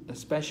do,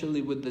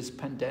 especially with this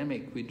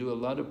pandemic, we do a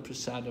lot of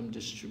prasadam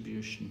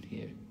distribution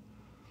here.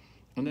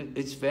 And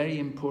it's very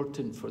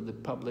important for the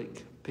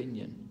public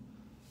opinion.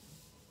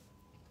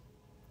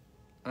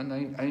 And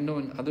I know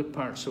in other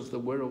parts of the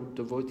world,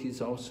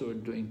 devotees also are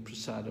doing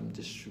prasadam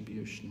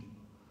distribution.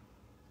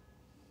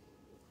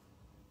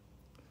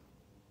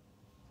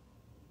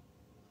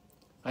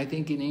 I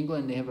think in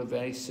England they have a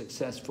very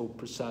successful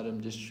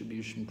prasadam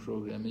distribution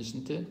program,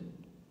 isn't it?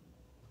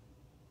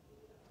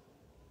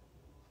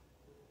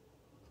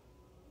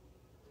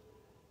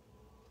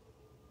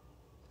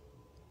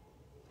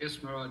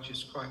 Yes, Maharaj,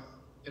 is quite.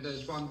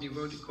 There's one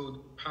devotee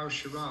called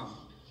Parashuram.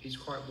 He's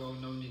quite well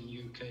known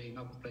in UK and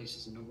other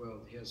places in the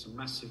world. He has a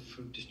massive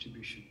food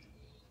distribution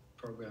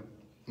program.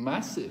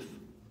 Massive?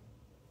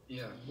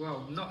 Yeah,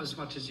 well, not as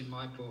much as in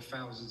my poor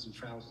thousands and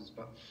thousands,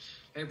 but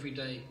every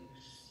day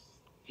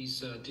he's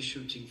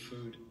distributing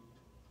food.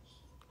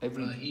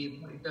 He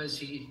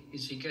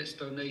gets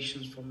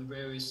donations from the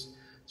various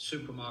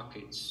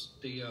supermarkets.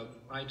 The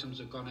items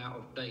have gone out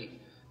of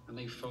date, and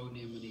they phone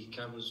him, and he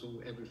gathers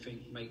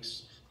everything,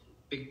 makes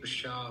big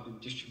prasad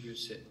and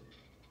distributes it.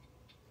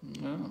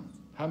 Oh.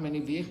 How many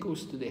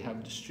vehicles do they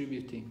have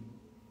distributing?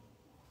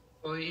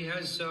 Well, he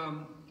has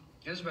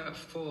about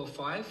 4 or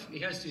 5. He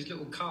has these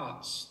little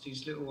carts,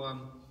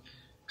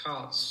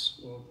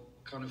 or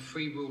kind of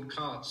free-wheeled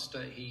carts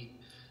that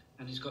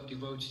he's got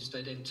devotees.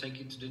 They then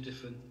take it to the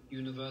different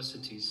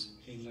universities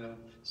in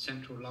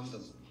central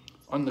London.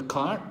 On the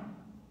cart?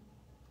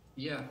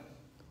 Yeah,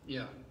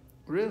 yeah.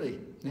 Really?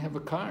 They have a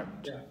cart?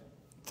 Yeah.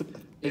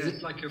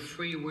 It's like a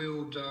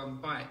free-wheeled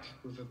bike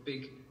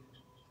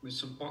with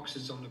some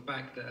boxes on the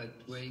back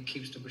where he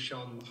keeps the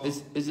prasad hot.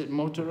 Is it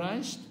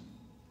motorized?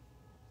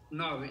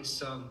 No,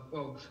 it's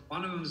well,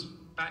 one of them's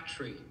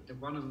battery.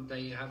 One of them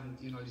they have,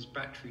 these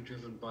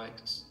battery-driven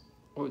bikes.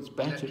 Oh, it's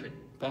battery.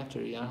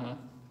 Battery,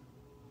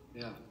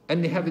 Yeah.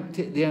 And they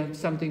have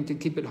something to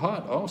keep it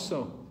hot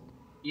also.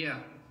 Yeah,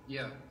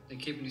 yeah. They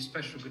keep in these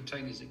special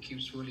containers that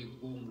keeps really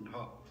warm and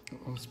hot.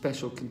 Oh,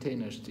 special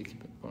containers to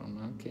keep it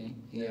warm. Okay,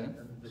 yeah.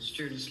 And the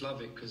students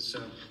love it because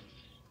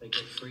they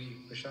get free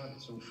prasad.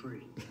 It's all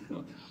free.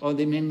 Oh,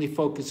 they mainly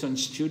focus on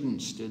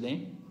students, do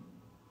they?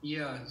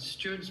 Yeah,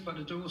 students, but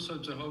they do also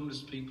to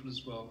homeless people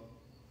as well.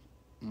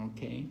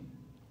 Okay.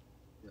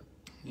 Yeah.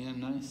 Yeah,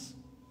 nice.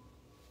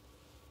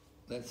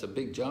 That's a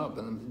big job.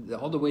 And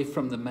all the way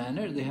from the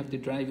manor, they have to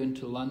drive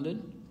into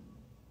London?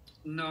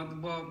 No,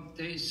 well,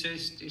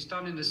 it's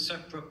done in a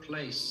separate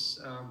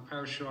place.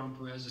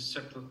 Parashuram has a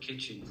separate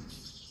kitchen,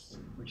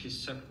 which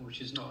is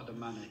not at the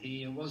manor.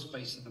 He was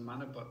based at the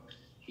manor, but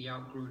he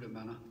outgrew the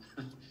manor.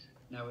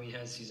 Now he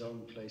has his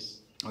own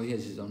place. Oh, he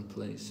has his own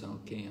place.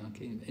 Okay,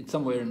 okay. It's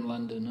somewhere in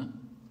London, huh?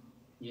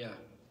 Yeah.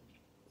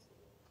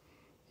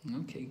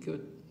 Okay,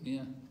 good.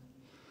 Yeah.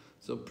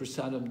 So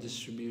prasadam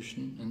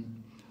distribution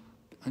and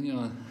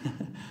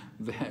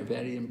very,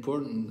 very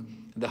important.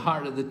 The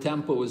heart of the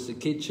temple is the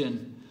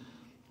kitchen.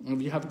 If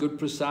you have good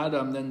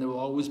prasadam, then there will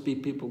always be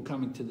people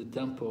coming to the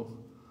temple.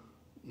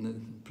 And the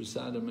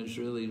prasadam is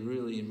really,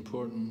 really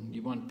important.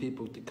 You want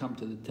people to come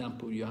to the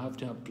temple, you have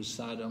to have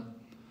prasadam.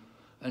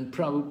 And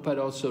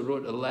Prabhupada also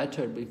wrote a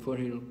letter before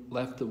he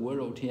left the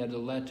world. He had a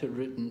letter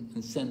written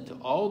and sent to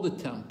all the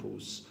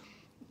temples,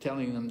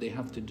 telling them they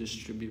have to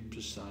distribute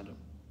prasadam.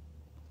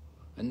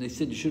 And they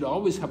said you should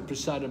always have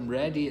prasadam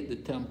ready at the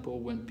temple.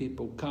 When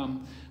people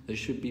come, there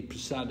should be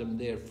prasadam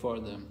there for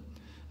them.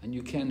 And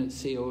you cannot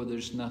say, oh,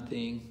 there's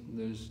nothing,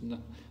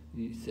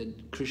 He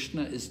said,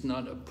 Krishna is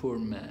not a poor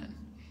man.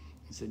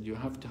 He said, you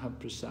have to have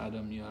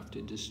prasadam, you have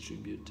to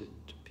distribute it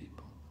to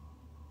people.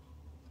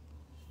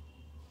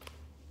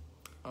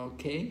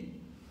 Okay?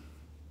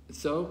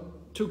 So,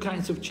 2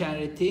 kinds of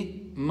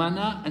charity,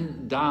 mana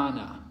and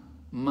dana.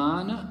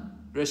 Mana,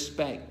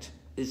 respect,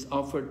 is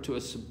offered to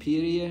a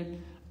superior,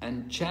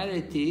 and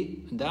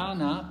charity,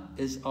 dana,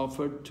 is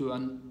offered to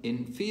an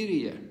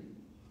inferior.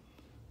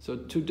 So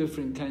 2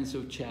 different kinds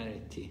of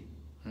charity,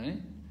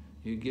 right?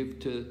 You give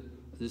to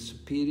the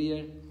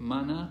superior,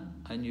 mana,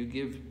 and you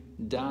give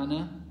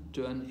dana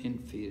to an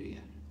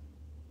inferior.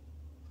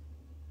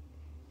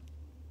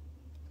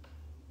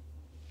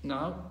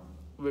 Now,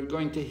 we're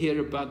going to hear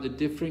about the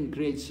different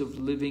grades of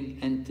living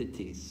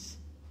entities.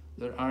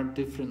 There are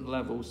different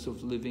levels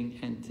of living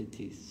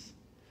entities.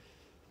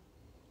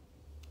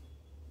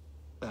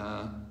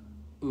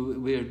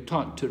 We're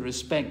taught to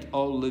respect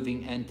all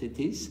living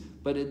entities,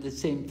 but at the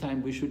same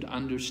time we should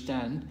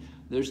understand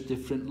there's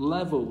different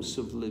levels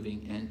of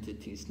living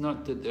entities,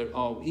 not that they're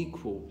all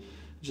equal.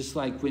 Just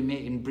like we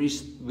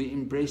embrace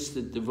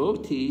the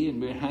devotee and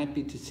we're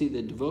happy to see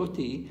the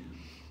devotee,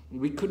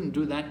 we couldn't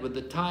do that with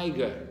the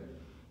tiger.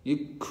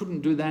 You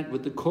couldn't do that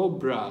with the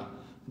cobra,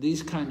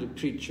 these kind of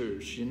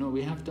creatures.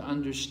 We have to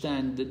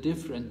understand the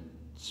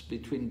difference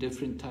between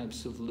different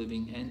types of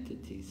living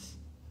entities.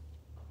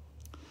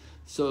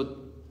 So,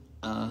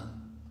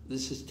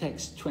 this is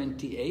text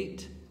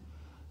 28.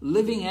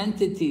 Living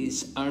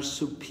entities are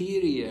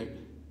superior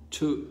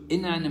to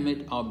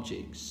inanimate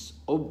objects,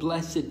 O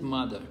Blessed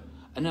Mother,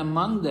 and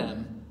among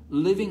them,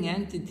 living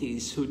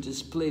entities who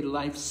display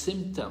life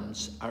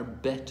symptoms are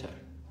better.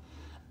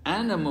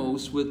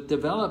 Animals with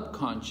developed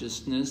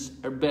consciousness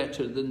are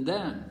better than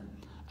them,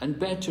 and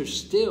better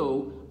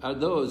still are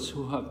those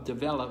who have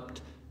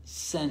developed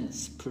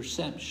sense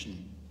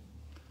perception.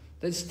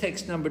 That's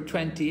text number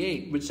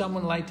 28. Would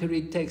someone like to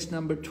read text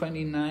number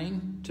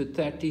 29 to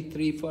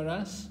 33 for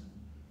us?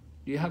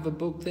 Do you have a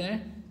book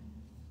there?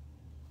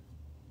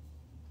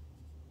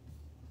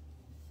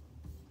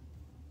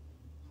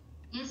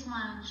 Yes,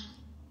 Maharaj.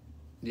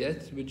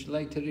 Yes, would you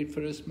like to read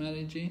for us,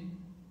 Maharaji?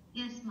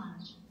 Yes,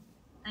 Maharaj.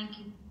 Thank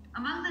you.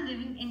 Among the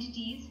living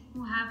entities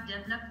who have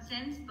developed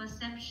sense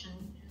perception,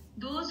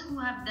 those who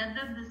have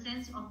developed the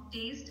sense of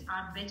taste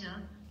are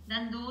better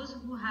than those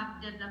who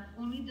have developed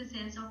only the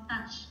sense of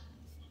touch.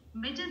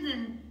 Better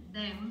than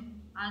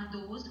them are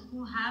those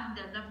who have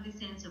developed the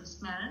sense of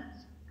smell,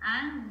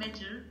 and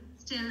better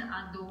still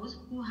are those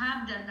who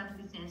have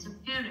developed the sense of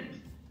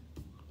hearing.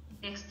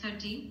 Text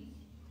 30.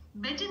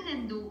 Better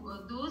than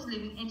those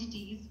living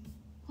entities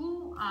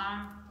who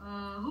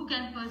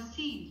can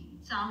perceive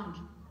sound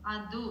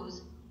are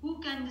those who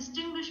can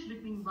distinguish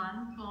between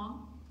one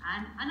form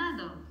and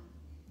another.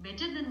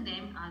 Better than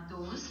them are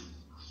those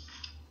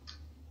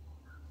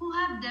who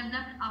have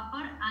developed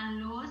upper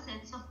and lower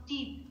sets of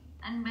teeth,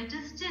 and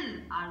better still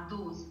are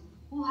those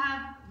who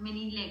have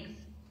many legs.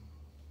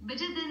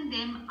 Better than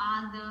them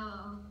are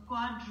the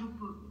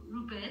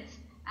quadrupeds,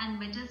 and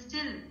better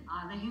still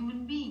are the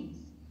human beings.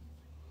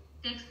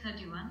 Text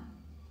 31.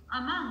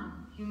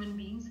 Among human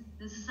beings,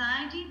 the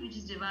society which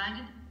is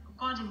divided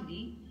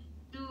accordingly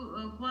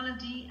to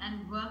quality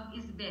and work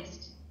is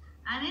best.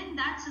 And in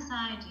that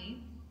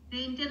society,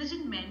 the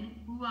intelligent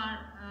men who are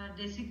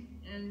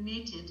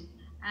designated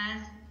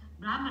as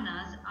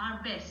Brahmanas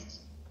are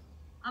best.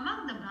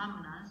 Among the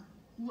Brahmanas,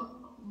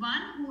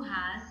 one who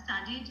has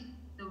studied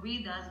the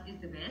Vedas is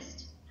the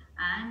best,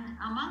 and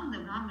among the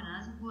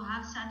Brahmanas who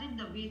have studied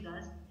the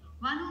Vedas,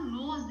 one who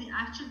knows the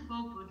actual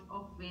purport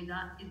of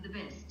Veda is the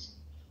best.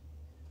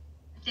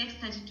 Text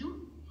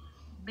 32.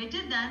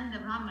 Better than the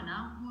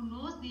Brahmana who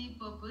knows the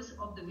purpose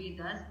of the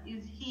Vedas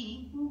is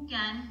he who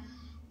can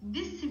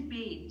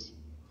dissipate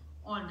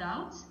all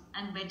doubts,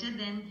 and better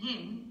than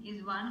him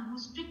is one who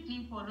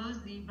strictly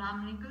follows the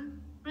Brahmanical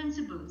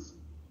principles.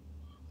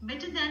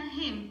 Better than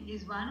him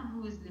is one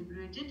who is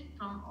liberated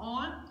from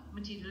all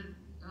material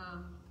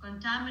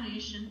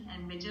contamination,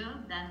 and better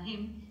than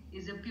him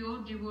is a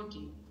pure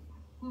devotee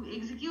who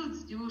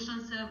executes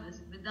devotional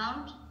service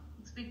without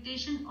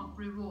expectation of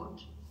reward.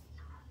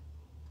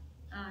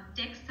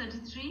 Text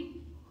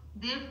 33.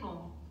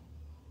 Therefore,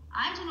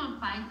 I do not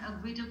find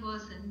a greater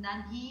person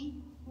than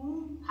he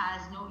who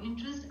has no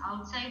interest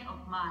outside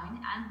of mine,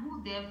 and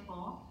who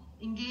therefore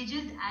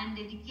engages and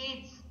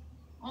dedicates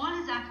all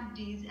his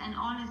activities and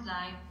all his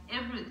life,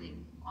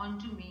 everything,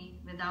 unto me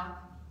without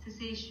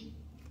cessation.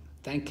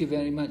 Thank you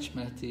very much,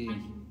 Mati.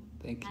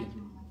 Thank you.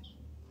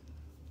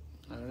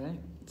 All right,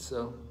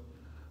 so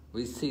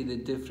we see the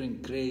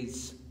different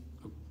grades,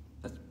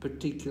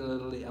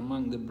 particularly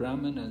among the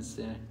Brahmanas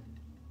there.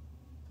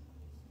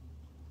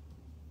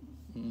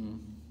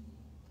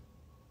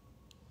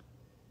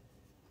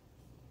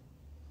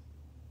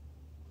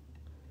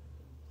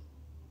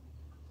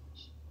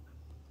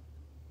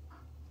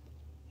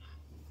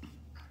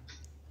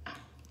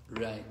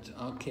 Right,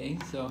 okay,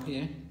 so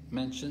here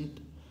mentioned,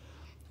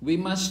 we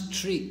must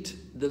treat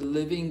the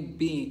living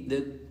being,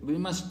 we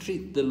must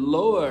treat the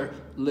lower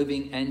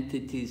living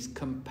entities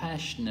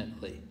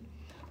compassionately.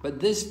 But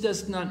this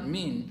does not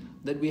mean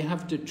that we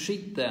have to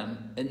treat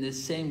them in the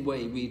same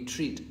way we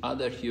treat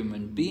other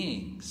human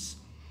beings.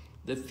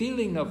 The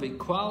feeling of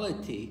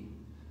equality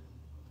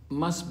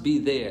must be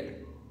there,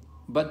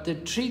 but the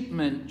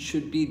treatment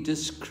should be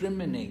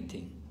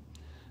discriminating.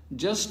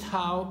 Just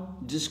how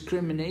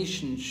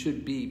discrimination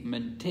should be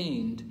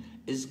maintained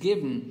is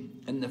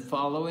given in the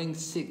following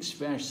 6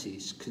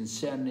 verses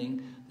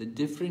concerning the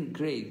different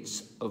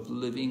grades of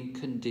living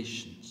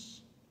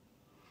conditions.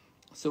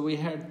 So we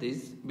heard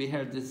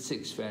the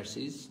 6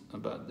 verses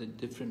about the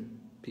different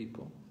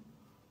people.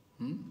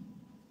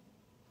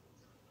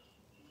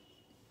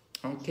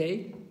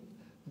 Okay,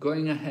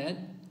 going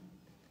ahead.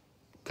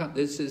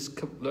 This is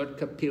Lord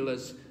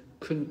Kapila's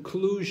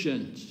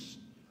conclusions.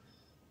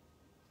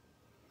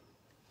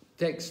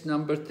 Text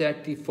number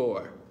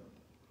 34.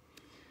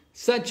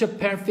 Such a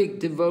perfect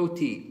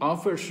devotee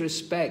offers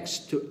respects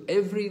to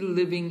every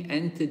living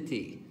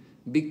entity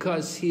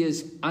because he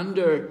is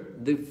under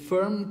the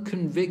firm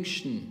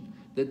conviction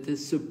that the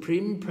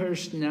Supreme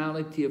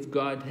Personality of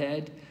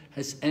Godhead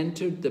has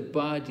entered the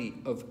body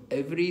of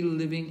every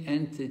living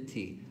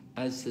entity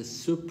as the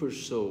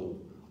Supersoul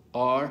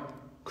or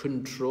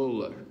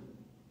controller.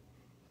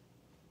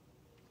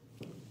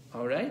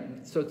 All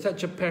right? So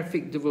such a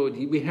perfect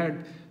devotee. We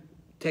heard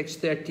text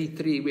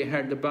 33, we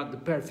heard about the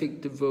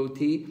perfect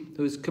devotee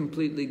who is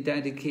completely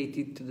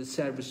dedicated to the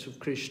service of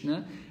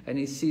Krishna, and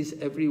he sees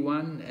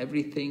everyone,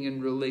 everything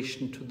in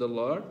relation to the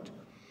Lord.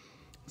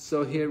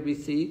 So here we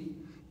see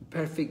the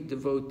perfect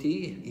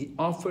devotee, he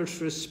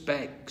offers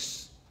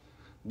respects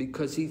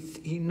because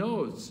he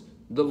knows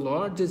the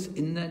Lord is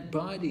in that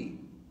body.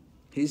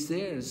 He's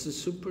there as the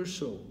super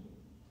soul.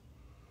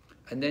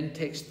 And then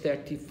text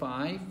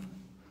 35,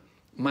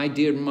 my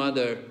dear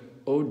mother,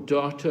 O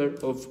daughter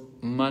of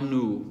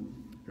Manu,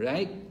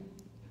 right?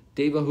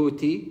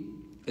 Devahuti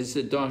is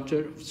the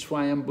daughter of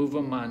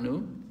Swayambhuva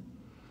Manu,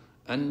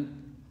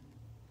 and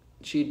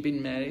she'd been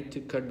married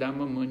to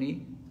Kardama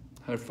Muni.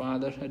 Her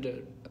father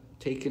had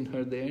taken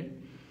her there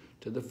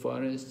to the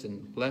forest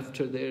and left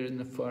her there in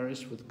the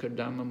forest with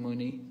Kardama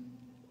Muni.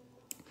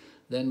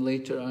 Then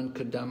later on,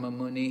 Kardama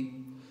Muni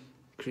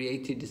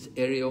created his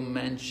aerial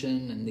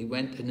mansion, and they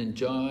went and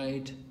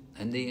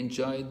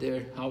enjoyed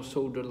their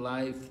householder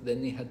life.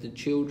 Then they had the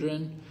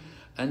children,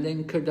 and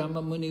then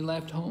Kardama Muni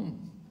left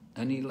home,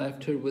 and he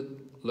left her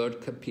with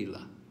Lord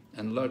Kapila,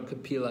 and Lord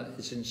Kapila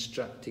is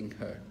instructing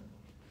her.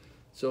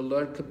 So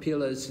Lord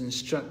Kapila is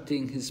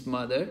instructing his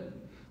mother.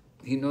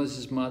 He knows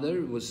his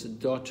mother was the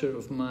daughter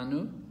of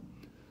Manu,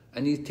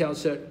 and he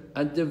tells her,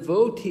 a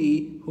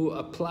devotee who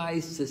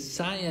applies the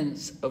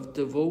science of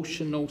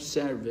devotional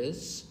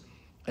service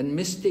and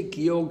mystic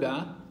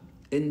yoga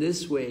in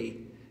this way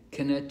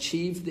can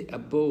achieve the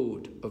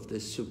abode of the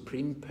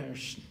Supreme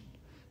Person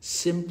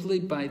simply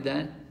by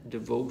that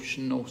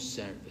devotional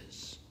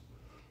service.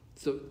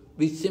 So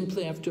we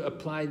simply have to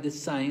apply the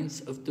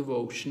science of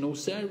devotional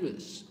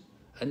service,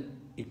 and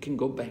you can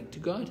go back to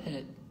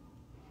Godhead.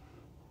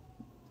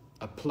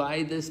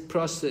 Apply this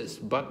process,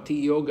 bhakti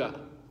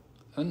yoga,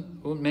 and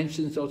it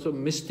mentions also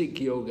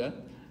mystic yoga,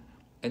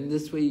 and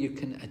this way you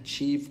can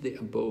achieve the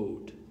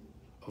abode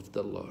of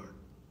the Lord.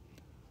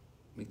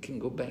 We can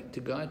go back to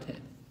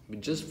Godhead. We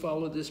just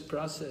follow this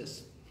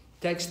process.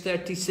 Text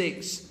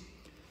 36.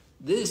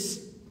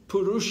 This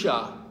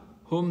Purusha,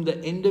 whom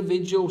the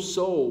individual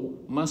soul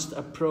must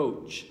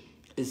approach,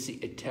 is the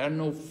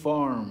eternal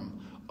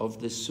form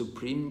of the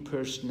Supreme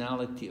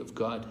Personality of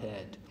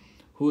Godhead,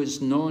 who is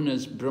known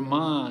as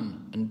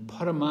Brahman and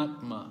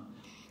Paramatma.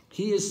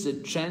 He is the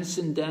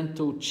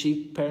transcendental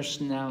chief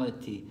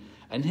personality,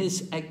 and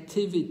his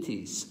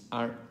activities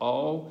are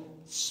all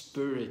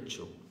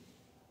spiritual.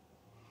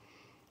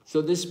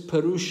 So this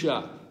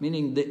Purusha,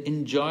 meaning the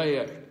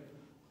enjoyer,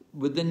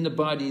 within the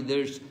body,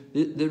 there's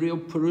the real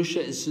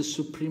Purusha is the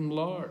Supreme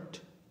Lord.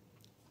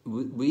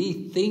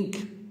 We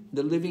think,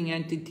 the living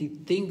entity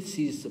thinks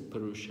he's the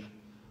Purusha,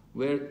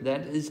 where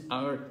that is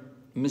our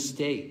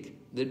mistake,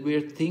 that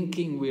we're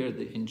thinking we're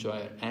the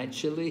enjoyer.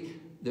 Actually,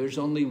 there's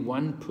only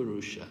one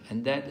Purusha,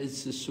 and that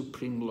is the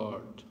Supreme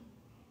Lord.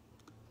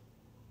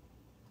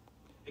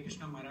 Hey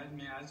Krishna Maharaj,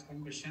 may I ask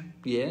one question?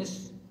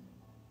 Yes?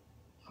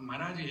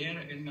 Maharaj, here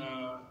in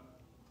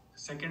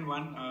second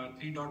one,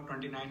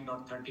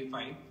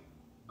 3.29.35,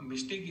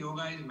 mystic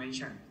yoga is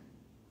mentioned.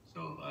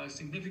 So,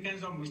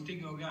 significance of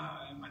mystic yoga,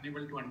 I am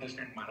unable to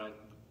understand, Maharaj.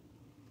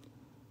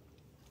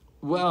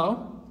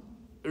 Well,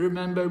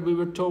 remember we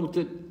were told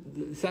that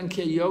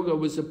Sankhya Yoga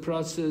was a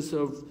process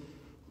of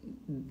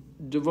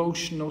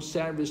devotional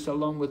service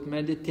along with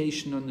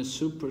meditation on the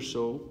Super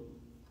Soul.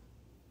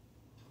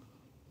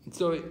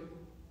 So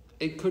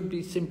it could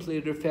be simply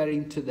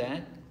referring to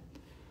that.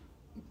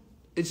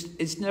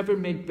 It's never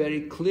made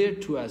very clear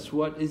to us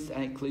what is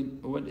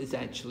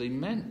actually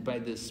meant by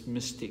this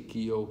mystic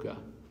yoga.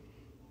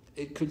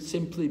 It could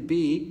simply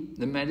be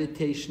the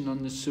meditation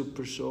on the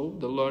Super Soul,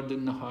 the Lord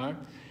in the heart.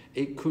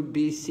 It could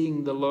be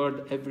seeing the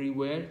Lord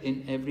everywhere,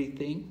 in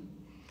everything.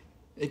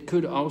 It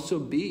could also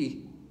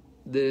be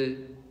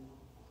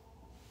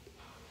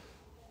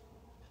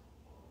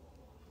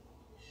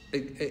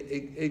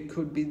it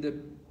could be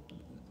the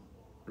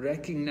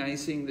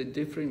recognizing the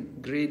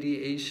different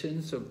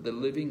gradations of the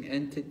living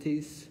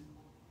entities.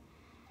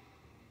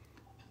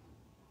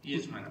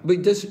 Yes, madam.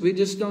 We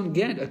just don't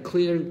get a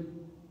clear,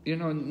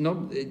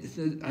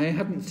 I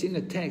haven't seen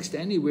a text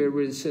anywhere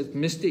where it says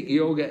mystic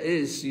yoga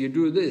is you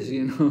do this,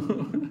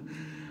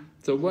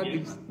 So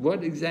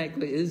what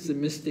exactly is the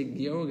mystic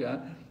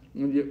yoga?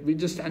 We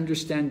just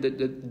understand that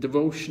the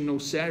devotional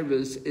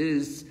service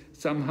is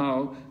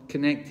somehow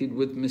connected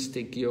with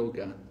mystic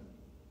yoga.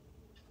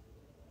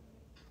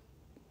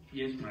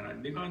 Yes,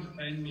 Maharaj. Because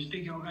in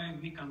mystic yoga,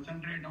 if we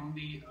concentrate on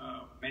the,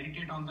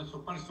 meditate on the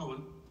super soul,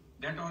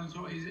 that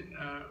also is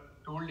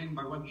told in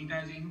Bhagavad Gita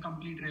as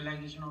incomplete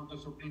realization of the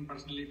Supreme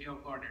Personality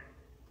of Godhead.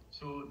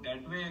 So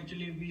that way,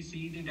 actually, we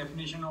see the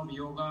definition of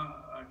yoga,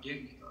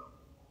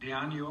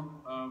 Dhyan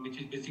Yoga,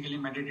 which is basically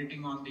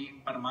meditating on the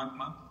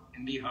Paramatma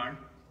in the heart.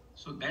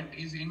 So that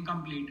is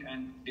incomplete,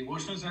 and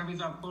devotional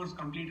service, of course,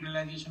 complete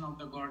realization of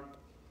the God.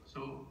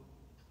 So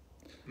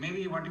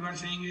maybe what you are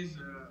saying is,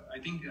 I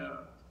think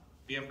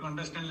we have to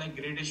understand like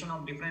gradation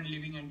of different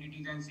living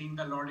entities and seeing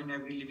the Lord in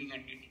every living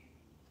entity.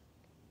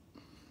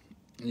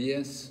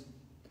 Yes.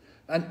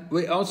 And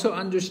we also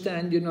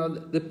understand,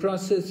 the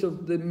process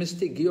of the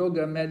mystic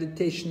yoga,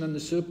 meditation on the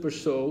Super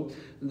Soul,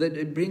 that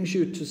it brings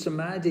you to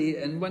samadhi,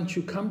 and once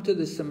you come to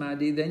the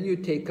samadhi, then you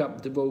take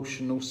up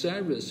devotional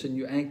service and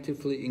you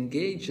actively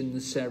engage in the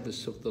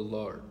service of the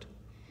Lord.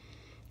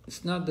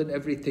 It's not that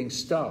everything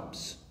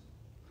stops.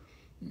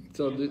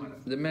 So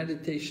the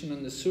meditation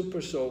on the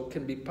Super Soul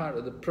can be part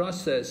of the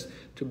process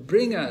to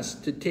bring us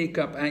to take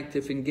up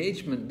active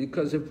engagement,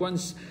 because if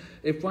one's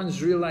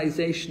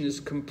realization is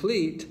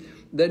complete,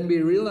 then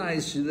we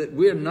realize that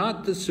we're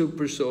not the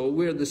Super Soul,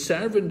 we're the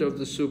servant of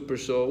the Super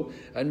Soul,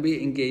 and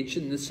we engage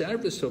in the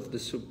service of the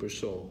Super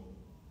Soul.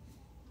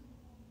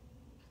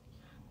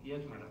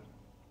 Yes, Maharaj.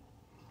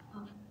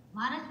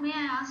 Maharaj, may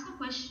I ask a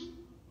question?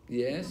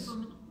 Yes.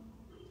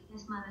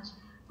 Yes, Maharaj.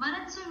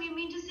 Maharaj, so we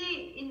mean to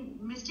say in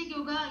mystic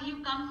yoga,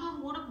 you come to a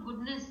mode of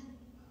goodness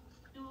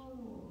to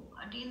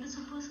attain the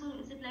Super Soul.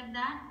 Is it like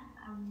that?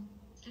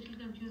 It's a little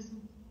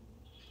confusing.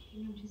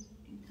 Can you just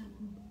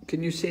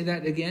Can you say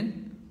that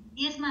again?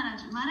 Yes,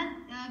 Maharaj.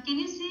 Maharaj, can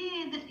you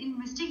say that in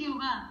mystic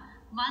yoga,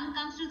 one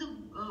comes to the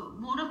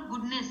mode of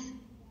goodness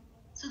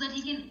so that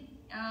he can,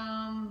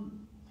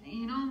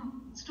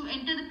 to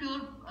enter the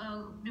pure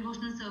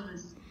devotional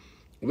service?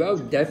 Well,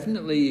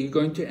 definitely you're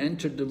going to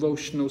enter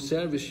devotional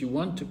service. You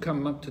want to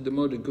come up to the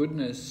mode of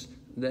goodness,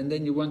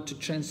 then you want to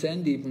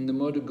transcend even the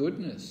mode of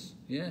goodness.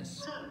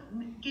 Yes. So,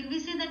 can we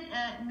say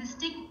that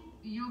mystic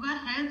yoga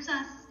helps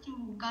us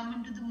to come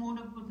into the mode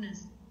of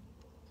goodness?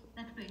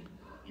 That way,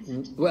 is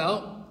it?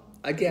 Well,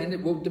 again,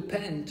 it will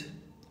depend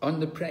on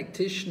the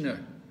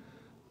practitioner.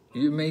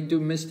 You may do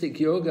mystic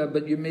yoga,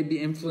 but you may be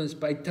influenced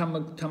by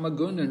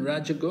tamagun and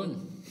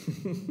rajagun.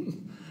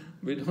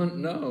 We don't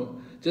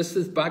know. Just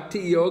as bhakti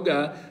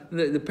yoga,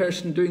 the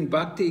person doing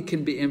bhakti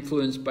can be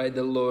influenced by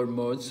the lower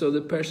modes. So the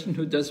person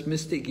who does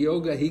mystic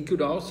yoga, he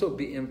could also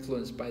be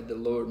influenced by the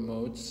lower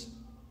modes.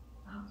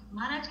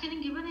 Maharaj, can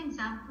you give an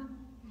example?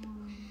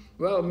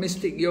 Well,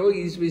 mystic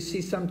yogis, we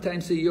see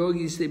sometimes the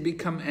yogis, they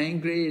become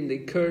angry and they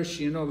curse.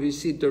 We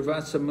see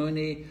Durvasa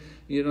Muni,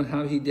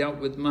 how he dealt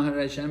with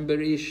Maharaj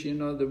Ambarish.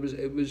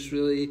 It was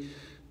really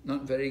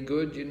not very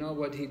good,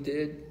 what he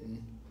did.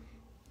 And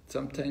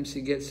sometimes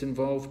he gets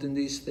involved in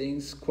these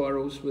things,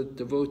 quarrels with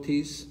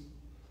devotees.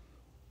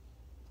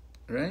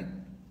 Right?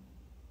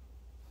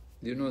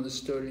 You know the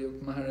story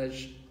of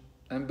Maharaj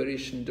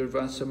Ambarish and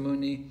Durvasa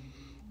Muni.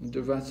 And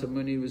Durvasa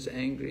Muni was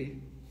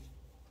angry.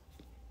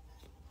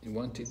 He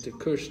wanted to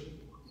curse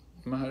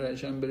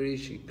Maharaj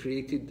Ambarish. He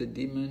created the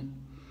demon.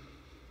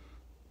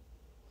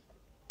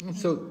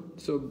 So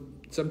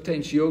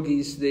sometimes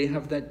yogis, they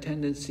have that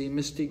tendency,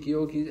 mystic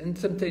yogis, and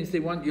sometimes they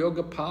want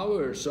yoga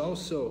powers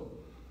also.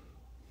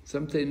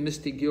 Sometimes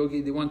mystic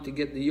yogi, they want to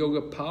get the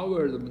yoga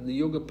power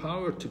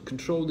to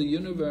control the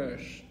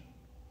universe.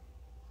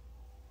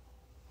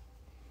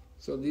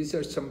 So these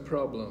are some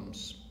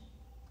problems.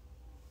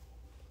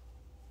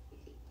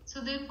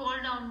 So they fall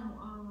down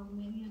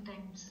many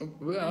times.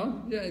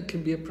 Well, yeah, it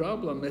can be a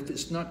problem if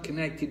it's not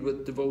connected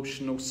with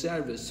devotional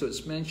service. So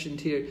it's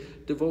mentioned here,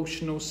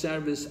 devotional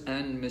service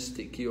and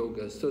mystic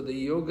yoga. So the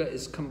yoga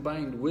is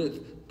combined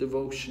with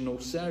devotional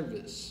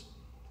service.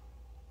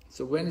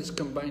 So when it's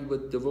combined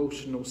with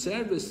devotional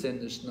service, then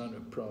there's not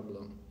a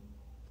problem.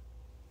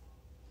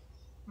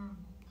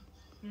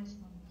 Yes,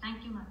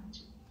 thank you, Maharaj.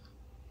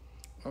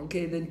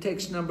 Okay, then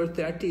text number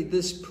 30,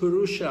 this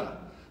Purusha.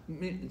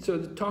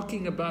 So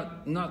talking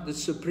about not the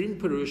Supreme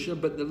Purusha,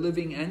 but the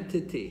living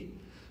entity.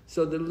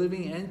 So the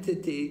living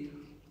entity,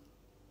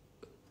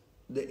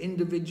 the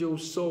individual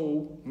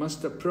soul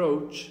must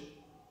approach,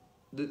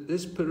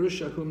 this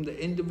Purusha whom the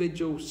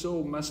individual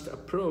soul must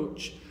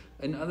approach.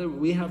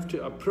 We have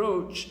to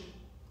approach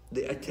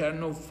the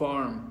eternal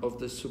form of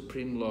the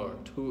Supreme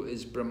Lord, who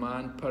is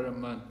Brahman,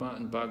 Paramatma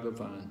and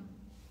Bhagavan.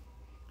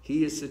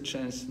 He is the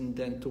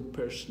transcendental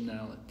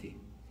personality.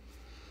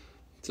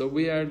 So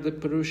we are the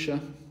Purusha,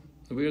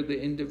 we are the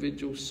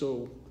individual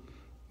soul,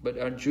 but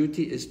our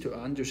duty is to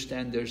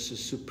understand there's a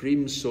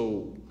Supreme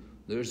Soul,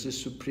 there's a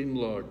Supreme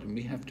Lord, and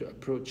we have to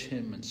approach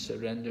Him and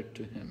surrender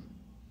to Him.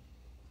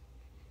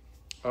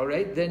 All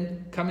right,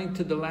 then coming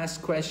to the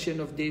last question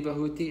of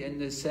Devahuti in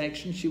this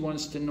section, she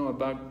wants to know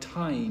about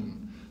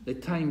time, the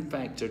time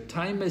factor.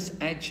 Time is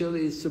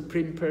actually the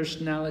Supreme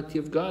Personality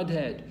of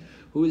Godhead,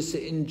 who is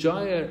the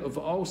enjoyer of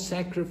all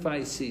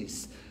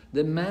sacrifices,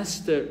 the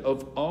master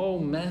of all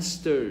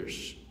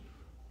masters.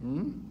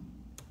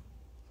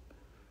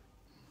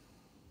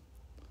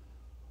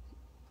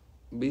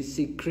 We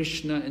see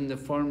Krishna in the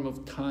form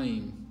of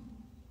time.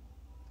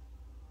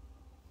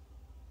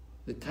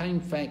 The time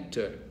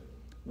factor,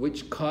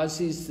 which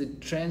causes the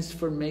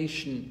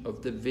transformation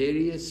of the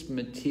various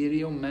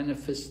material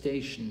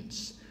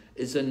manifestations,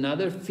 is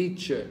another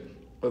feature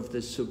of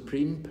the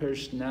Supreme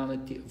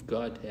Personality of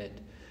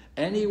Godhead.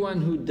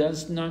 Anyone who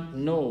does not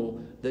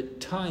know that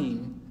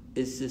time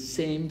is the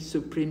same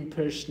Supreme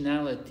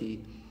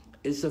Personality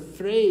is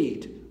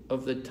afraid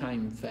of the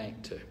time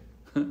factor.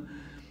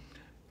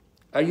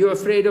 Are you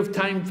afraid of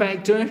time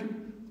factor?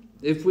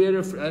 If we're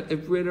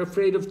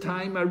afraid of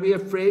time, are we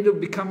afraid of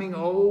becoming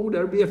old?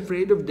 Are we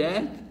afraid of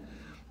death?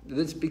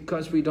 That's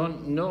because we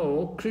don't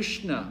know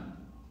Krishna.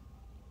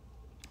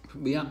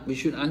 We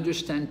should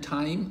understand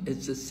time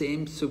is the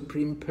same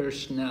Supreme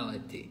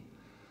Personality.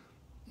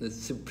 The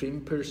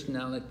Supreme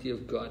Personality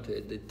of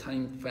Godhead, the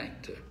time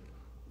factor.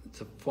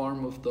 It's a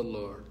form of the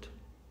Lord.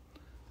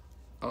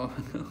 Oh,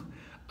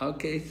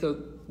 okay,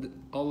 so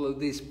all of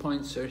these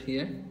points are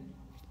here.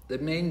 The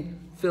main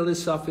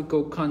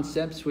philosophical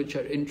concepts which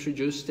are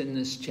introduced in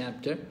this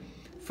chapter.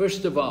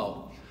 First of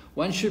all,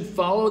 one should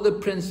follow the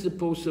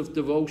principles of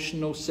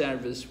devotional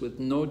service with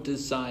no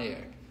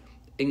desire,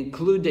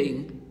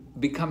 including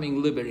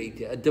becoming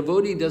liberated. A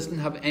devotee doesn't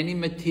have any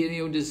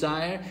material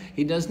desire.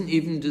 He doesn't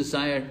even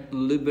desire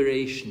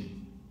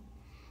liberation.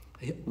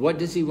 What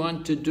does he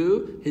want to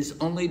do? His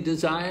only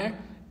desire?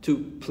 To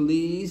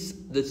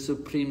please the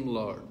Supreme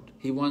Lord.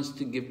 He wants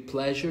to give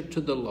pleasure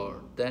to the Lord.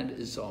 That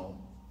is all.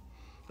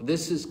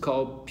 This is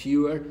called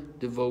pure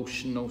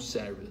devotional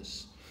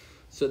service.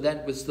 So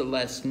that was the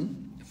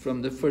lesson.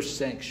 from the first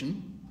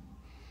section.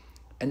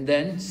 And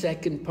then,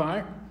 second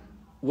part,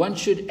 one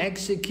should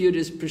execute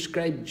his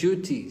prescribed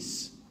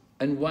duties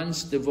and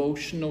one's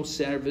devotional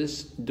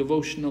service,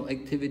 devotional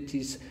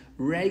activities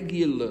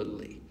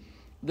regularly.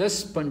 Thus,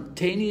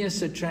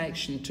 spontaneous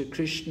attraction to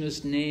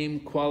Krishna's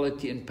name,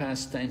 quality, and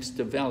pastimes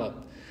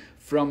develop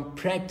from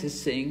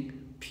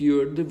practicing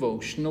pure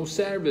devotional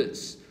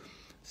service.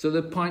 So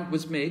the point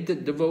was made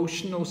that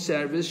devotional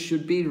service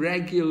should be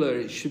regular,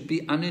 it should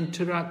be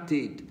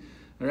uninterrupted,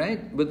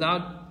 right?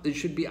 It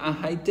should be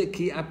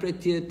ahaitaki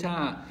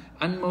apratyata,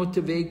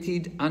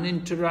 unmotivated,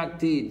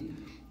 uninterrupted,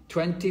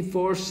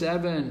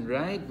 24/7,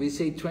 right? We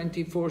say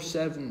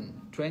 24/7,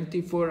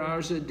 24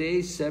 hours a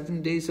day,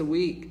 7 days a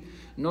week.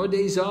 No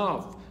days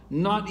off,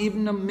 not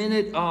even a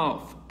minute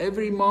off.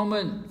 Every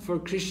moment for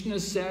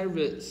Krishna's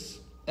service.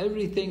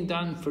 Everything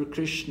done for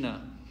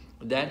Krishna.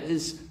 That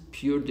is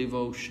pure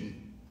devotion.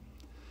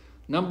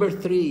 Number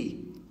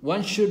 3,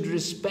 one should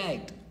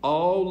respect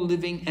all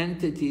living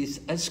entities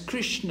as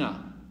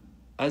Krishna,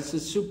 as the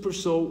super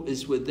soul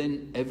is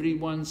within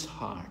everyone's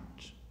heart.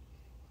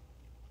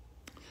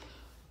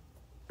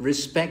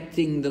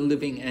 Respecting the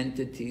living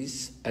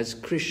entities as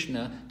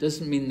Krishna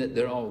doesn't mean that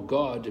they're all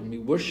God and we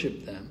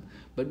worship them,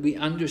 but we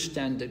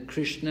understand that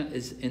Krishna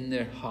is in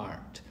their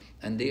heart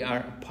and they are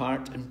a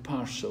part and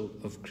parcel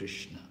of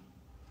Krishna.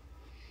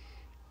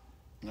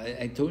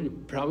 I told you,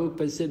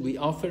 Prabhupada said we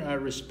offer our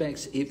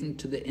respects even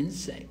to the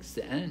insects,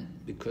 the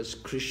ant, because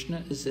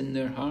Krishna is in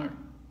their heart.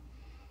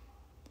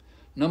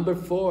 Number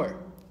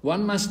 4,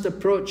 one must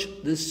approach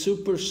the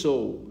super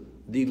soul,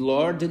 the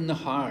Lord in the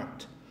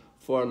heart,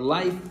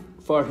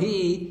 for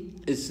he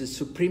is the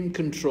supreme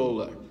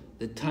controller,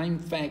 the time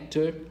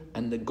factor,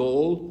 and the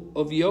goal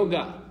of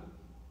yoga.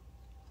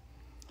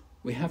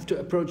 We have to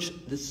approach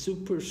the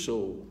super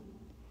soul.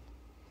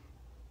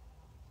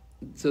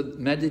 So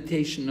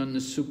meditation on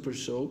the super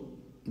soul,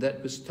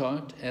 that was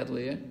taught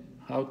earlier,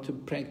 how to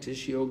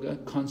practice yoga,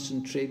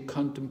 concentrate,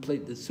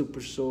 contemplate the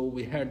super soul.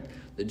 We heard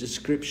the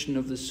description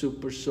of the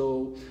super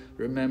soul,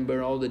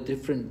 remember all the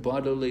different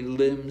bodily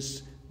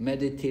limbs,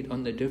 meditate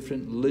on the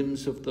different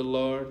limbs of the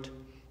Lord,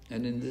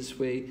 and in this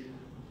way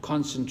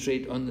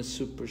concentrate on the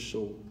super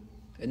soul.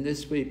 In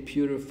this way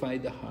purify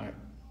the heart.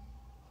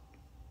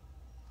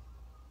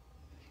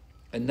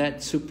 And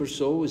that super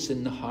soul is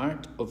in the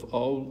heart of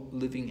all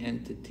living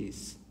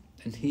entities.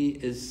 And he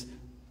is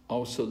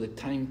also the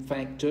time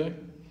factor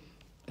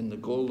and the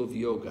goal of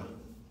yoga.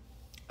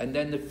 And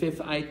then the 5th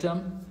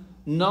item,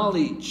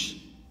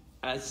 knowledge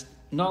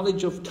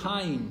of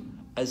time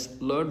as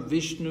Lord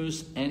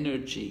Vishnu's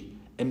energy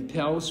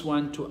impels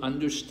one to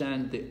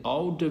understand the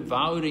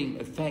all-devouring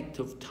effect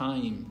of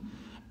time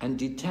and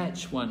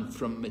detach one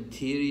from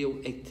material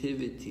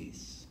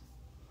activities.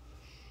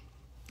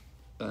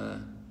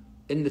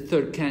 In the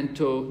 3rd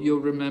canto,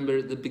 you'll remember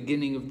at the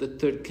beginning of the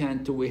 3rd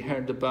canto, we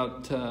heard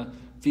about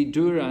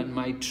Vidura and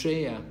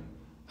Maitreya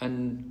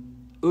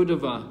and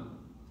Uddhava.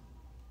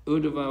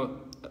 Uddhava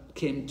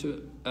came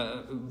to,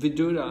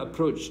 Vidura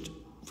approached,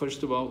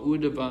 first of all,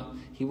 Uddhava.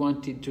 He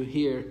wanted to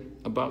hear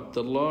about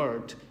the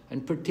Lord,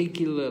 and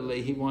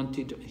particularly he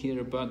wanted to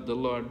hear about the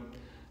Lord,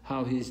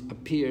 how he's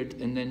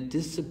appeared and then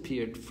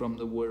disappeared from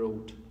the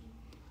world.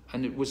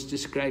 And it was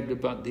described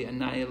about the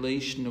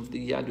annihilation of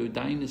the Yadu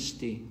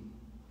dynasty.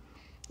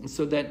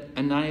 So that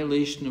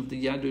annihilation of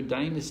the Yadu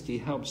dynasty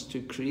helps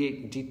to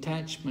create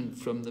detachment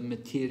from the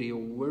material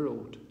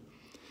world.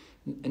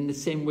 In the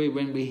same way,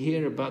 when we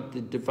hear about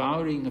the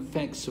devouring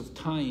effects of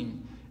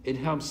time, it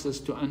helps us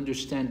to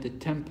understand the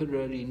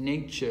temporary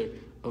nature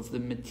of the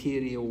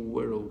material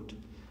world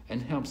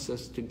and helps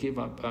us to give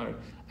up our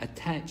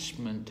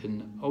attachment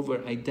and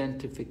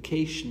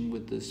over-identification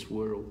with this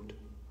world.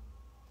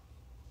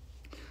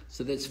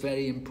 So that's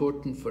very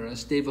important for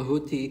us.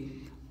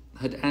 Devahuti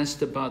had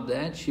asked about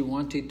that. She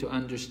wanted to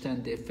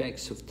understand the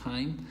effects of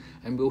time,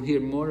 and we'll hear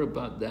more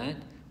about that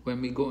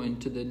when we go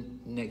into the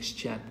next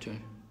chapter.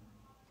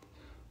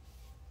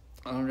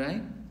 All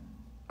right?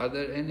 Are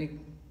there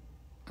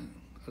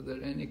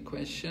any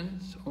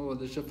questions? Oh,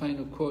 there's a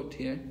final quote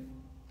here.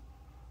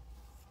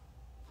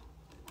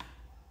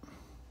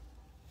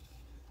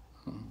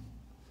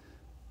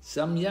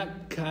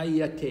 Samyak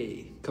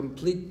kayate,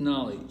 complete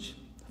knowledge.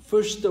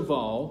 First of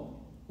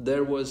all,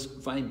 there was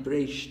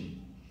vibration.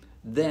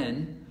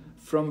 Then,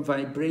 from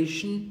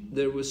vibration,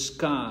 there was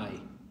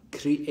sky,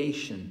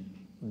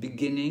 creation,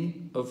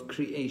 beginning of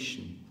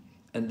creation.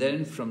 And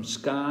then from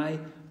sky,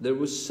 there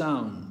was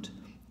sound.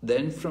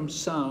 Then from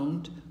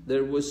sound,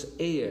 there was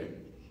air.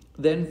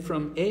 Then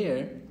from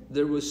air,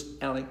 there was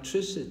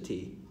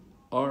electricity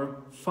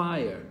or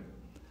fire.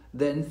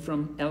 Then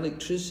from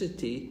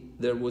electricity,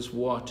 there was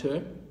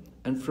water.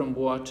 And from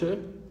water,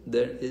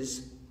 there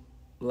is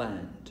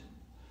land.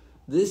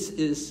 This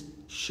is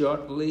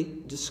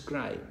shortly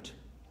described.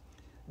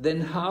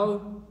 Then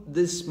how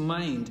this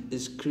mind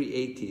is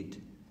created,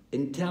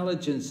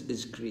 intelligence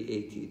is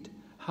created,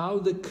 how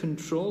the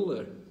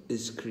controller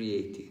is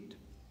created.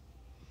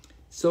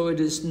 So it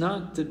is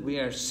not that we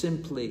are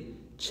simply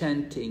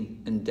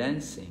chanting and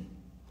dancing.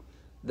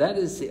 That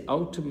is the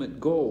ultimate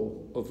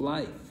goal of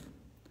life.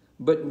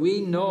 But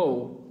we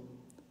know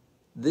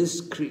this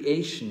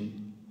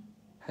creation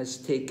has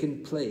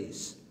taken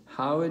place,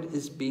 how it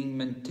is being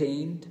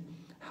maintained,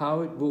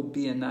 how it will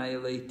be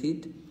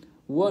annihilated,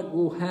 what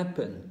will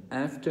happen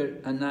after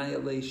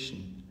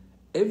annihilation.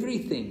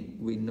 Everything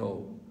we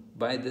know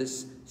by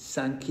this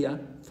Sankhya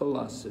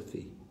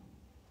philosophy.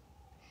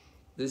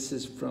 This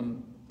is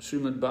from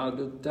Srimad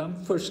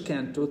Bhagavatam, 1st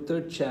canto,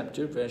 3rd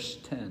chapter, verse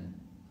 10.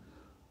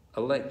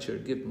 A lecture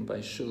given by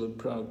Srila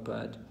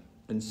Prabhupada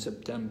in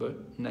September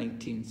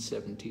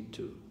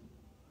 1972.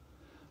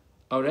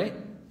 All right,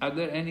 are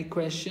there any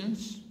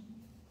questions?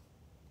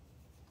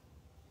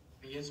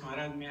 Yes,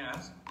 Maharaj, may I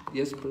ask?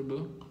 Yes,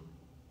 Prabhu.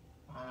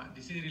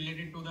 This is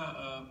related to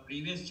the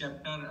previous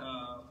chapter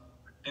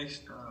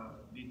text,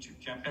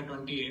 chapter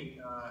 28.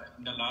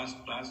 In the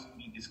last class,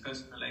 we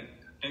discussed like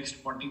text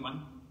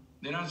 41.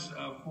 There are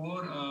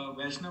 4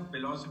 Vaishnava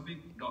philosophic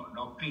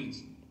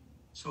doctrines.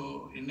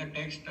 So in the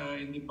text,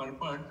 in the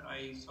purport,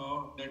 I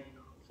saw that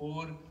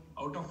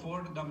out of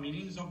 4, the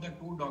meanings of the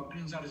 2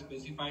 doctrines are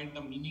specified.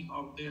 The meaning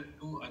of the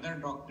 2 other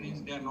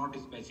doctrines, they are not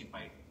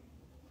specified.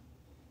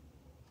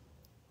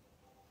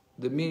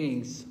 The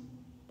meanings?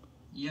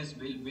 Yes,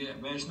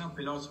 Vaishnava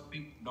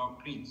philosophic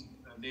doctrines.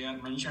 They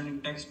are mentioned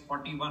in text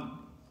 41,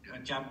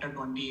 chapter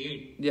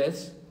 28.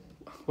 Yes.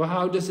 Well,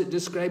 how does it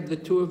describe the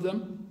 2 of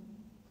them?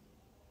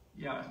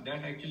 Yeah,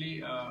 that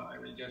actually, I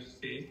will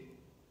just say.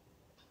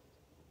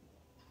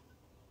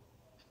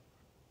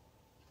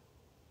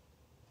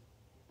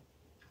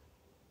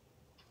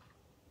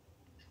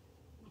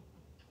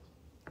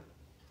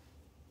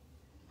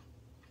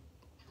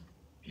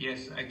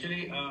 Yes,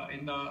 actually,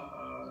 in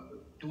the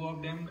 2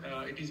 of them,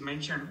 it is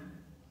mentioned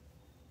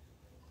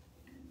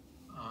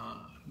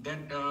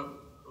that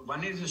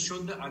one is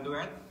Shuddha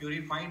Advait,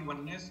 purified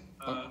oneness.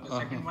 The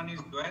second one is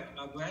Dvait,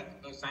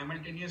 Advait,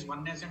 simultaneous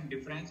oneness and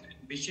difference,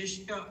 and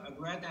Vishishta,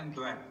 Advait and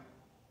Dvait.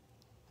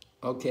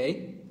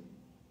 Okay.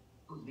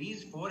 So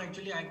these 4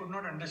 actually I could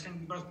not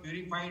understand, because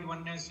purified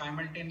oneness,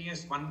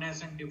 simultaneous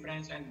oneness and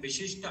difference, and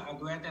Vishishta,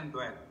 Advait and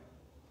Dvait.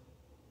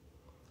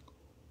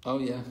 Oh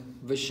yeah,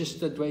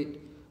 Vishishta, Dvait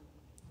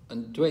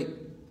and Dvait.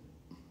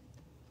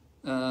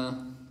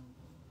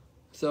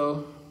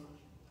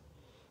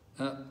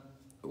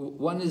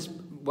 One is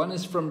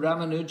from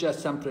Ramanuja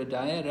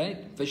Sampradaya,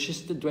 right?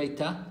 Vishishta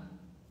Dvaita.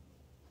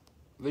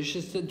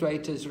 Vishishta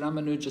Dvaita is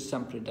Ramanuja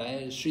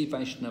Sampradaya, Sri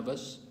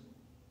Vaishnavas.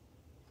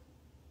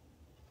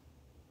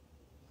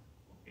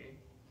 Okay.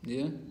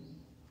 Yeah.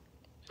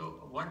 So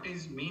what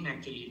is mean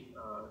actually?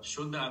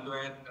 Shuddha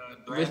Advait,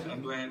 Dvait,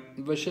 Advait.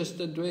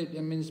 Vishishta Dvait,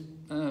 it means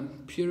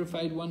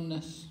purified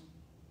oneness.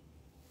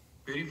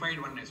 Purified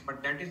oneness,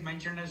 but that is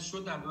mentioned as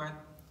Shuddha Advait.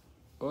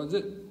 Oh, is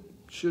it?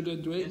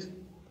 Shuddha Dvait? Yes.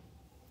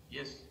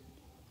 Yes.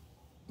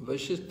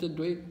 Vishishta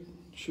Dvait,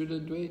 Shuddha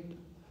Dvait.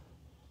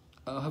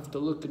 I'll have to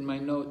look in my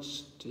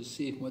notes to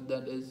see what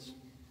that is.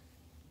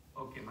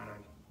 Okay,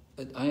 Maharaj.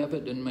 I have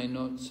it in my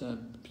notes.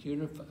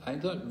 Purified. I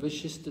thought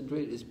Vishishta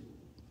Dvait is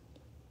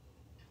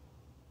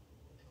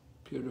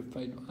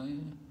purified.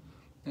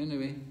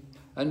 Anyway,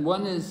 and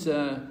one is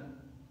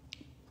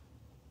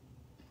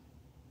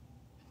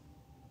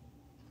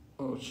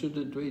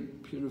Shuddha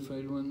Dvait,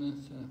 purified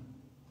oneness.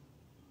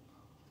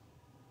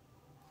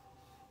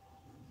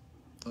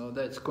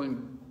 That's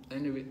going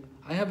anyway.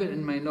 I have it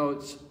in my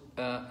notes.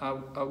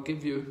 I'll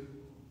give you,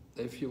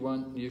 if you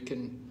want. You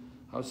can.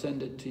 I'll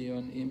send it to you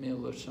on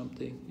email or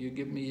something. You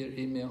give me your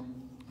email,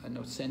 and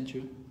I'll send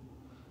you.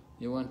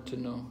 You want to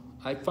know?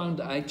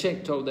 I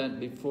checked all that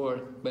before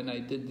when I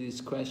did these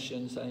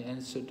questions. I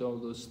answered all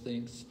those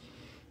things,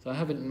 so I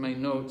have it in my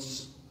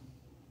notes.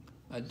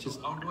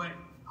 So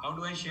how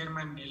do I share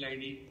my mail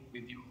ID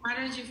with you?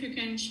 Maharaj, if you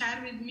can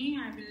share with me,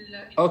 I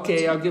will...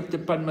 Okay, I'll give to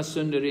Padma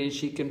Sundari and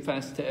she can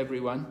pass to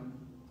everyone.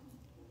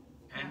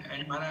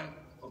 And Maharaj,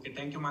 okay,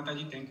 thank you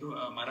Mataji, thank you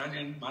Maharaj.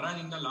 And Maharaj,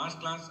 in the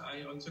last class,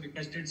 I also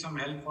requested some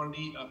help for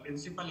the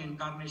principal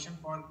incarnation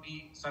for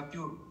the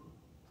Satyur.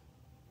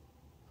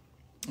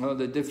 Oh,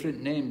 the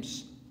different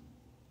names.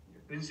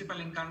 Principal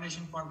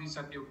incarnation for the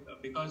Satyur,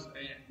 because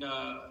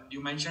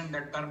you mentioned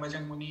that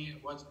Tarbhajan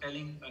Muni was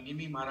telling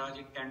Nimi Maharaj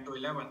in Canto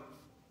 11.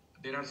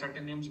 There are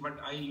certain names, but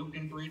I looked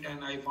into it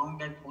and I found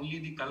that only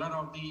the color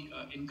of the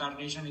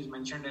incarnation is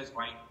mentioned as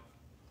white.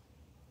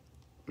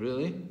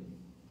 Really?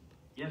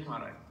 Yes,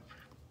 Maharaj.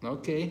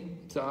 Okay,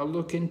 so I'll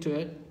look into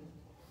it.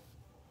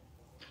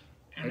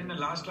 And in the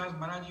last class,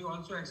 Maharaj, you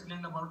also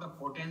explained about the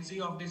potency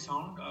of the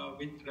sound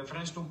with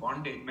reference to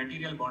bondage,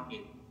 material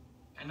bondage.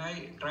 And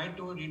I tried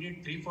to read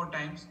it 3-4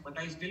 times, but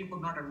I still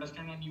could not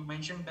understand. And you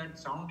mentioned that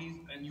sound is,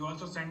 and you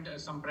also sent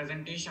some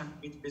presentation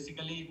which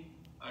basically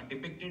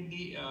depicted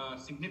the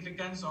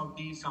significance of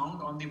the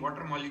sound on the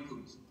water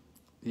molecules.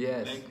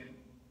 Yes.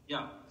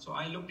 Yeah. So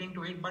I looked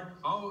into it, but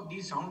how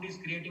the sound is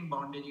creating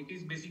bondage? It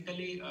is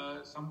basically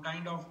some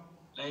kind of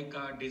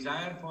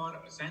desire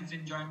for sense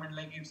enjoyment.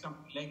 Like if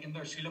like in the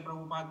Srila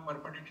Prabhupada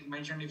purport, it is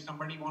mentioned if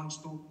somebody wants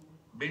to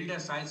build a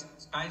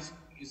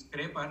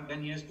skyscraper,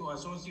 then he has to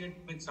associate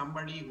with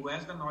somebody who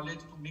has the knowledge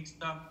to mix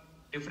the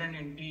different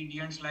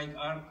ingredients like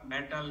earth,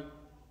 metal,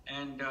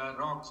 and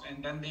rocks,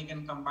 and then they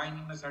can combine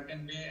in a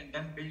certain way and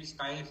then build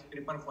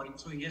skyscraper for it.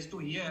 So he has to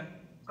hear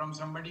from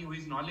somebody who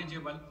is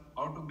knowledgeable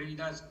how to build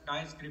a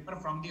skyscraper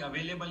from the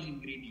available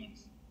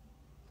ingredients.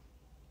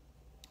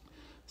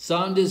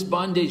 Sound is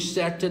bondage,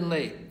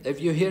 certainly.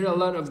 If you hear a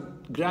lot of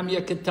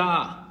Gramya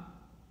Kata,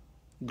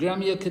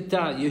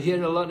 you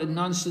hear a lot of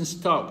nonsense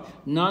talk.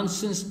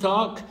 Nonsense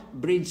talk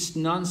breeds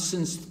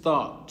nonsense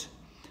thought.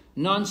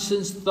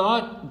 Nonsense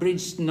thought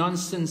breeds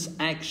nonsense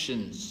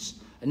actions.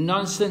 And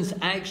nonsense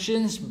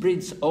actions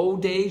breeds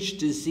old age,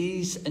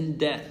 disease, and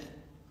death.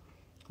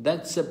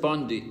 That's a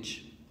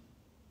bondage.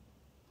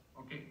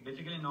 Okay,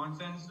 basically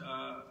nonsense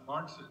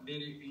thoughts,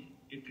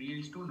 it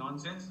leads to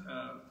nonsense.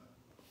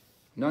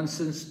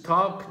 Nonsense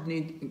talk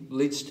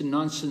leads to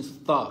nonsense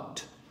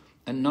thought.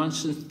 And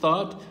nonsense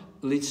thought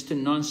leads to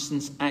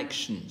nonsense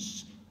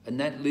actions. And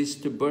that leads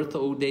to birth,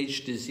 old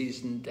age,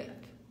 disease, and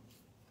death.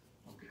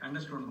 Okay,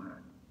 understood, Maharaj.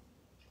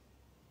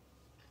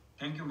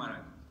 Thank you, Maharaj.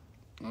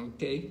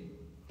 Okay.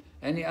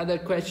 Any other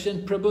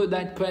question? Prabhu,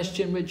 that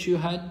question which you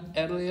had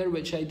earlier,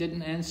 which I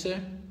didn't answer,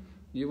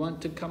 you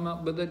want to come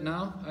up with it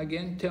now?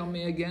 Again? Tell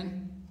me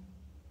again.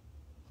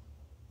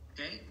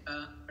 Okay.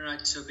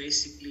 Right. So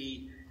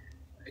basically,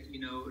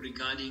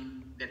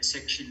 regarding that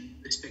section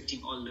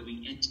respecting all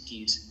living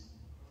entities.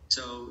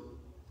 So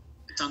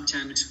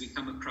sometimes we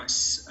come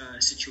across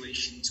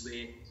situations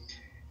where,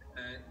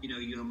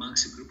 you're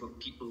amongst a group of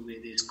people where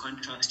there's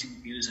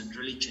contrasting views on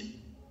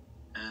religion.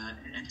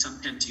 And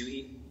sometimes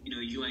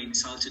you are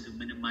insulted or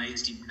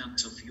minimized in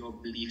terms of your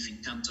belief,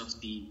 in terms of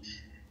the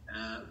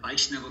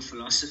Vaishnava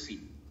philosophy.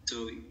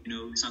 So,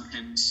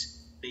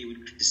 sometimes they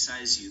would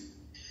criticize you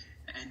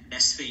and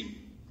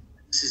blaspheme.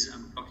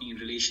 I'm talking in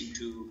relation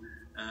to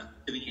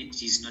living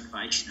entities, not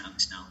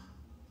Vaishnavas now.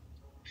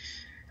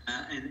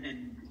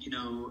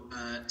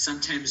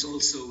 Sometimes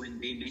also when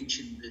they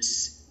mention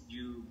this,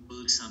 you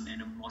build some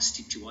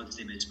animosity towards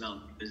them as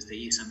well, because there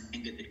is some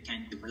anger that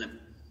can develop.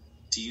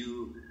 So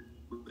you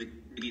would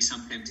maybe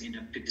sometimes end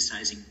up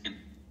criticizing them.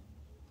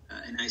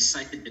 And I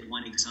cited that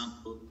one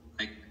example,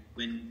 like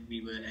when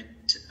we were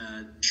at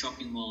the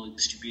shopping mall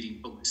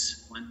distributing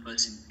books, one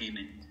person came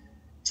and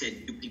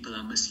said, "You people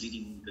are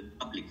misleading the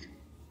public,"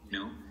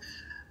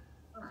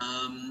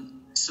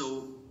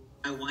 So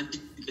I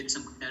wanted to get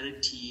some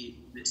clarity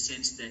in the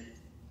sense that,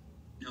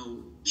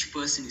 each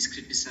person is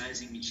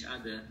criticizing each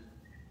other.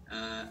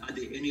 Are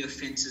there any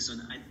offenses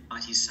on either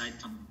party's side,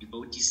 from the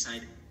devotee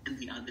side and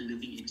the other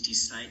living entity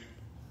side?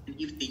 And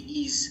if there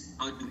is,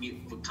 how do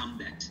we overcome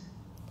that?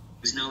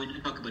 Because now when I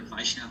talk about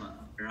Vaishnava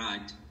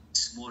Aparad,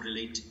 it's more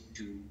related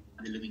to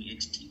the living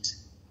entities.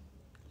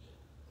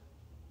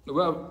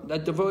 Well,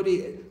 that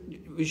devotee,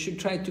 we should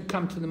try to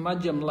come to the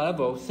Madhyam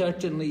level.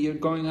 Certainly you're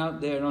going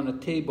out there on a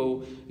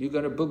table, you've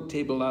got a book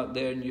table out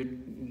there and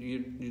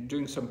you're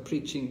doing some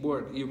preaching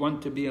work. You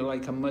want to be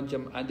like a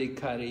Madhyam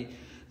Adhikari.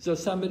 So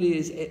somebody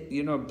is,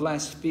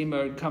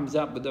 blasphemer, comes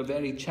up with a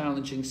very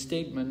challenging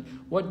statement.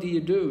 What do?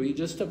 You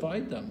just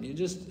avoid them.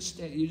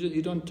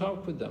 You don't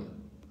talk with them.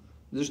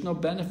 There's no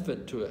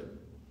benefit to it.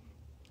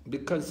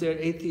 Because they're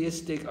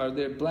atheistic or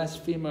they're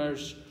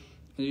blasphemers,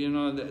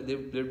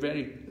 they're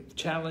very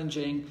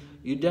challenging.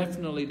 You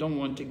definitely don't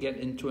want to get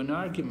into an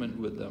argument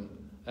with them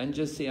and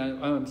just say,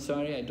 I'm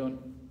sorry, I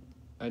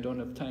don't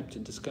have time to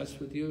discuss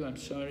with you. I'm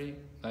sorry,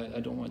 I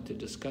don't want to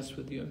discuss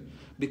with you.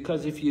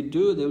 Because if you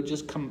do, they'll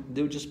just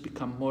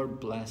become more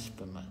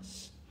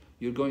blasphemous.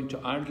 You're going to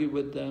argue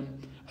with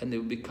them and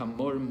they'll become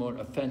more and more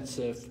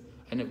offensive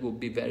and it will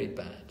be very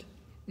bad.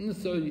 And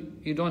so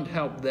you don't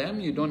help them,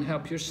 you don't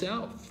help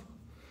yourself.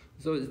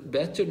 So it's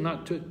better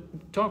not to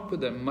talk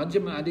with them.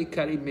 Madhyama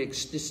Adhikari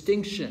makes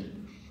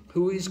distinction.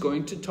 Who he's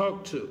going to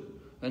talk to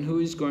and who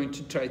he's going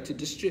to try to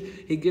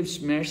distribute. He gives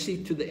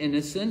mercy to the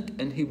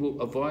innocent and he will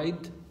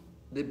avoid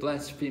the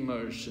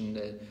blasphemers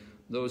and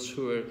those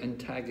who are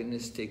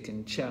antagonistic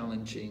and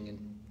challenging and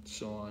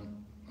so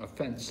on,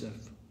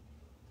 offensive.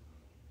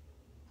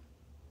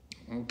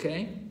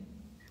 Okay?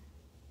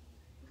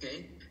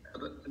 Okay.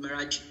 But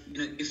Maharaj,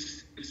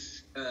 if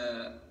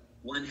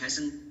one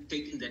hasn't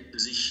taken that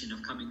position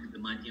of coming to the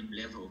Madhyam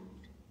level,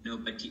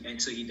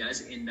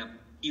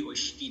 he or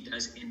she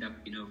does end up,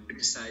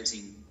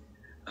 criticizing.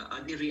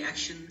 Are there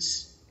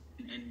reactions?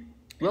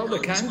 Well, there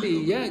can be,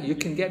 yeah. You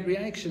can get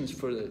reactions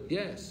for it,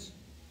 yes.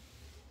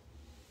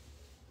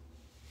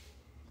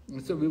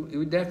 And so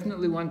we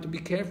definitely want to be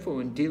careful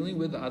in dealing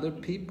with other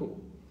people.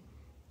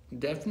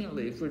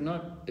 Definitely, if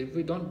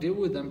we don't deal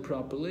with them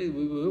properly,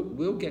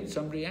 we'll get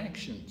some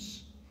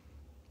reactions.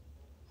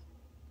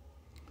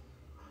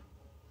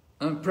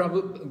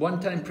 One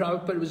time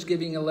Prabhupada was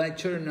giving a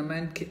lecture and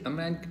a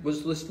man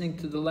was listening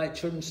to the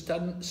lecture and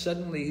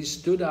suddenly he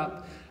stood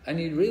up and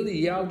he really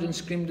yelled and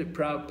screamed at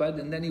Prabhupada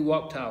and then he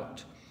walked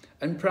out.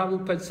 And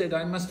Prabhupada said,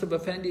 I must have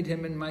offended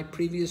him in my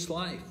previous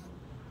life.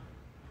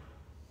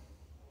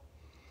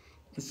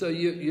 So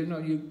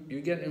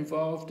you get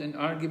involved in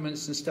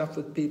arguments and stuff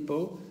with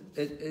people,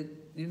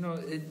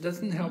 it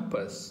doesn't help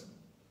us.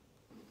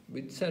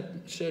 We'd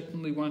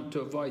certainly want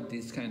to avoid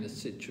these kind of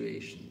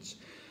situations.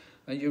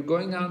 And you're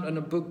going out on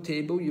a book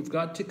table, you've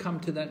got to come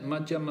to that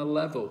madhyama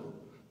level.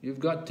 You've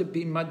got to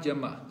be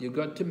madhyama. You've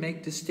got to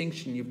make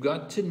distinction. You've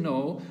got to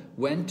know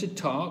when to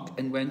talk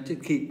and when to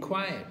keep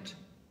quiet.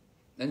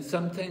 And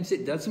sometimes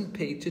it doesn't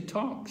pay to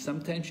talk.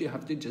 Sometimes you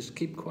have to just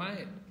keep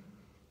quiet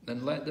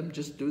and let them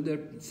just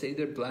say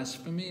their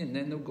blasphemy, and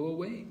then they'll go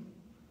away.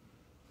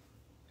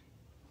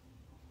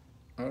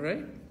 All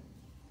right?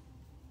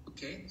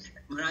 Okay.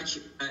 Maharaj,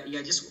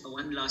 just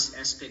one last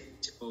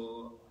aspect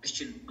or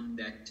question on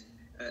that.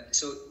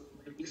 So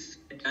if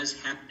it does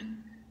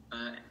happen,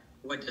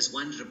 what does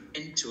one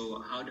repent to,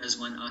 or how does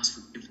one ask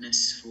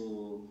forgiveness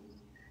for,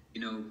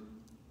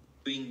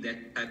 doing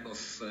that type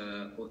of,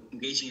 or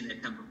engaging in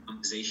that type of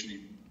conversation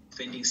and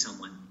offending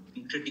someone,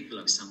 being critical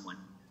of someone?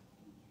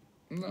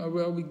 No,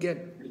 well, we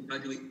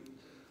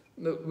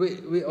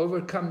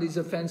overcome these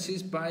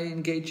offenses by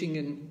engaging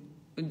in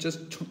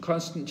just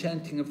constant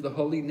chanting of the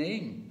holy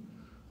name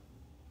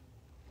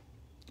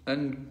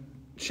and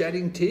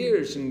shedding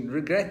tears and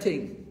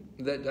regretting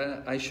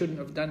that I shouldn't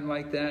have done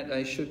like that.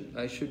 I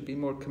should be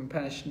more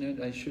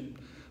compassionate. I should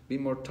be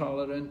more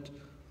tolerant.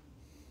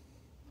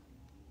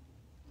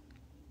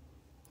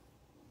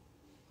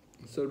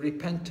 So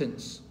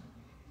repentance.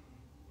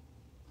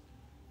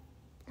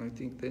 I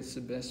think that's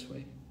the best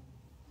way.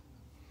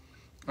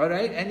 All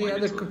right. Any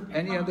other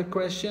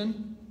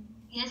question?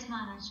 Yes,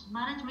 Maharaj.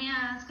 Maharaj, may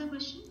I ask a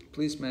question?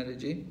 Please,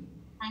 Maharaji.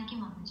 Thank you,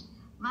 Maharaj.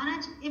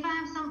 Maharaj, if I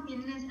have some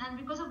illness and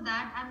because of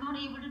that I'm not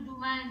able to do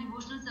my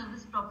devotional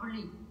service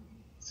properly,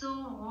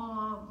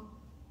 so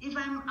if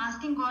I'm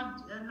asking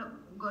God,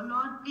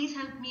 Lord, please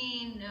help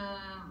me in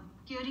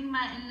curing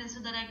my illness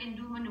so that I can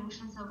do my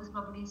devotional service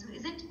properly. So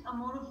is it a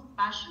mode of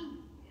passion?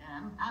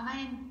 Am I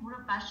in mode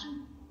of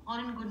passion or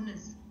in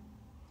goodness?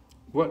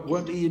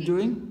 What are you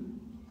doing?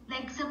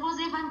 Like suppose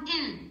if I'm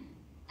ill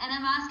and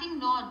I'm asking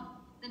Lord,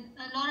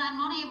 Lord, I'm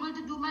not able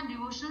to do my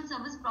devotional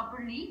service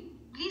properly.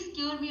 Please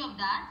cure me of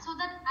that so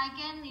that I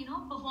can,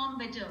 perform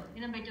better,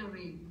 in a better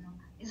way.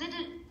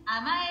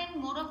 Am I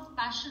in mode of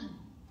passion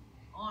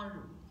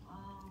or?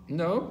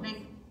 No.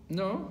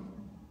 No.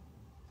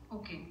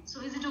 Okay.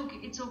 So is it okay?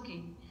 It's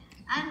okay.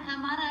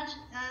 And Maharaj,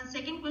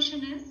 second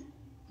question is,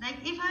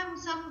 like if I have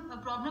some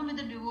problem with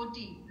a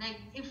devotee, like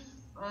if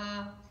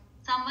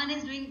someone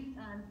is doing,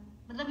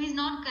 he's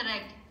not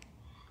correct.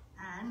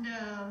 And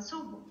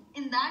so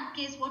in that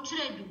case, what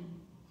should I do?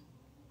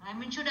 I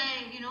mean, should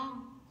I,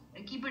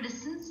 keep a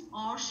distance,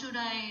 or should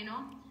I,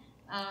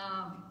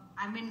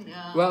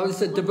 well,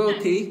 it's a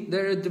devotee.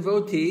 They're a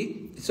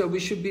devotee, so we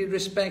should be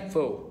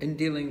respectful in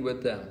dealing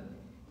with them.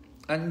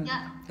 And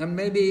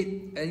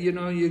maybe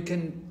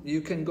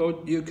you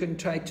can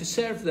try to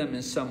serve them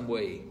in some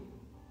way.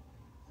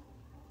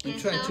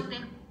 And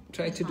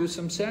try to do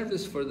some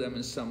service for them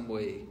in some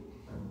way.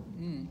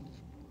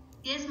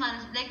 Yes,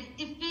 Maharaj. Like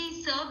if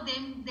we serve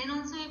them, then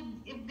also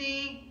if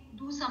they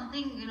do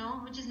something,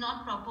 which is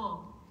not proper.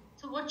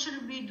 So what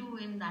should we do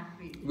in that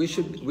way? We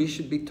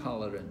should be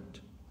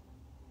tolerant.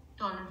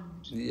 Tolerant.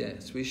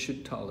 Yes, we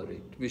should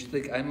tolerate. We should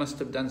think, I must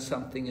have done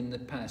something in the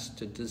past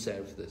to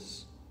deserve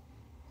this.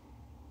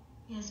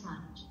 Yes,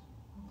 Maharaj.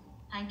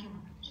 Thank you,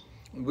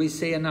 Maharaj. We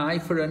say an eye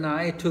for an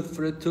eye, a tooth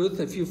for a tooth.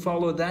 If you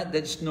follow that,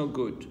 that's no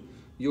good.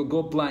 You'll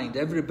go blind.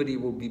 Everybody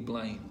will be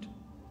blind.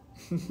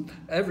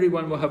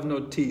 Everyone will have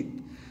no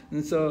teeth.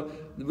 And so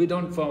we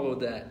don't follow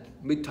that.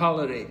 We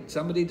tolerate.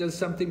 Somebody does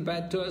something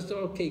bad to us,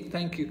 okay,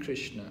 thank you,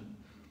 Krishna.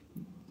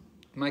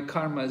 My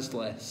karma is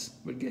less.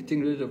 We're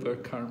getting rid of our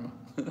karma.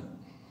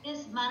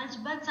 Yes, Maharaj,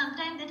 but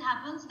sometimes it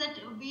happens that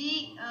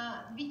we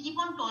keep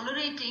on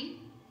tolerating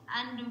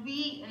and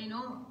we,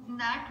 in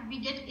that we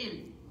get ill.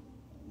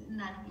 In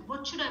that way.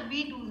 What should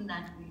we do in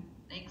that way?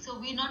 Like, so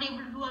we're not able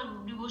to do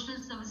our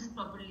devotional services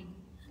properly.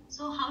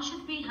 So how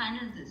should we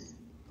handle this?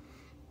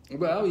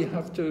 Well, you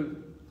have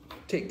to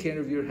take care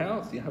of your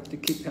health. You have to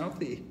keep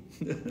healthy.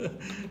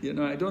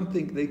 I don't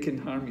think they can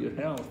harm your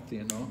health,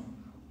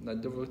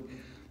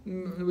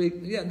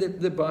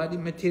 The body,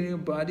 material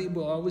body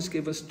will always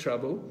give us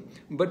trouble.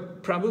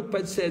 But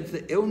Prabhupada said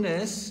the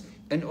illness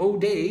and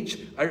old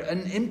age are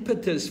an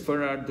impetus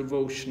for our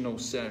devotional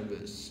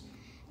service.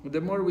 The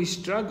more we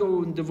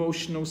struggle in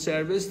devotional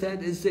service,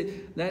 that's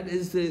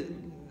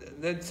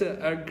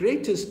our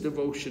greatest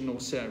devotional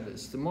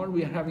service. The more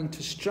we are having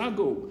to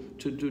struggle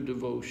to do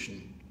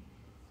devotion.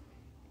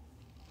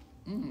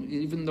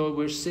 Even though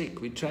we're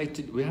sick, we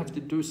have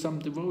to do some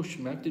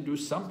devotion. We have to do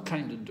some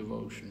kind of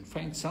devotion.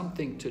 Find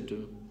something to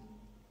do.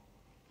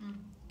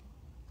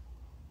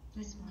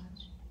 Yes,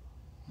 Maharaj.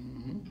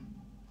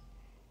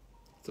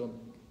 So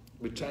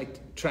we try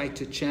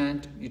to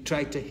chant. You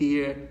try to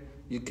hear.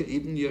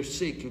 Even you're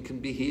sick, you can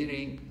be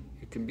hearing.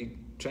 You can be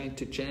trying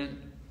to chant.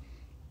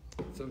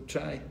 So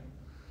try.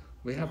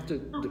 We have to.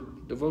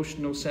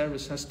 Devotional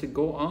service has to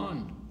go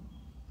on.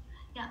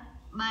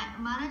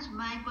 Maharaj,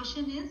 my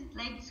question is,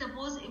 like,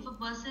 suppose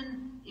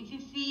if you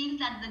feel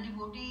that the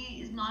devotee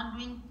is not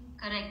doing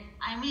correct,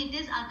 I mean, it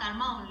is our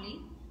karma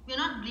only. We are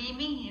not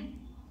blaming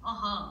him or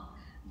her.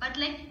 But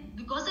like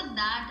because of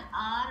that,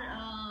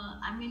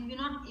 we're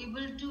not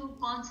able to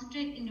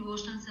concentrate in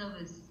devotional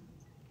service.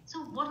 So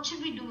what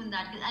should we do in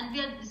that? And we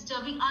are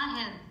disturbing our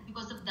health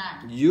because of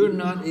that. You're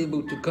not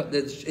able to cut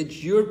this.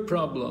 It's your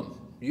problem.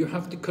 You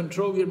have to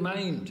control your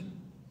mind.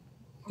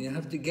 You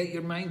have to get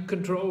your mind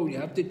controlled. You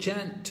have to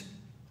chant.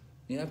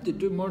 You have to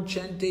do more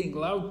chanting,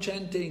 loud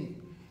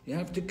chanting. You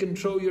have to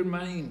control your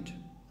mind.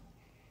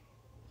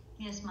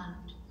 Yes,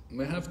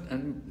 Maharaj.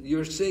 And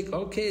you're sick,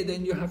 okay,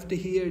 then you have to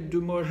hear,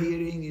 do more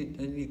hearing,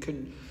 and you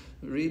can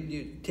read,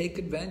 you take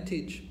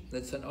advantage.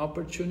 That's an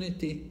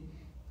opportunity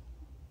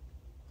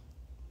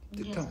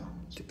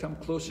to come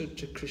closer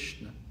to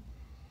Krishna.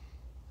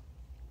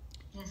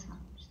 Yes,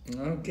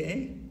 Maharaj.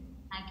 Okay.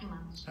 Thank you,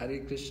 Maharaj. Hare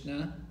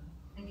Krishna.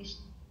 Hare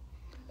Krishna.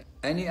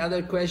 Any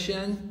other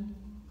question?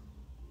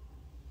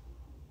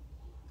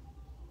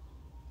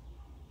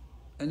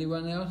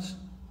 Anyone else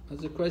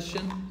has a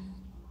question?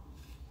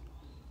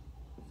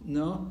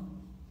 No?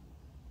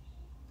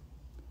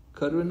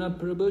 Karuna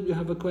Prabhu, do you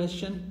have a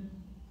question?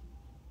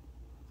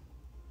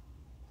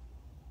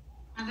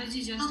 No, I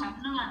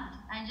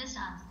just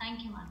asked.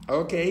 Thank you, Maharaj.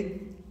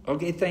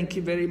 Okay, thank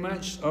you very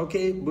much.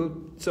 Okay,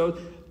 so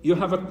you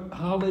have a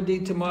holiday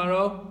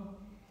tomorrow,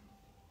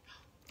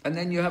 and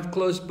then you have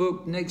closed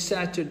book next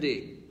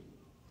Saturday.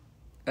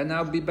 And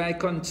I'll be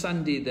back on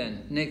Sunday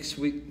then, next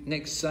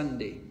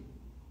Sunday.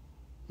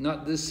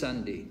 Not this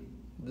Sunday.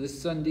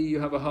 This Sunday you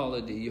have a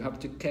holiday, you have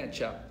to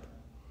catch up.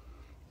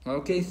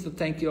 Okay, so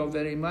thank you all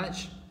very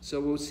much. So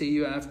we'll see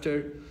you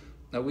after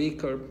a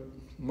week or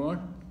more,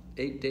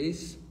 8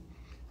 days.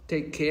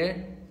 Take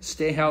care,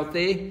 stay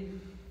healthy.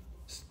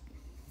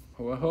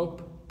 I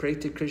hope, pray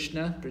to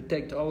Krishna,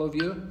 protect all of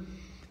you.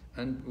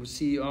 And we'll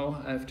see you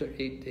all after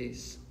 8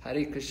 days.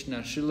 Hare Krishna,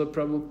 Srila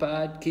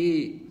Prabhupada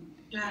ki.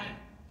 Yeah.